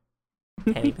excited.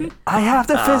 Tiny bit. I have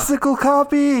the physical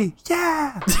copy.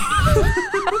 Yeah.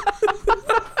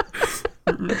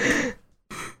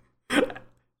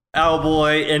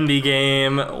 Owlboy indie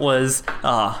game was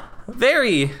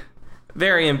very,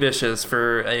 very ambitious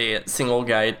for a single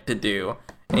guy to do.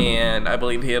 And I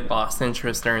believe he had lost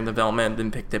interest during development,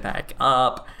 then picked it back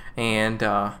up. And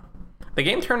the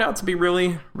game turned out to be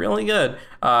really, really good.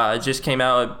 It just came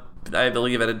out, I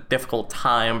believe, at a difficult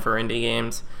time for indie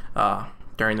games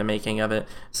during the making of it.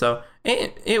 So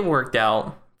it worked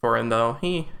out for him, though.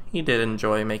 He did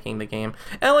enjoy making the game.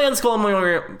 Aliens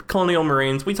Colonial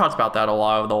Marines, we talked about that a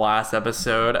lot over the last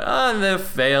episode. The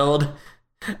failed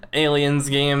Aliens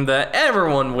game that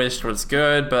everyone wished was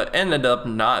good, but ended up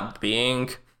not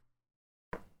being.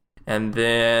 And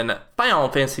then Final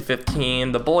Fantasy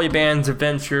 15, the boy band's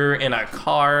adventure in a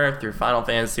car through Final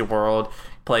Fantasy World.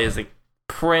 Play as a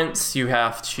prince, you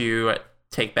have to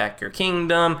take back your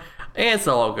kingdom. It's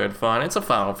all good fun. It's a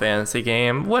Final Fantasy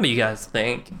game. What do you guys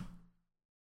think?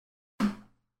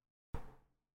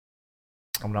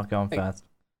 I'm not going fast.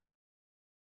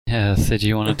 Yeah, so do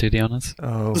you want to do the honors?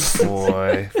 Oh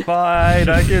boy. Fine,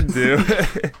 I can do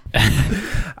it.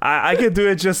 I can do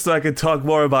it just so I can talk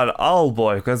more about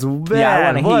Owlboy, because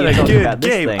man, wanna hear what you a talk good about this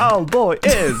game thing. Owlboy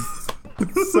is.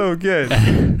 So good.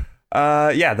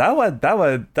 Yeah, that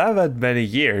went many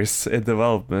years in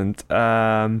development.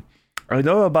 I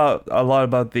know a lot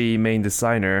about the main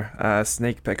designer,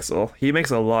 Snake Pixel. He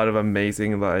makes a lot of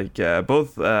amazing,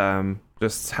 both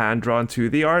just hand-drawn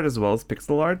 2D art as well as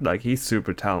pixel art. He's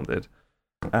super talented.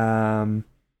 And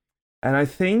I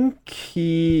think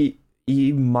he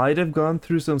he might have gone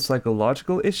through some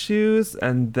psychological issues,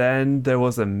 and then there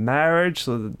was a marriage,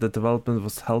 so the development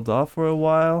was held off for a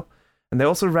while. And they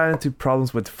also ran into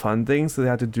problems with funding, so they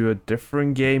had to do a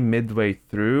different game midway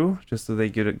through, just so they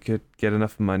could get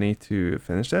enough money to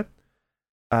finish it.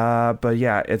 But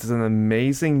yeah, it's an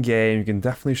amazing game. You can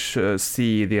definitely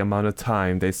see the amount of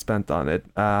time they spent on it.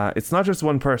 It's not just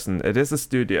one person. It is a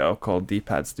studio called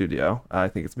D-Pad Studio. I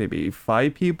think it's maybe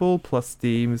 5 people plus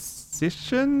the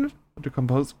musician, the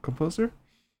composer.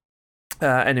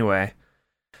 Anyway,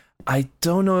 I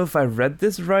don't know if I read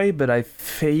this right, but I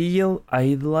feel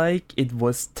it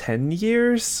was 10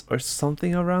 years or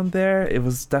something around there. It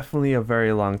was definitely a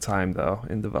very long time though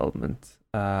in development.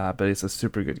 But it's a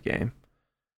super good game.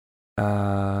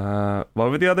 What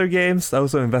were the other games? I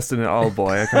also invested in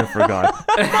Owlboy. I kind of forgot.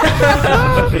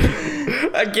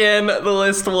 Again, the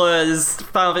list was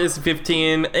Final Fantasy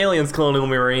 15, Aliens Colonial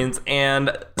Marines,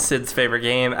 and Sid's favorite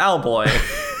game, Owlboy.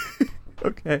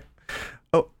 Okay.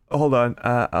 Oh, hold on.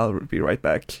 I'll be right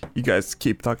back. You guys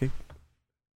keep talking.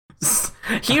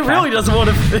 He really doesn't want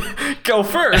to go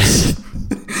first.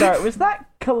 Sorry, was that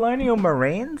Colonial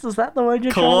Marines? Is that the word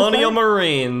you're Colonial trying to say?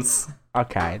 Marines.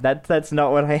 Okay, that's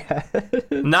not what I heard.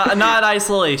 Not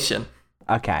Isolation.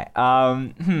 Okay.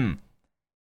 I've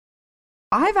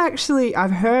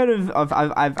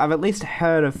at least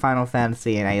heard of Final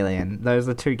Fantasy and Alien. Those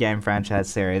are 2 game franchise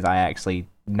series I actually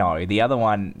know. The other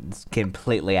one is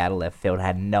completely out of left field. I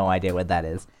had no idea what that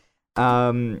is.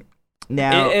 Now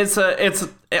Owlboy is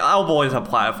a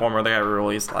platformer that got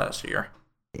released last year.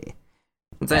 Yeah.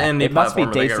 It's an indie it must be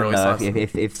platformer that got decent released though last year.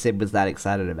 if Sid was that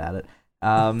excited about it.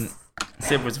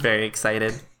 Sid was very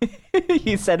excited.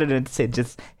 You said it and Sid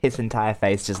just his entire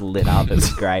face just lit up. It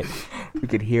was great. We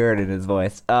could hear it in his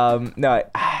voice. No,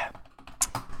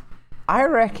 I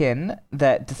reckon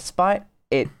that despite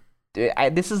it,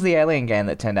 this is the Alien game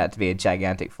that turned out to be a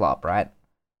gigantic flop, right?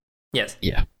 Yes.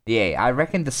 Yeah. Yeah, I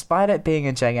reckon despite it being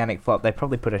a gigantic flop, they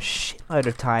probably put a shitload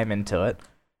of time into it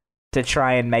to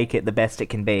try and make it the best it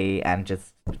can be, and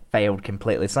just failed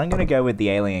completely. So I'm gonna go with the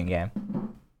Alien game.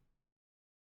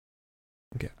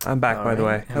 Okay, I'm back, by the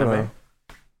way. Hello. Hello.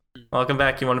 Welcome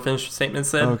back. You want to finish your statement,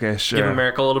 Sid? Okay, sure. Give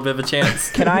America a little bit of a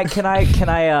chance. Can I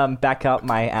back up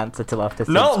my answer to Love to Sid's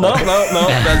No.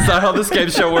 That's not how this game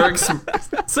show works.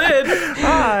 Sid!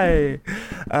 Hi!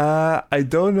 I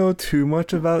don't know too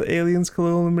much about Aliens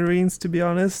Colonial Marines, to be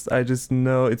honest. I just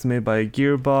know it's made by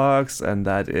Gearbox and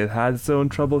that it had its own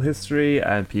troubled history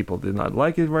and people did not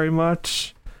like it very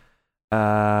much.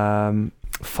 Final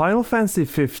Fantasy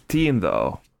 15,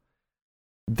 though.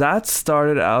 That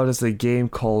started out as a game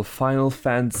called Final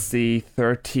Fantasy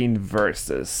 13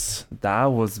 Versus. That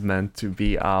was meant to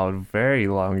be out very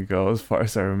long ago, as far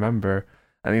as I remember.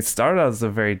 And it started out as a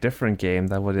very different game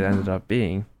than what it ended up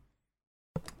being.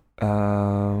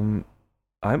 I'm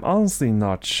honestly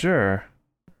not sure.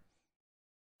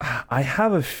 I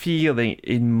have a feeling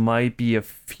it might be a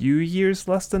few years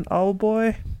less than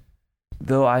Owlboy.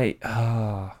 Though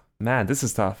man, this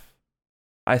is tough.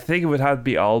 I think it would have to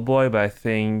be Owlboy, but I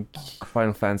think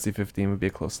Final Fantasy 15 would be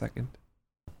a close second.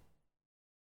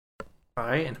 All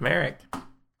right, and Merrick.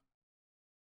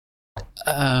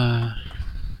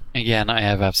 Again, I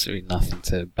have absolutely nothing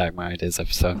to back my ideas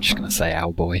up, so I'm just going to say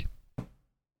Owlboy.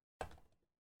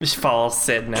 Just follow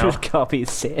Sid now. Just copy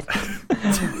Sid.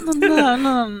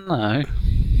 No.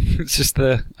 It's just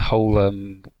the whole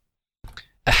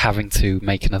having to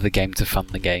make another game to fund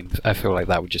the game. I feel like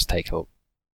that would just take a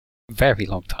very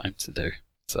long time to do.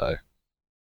 So.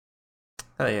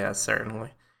 Oh yeah, certainly.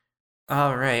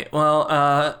 All right. Well,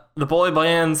 the boy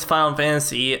band's Final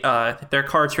Fantasy, their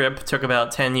car trip took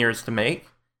about 10 years to make,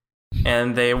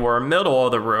 and they were middle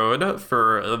of the road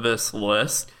for this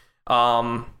list.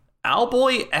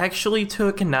 Owlboy actually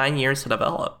took 9 years to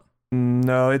develop.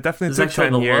 No, it definitely took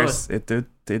 10 years. It did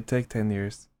take 10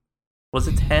 years. Was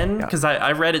it 10? Yeah. Because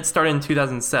I read it started in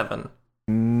 2007.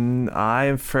 I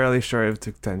am fairly sure it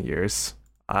took 10 years.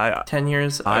 10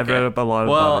 years? Okay. I've read up a lot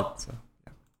about it. So.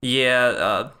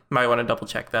 Yeah, might want to double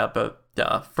check that, but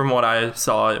from what I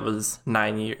saw, it was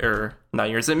 9 years.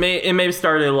 It may have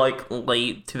started like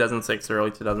late 2006,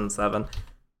 early 2007.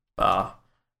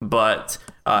 But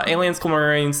Aliens Colonial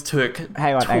Marines took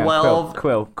Hang on, 12.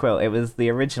 Quill. It was the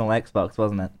original Xbox,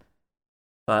 wasn't it?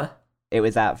 What? It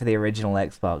was out for the original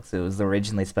Xbox. It was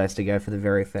originally supposed to go for the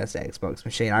very first Xbox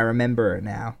machine. I remember it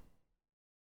now.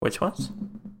 Which ones?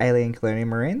 Alien Colonial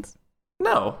Marines?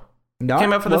 No. No,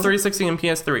 Came out for the wasn't- 360 and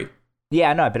PS3.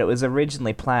 Yeah, no, but it was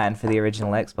originally planned for the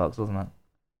original Xbox, wasn't it?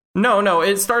 No,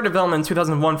 it started development in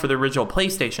 2001 for the original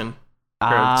PlayStation.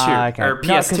 Okay. Or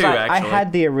No, 'cause PS2 I actually.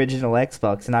 had the original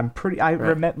Xbox, and I Right.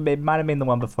 remember it might have been the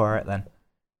one before it then.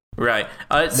 Right. It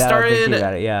Now that I'm thinking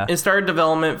about it, yeah. It started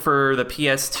development for the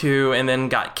PS2 and then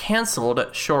got canceled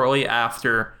shortly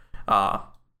after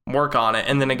work on it,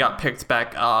 and then it got picked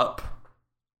back up,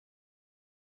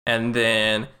 and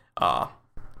then a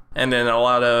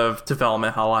lot of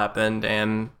development hell happened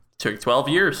and took 12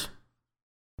 years.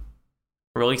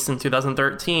 Released in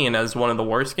 2013 as one of the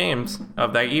worst games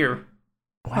of that year.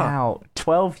 Wow,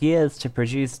 12 years to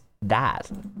produce that.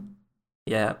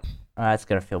 Yeah. Oh, that's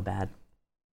gonna feel bad.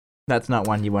 That's not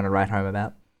one you want to write home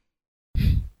about.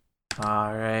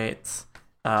 All right.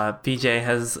 BJ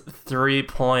has 3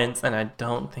 points, and I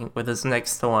don't think with his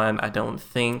next one, I don't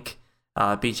think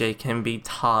BJ can be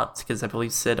topped because I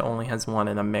believe Sid only has 1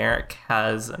 and Americ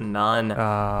has none.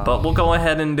 But we'll go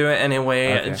ahead and do it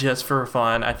anyway, Okay. just for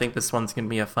fun. I think this one's gonna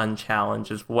be a fun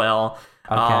challenge as well.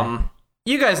 Okay.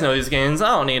 You guys know these games. I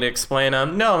don't need to explain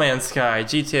them. No Man's Sky,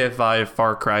 GTA 5,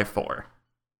 Far Cry 4.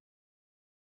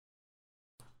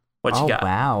 What you got?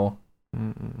 Wow.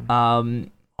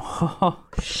 Oh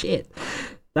shit.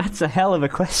 That's a hell of a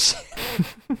question.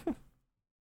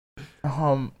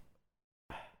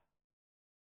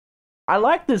 I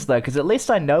like this though, because at least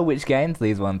I know which games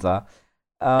these ones are.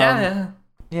 Yeah.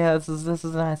 Yeah, this is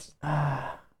nice.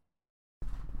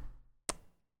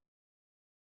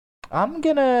 I'm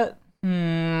gonna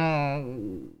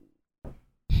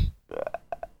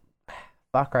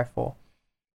Far Cry 4.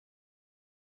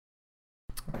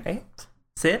 Right.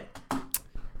 Sid?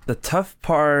 The tough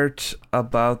part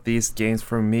about these games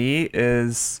for me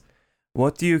is,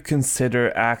 what do you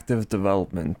consider active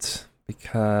development?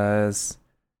 Because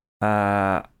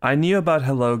I knew about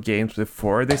Hello Games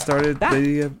before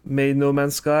they made No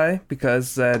Man's Sky,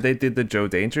 because they did the Joe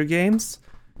Danger games.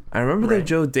 I remember the Right.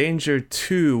 Joe Danger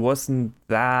 2 wasn't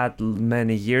that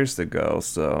many years ago,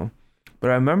 so... But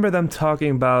I remember them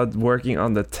talking about working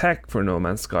on the tech for No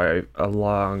Man's Sky a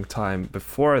long time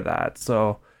before that,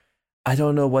 so... I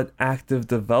don't know what active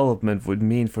development would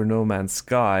mean for No Man's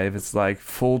Sky, if it's like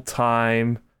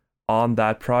full-time on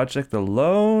that project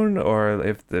alone, or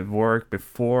if the work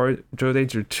before Joe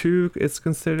Danger 2 is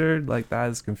considered. Like,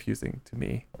 that is confusing to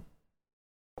me.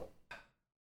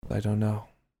 I don't know.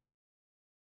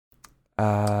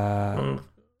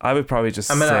 I would probably just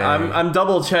say... I'm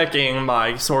double checking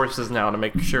my sources now to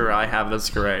make sure I have this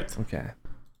correct. Okay.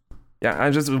 Yeah,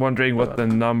 I'm just wondering what the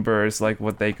numbers, like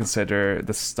what they consider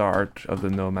the start of the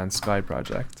No Man's Sky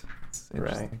project. It's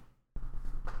interesting.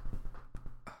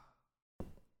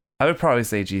 I would probably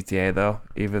say GTA though,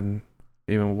 even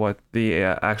what the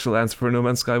actual answer for No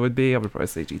Man's Sky would be. I would probably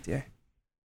say GTA.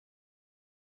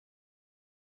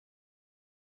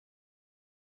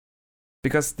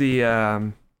 Because the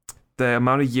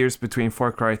amount of years between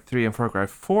Far Cry 3 and Far Cry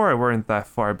 4 weren't that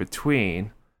far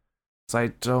between, so I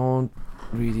don't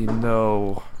really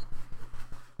know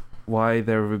why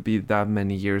there would be that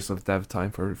many years of dev time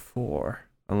for 4,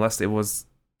 unless it was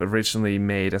originally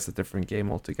made as a different game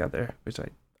altogether, which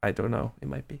I don't know. It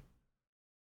might be.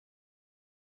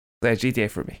 So yeah, GTA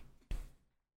for me.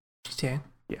 GTA?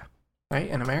 Yeah. Right,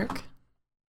 in America?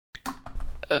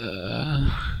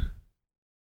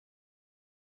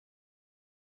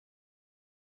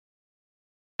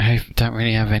 I don't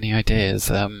really have any ideas.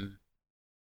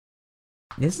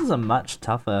 This is a much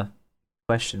tougher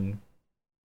question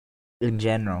in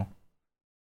general.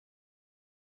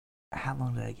 How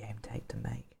long did a game take to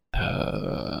make?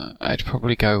 I'd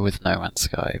probably go with No Man's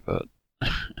Sky, but I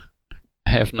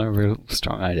have no real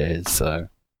strong ideas, so...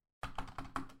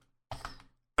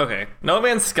 Okay, No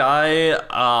Man's Sky,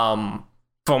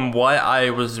 from what I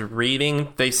was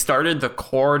reading, they started the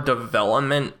core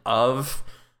development of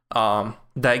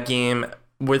that game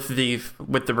with the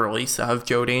release of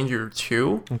Joe Danger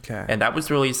 2. Okay. And that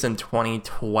was released in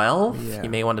 2012. Yeah. You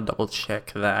may want to double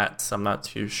check that. I'm not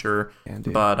too sure. Can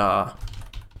do. But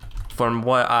from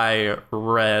what I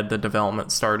read, the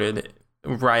development started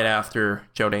right after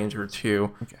Joe Danger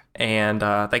 2. Okay. And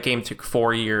that game took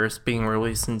 4 years, being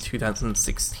released in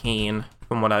 2016,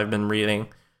 from what I've been reading.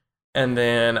 And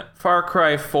then Far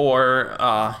Cry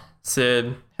 4,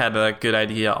 Sid had a good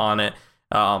idea on it.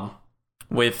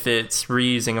 With its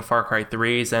reusing of Far Cry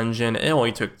 3's engine, it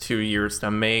only took 2 years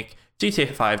to make.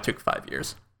 GTA 5 took 5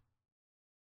 years.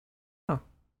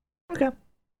 Okay.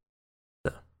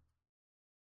 So,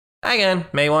 again,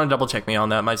 may want to double check me on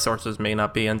that. My sources may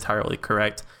not be entirely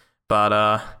correct.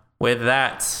 But with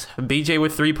that, BJ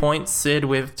with 3 points, Sid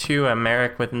with 2, and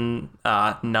Merrick with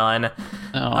none.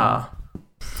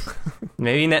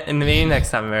 Maybe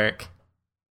next time, Merrick.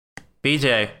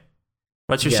 BJ,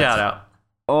 what's your Yes. shout out?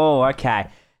 Oh, okay.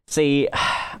 See,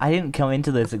 I didn't come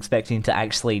into this expecting to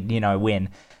actually, win.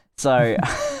 So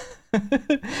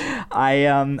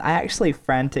I actually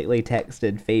frantically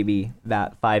texted Phoebe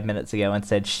about 5 minutes ago and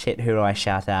said, "Shit, who do I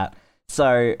shout out?"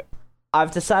 So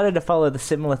I've decided to follow the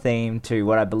similar theme to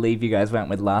what I believe you guys went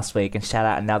with last week and shout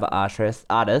out another artist,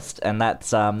 and that's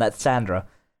Sandra.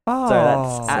 Oh. So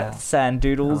that's at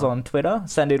Sandoodles on Twitter,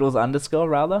 Sandoodles_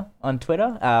 rather on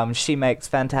Twitter. She makes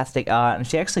fantastic art, and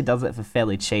she actually does it for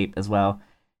fairly cheap as well.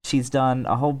 She's done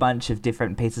a whole bunch of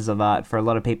different pieces of art for a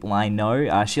lot of people I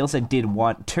know. She also did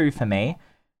two for me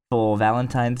for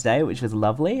Valentine's Day, which was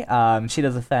lovely. She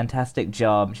does a fantastic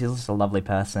job. She's just a lovely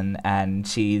person, and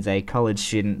she's a college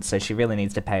student, so she really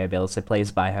needs to pay her bills, so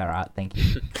please buy her art. Thank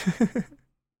you.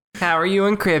 How are you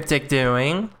and Cryptic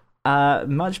doing?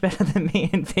 Much better than me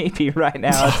and Phoebe right now,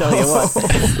 I'll tell you what.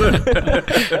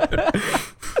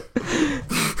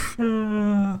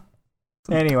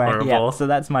 Anyway, Horrible. yeah, so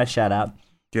that's my shout out.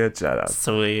 Good shout out.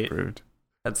 Sweet. Rude.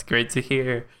 That's great to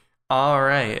hear. All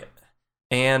right.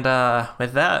 And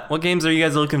with that, what games are you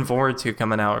guys looking forward to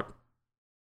coming out?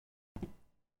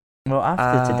 Well,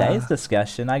 after today's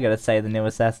discussion, I gotta say the new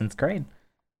Assassin's Creed.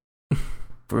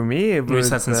 For me, it New was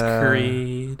Assassin's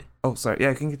Creed. Oh, sorry.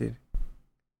 Yeah, I can continue.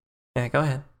 Yeah, go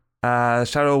ahead.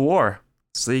 Shadow of War.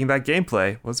 Seeing that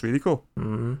gameplay was really cool.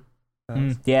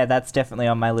 Mm-hmm. Yeah, that's definitely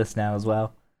on my list now as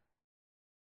well.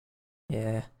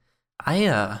 Yeah. I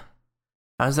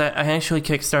actually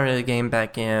kickstarted a game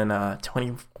back in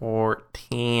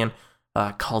 2014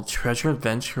 called Treasure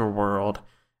Adventure World,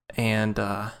 and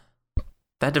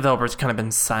that developer's kind of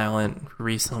been silent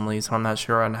recently, so I'm not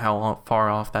sure on how far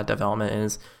off that development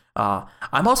is.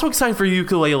 I'm also excited for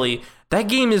Yooka-Laylee. That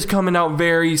game is coming out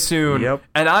very soon, Yep.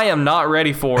 and I am not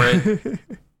ready for it.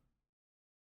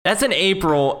 That's in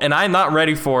April, and I'm not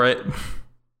ready for it.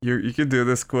 You can do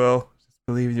this, Quill. Just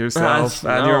believe in yourself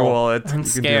and No, your wallet. I'm you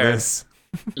scared.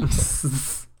 Can do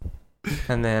this.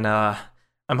 And then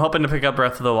I'm hoping to pick up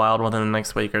Breath of the Wild within the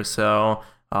next week or so.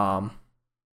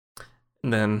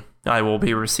 Then I will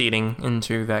be receding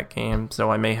into that game, so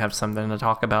I may have something to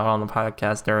talk about on the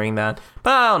podcast during that.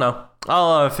 But I don't know.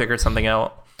 I'll figure something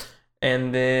out.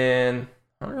 And then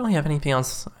I don't really have anything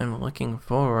else I'm looking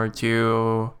forward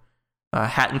to.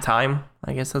 Hat in Time,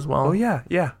 I guess, as well. Oh yeah.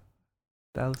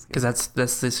 That looks good. Because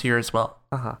that's this year as well.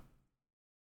 Uh-huh.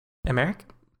 America?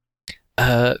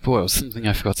 Well, something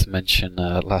I forgot to mention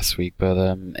last week, but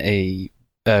a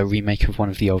remake of one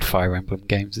of the old Fire Emblem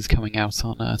games is coming out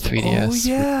on 3DS. Oh,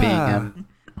 yeah. With being,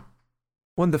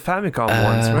 One of the Famicom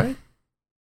ones, right?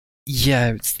 yeah,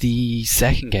 it's the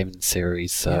second game in the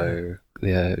series, so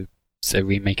it's a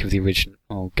remake of the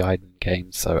original Gaiden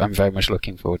game. So I'm very much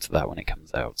looking forward to that when it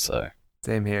comes out. So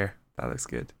Same here. That looks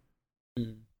good.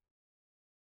 mm.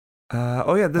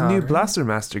 Oh yeah, the new Alright. Blaster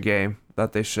Master game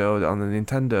that they showed on the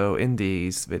Nintendo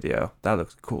Indies video. That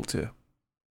looks cool too.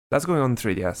 That's going on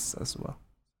 3DS as well.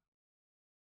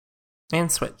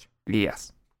 And Switch.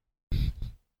 Yes.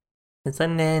 It's a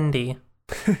Nindy.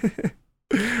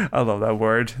 I love that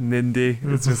word, Nindy.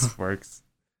 It just works.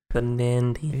 The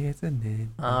Nindy. It's a Nindy.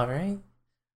 All right.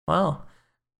 Well,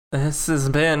 this has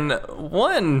been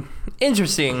one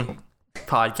interesting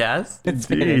podcast. It's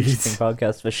been an Indeed. interesting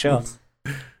podcast for sure.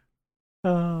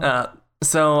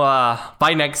 So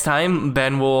by next time,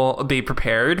 Ben will be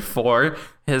prepared for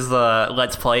his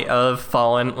Let's Play of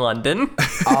Fallen London.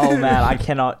 Oh man, I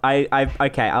cannot.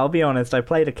 Okay, I'll be honest. I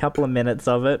played a couple of minutes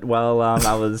of it while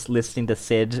I was listening to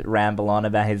Sid ramble on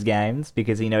about his games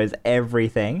because he knows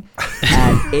everything,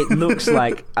 and it looks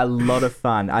like a lot of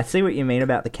fun. I see what you mean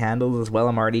about the candles as well.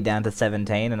 I'm already down to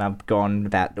 17, and I've gone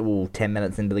about 10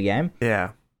 minutes into the game,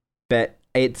 Yeah. but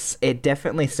it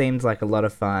definitely seems like a lot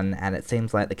of fun, and it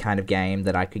seems like the kind of game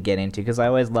that I could get into because I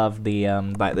always loved the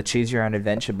like the choose your own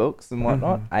adventure books and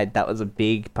whatnot. That was a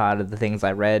big part of the things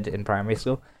I read in primary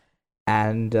school,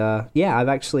 and yeah,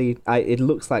 it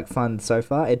looks like fun so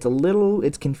far.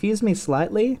 It's confused me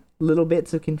slightly. Little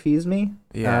bits have confused me.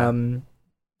 Yeah.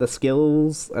 The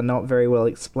skills are not very well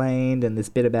explained, and this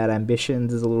bit about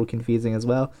ambitions is a little confusing as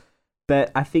well.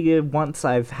 But I figure once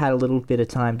I've had a little bit of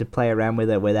time to play around with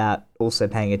it without also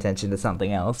paying attention to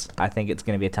something else, I think it's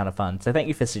going to be a ton of fun. So thank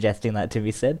you for suggesting that to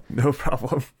me, Sid. No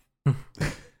problem.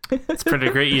 It's pretty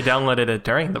great you downloaded it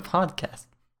during the podcast.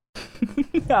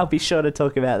 I'll be sure to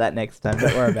talk about that next time.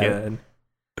 Don't worry about it. Good.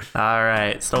 All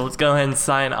right, so let's go ahead and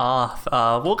sign off.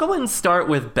 We'll go ahead and start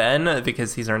with Ben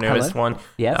because he's our newest one.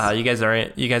 Yes. You guys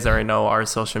already know our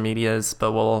social medias,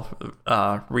 but we'll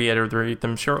reiterate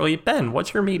them shortly. Ben,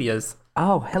 what's your medias?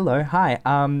 Oh, hello. Hi.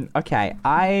 Okay.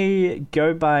 I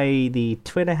go by the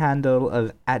Twitter handle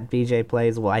of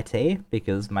 @BJPlaysYT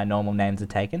because my normal names are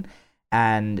taken.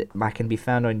 And I can be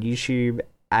found on YouTube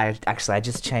I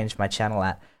just changed my channel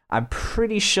at. I'm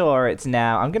pretty sure it's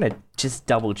now. I'm gonna just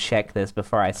double check this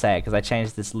before I say it because I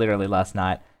changed this literally last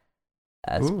night.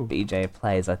 As Ooh. BJ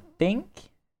Plays, I think.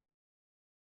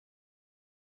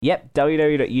 Yep,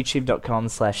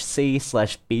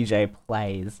 www.youtube.com/c/BJ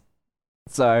Plays.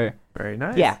 So Very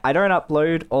nice. yeah, I don't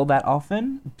upload all that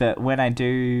often, but when I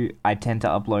do, I tend to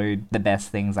upload the best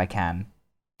things I can.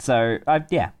 So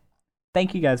yeah,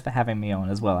 thank you guys for having me on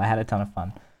as well. I had a ton of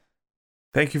fun.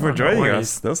 Thank you Oh, for no joining worries.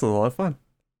 us. That was a lot of fun.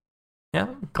 Yeah,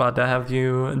 glad to have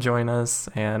you join us,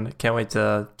 and can't wait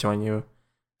to join you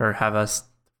or have us.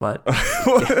 What?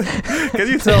 Can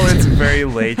you tell it's very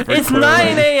late for It's Quillen?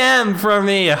 9 a.m. for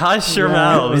me. Hush your Yeah,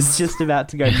 mouths. It's just about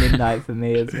to go midnight for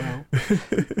me as well.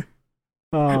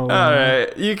 Oh, All right,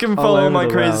 you can All follow over my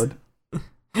the crazy. world.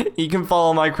 You can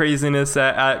follow my craziness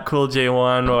at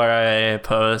CoolJ1, where I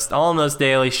post almost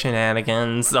daily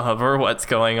shenanigans over what's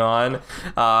going on.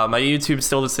 My YouTube's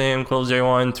still the same,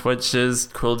 CoolJ1. Twitch is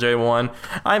CoolJ1.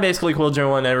 I'm basically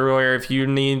CoolJ1 everywhere. If you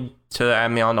need to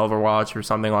add me on Overwatch or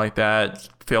something like that,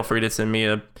 feel free to send me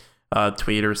a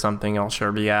tweet or something. I'll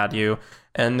sure be at you.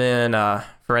 And then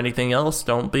for anything else,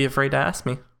 don't be afraid to ask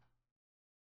me.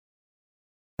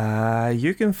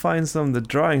 You can find some of the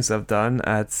drawings I've done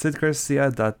at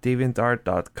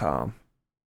sidgarcia.deviantart.com.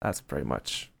 That's pretty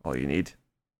much all you need.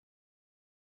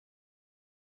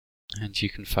 And you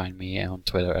can find me on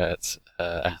Twitter at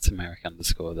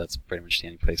Americ_. That's pretty much the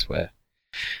only place where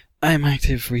I'm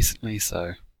active recently,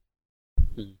 so.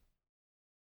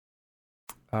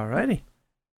 Alrighty.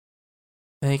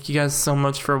 Thank you guys so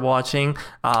much for watching.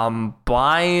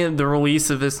 By the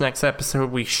release of this next episode,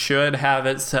 we should have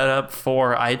it set up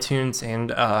for iTunes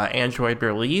and Android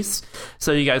release.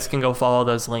 So you guys can go follow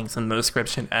those links in the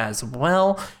description as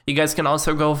well. You guys can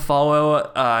also go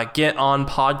follow Get On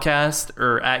Podcast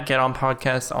or at Get On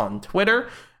Podcast on Twitter.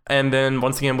 And then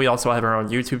once again, we also have our own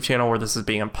YouTube channel where this is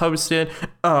being posted.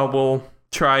 We'll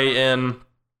try and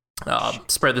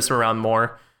spread this around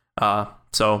more.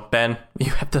 So, Ben, you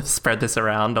have to spread this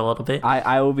around a little bit.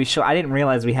 I will be sure. I didn't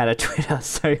realize we had a Twitter,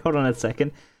 so hold on a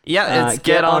second. Yeah, it's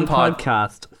Get On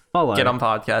Podcast. Follow. Get On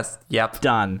Podcast. Yep.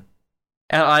 Done.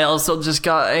 And I also just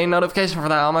got a notification for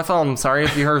that on my phone. Sorry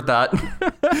if you heard that.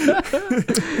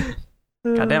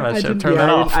 God damn it, I should have turned that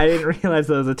off. I didn't realize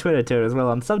there was a Twitter to it as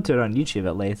well. I'm sub to it on YouTube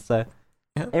at least, so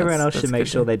Yeah, everyone else that's should make good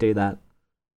sure to- they do that.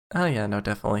 Oh, yeah, no,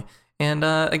 definitely. And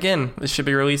again, this should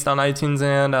be released on iTunes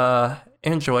and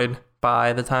Android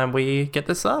by the time we get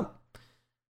this up.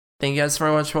 Thank you guys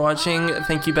so much for watching.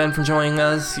 Thank you, Ben, for joining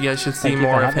us. You guys should see Thank you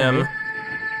for more of having him. me.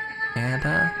 And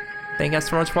thank you guys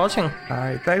so much for watching.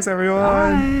 Alright, thanks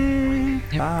everyone.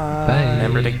 Bye. Bye.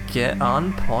 Remember to get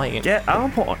on point. Get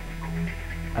on point.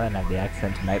 I don't have the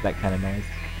accent to make that kind of noise.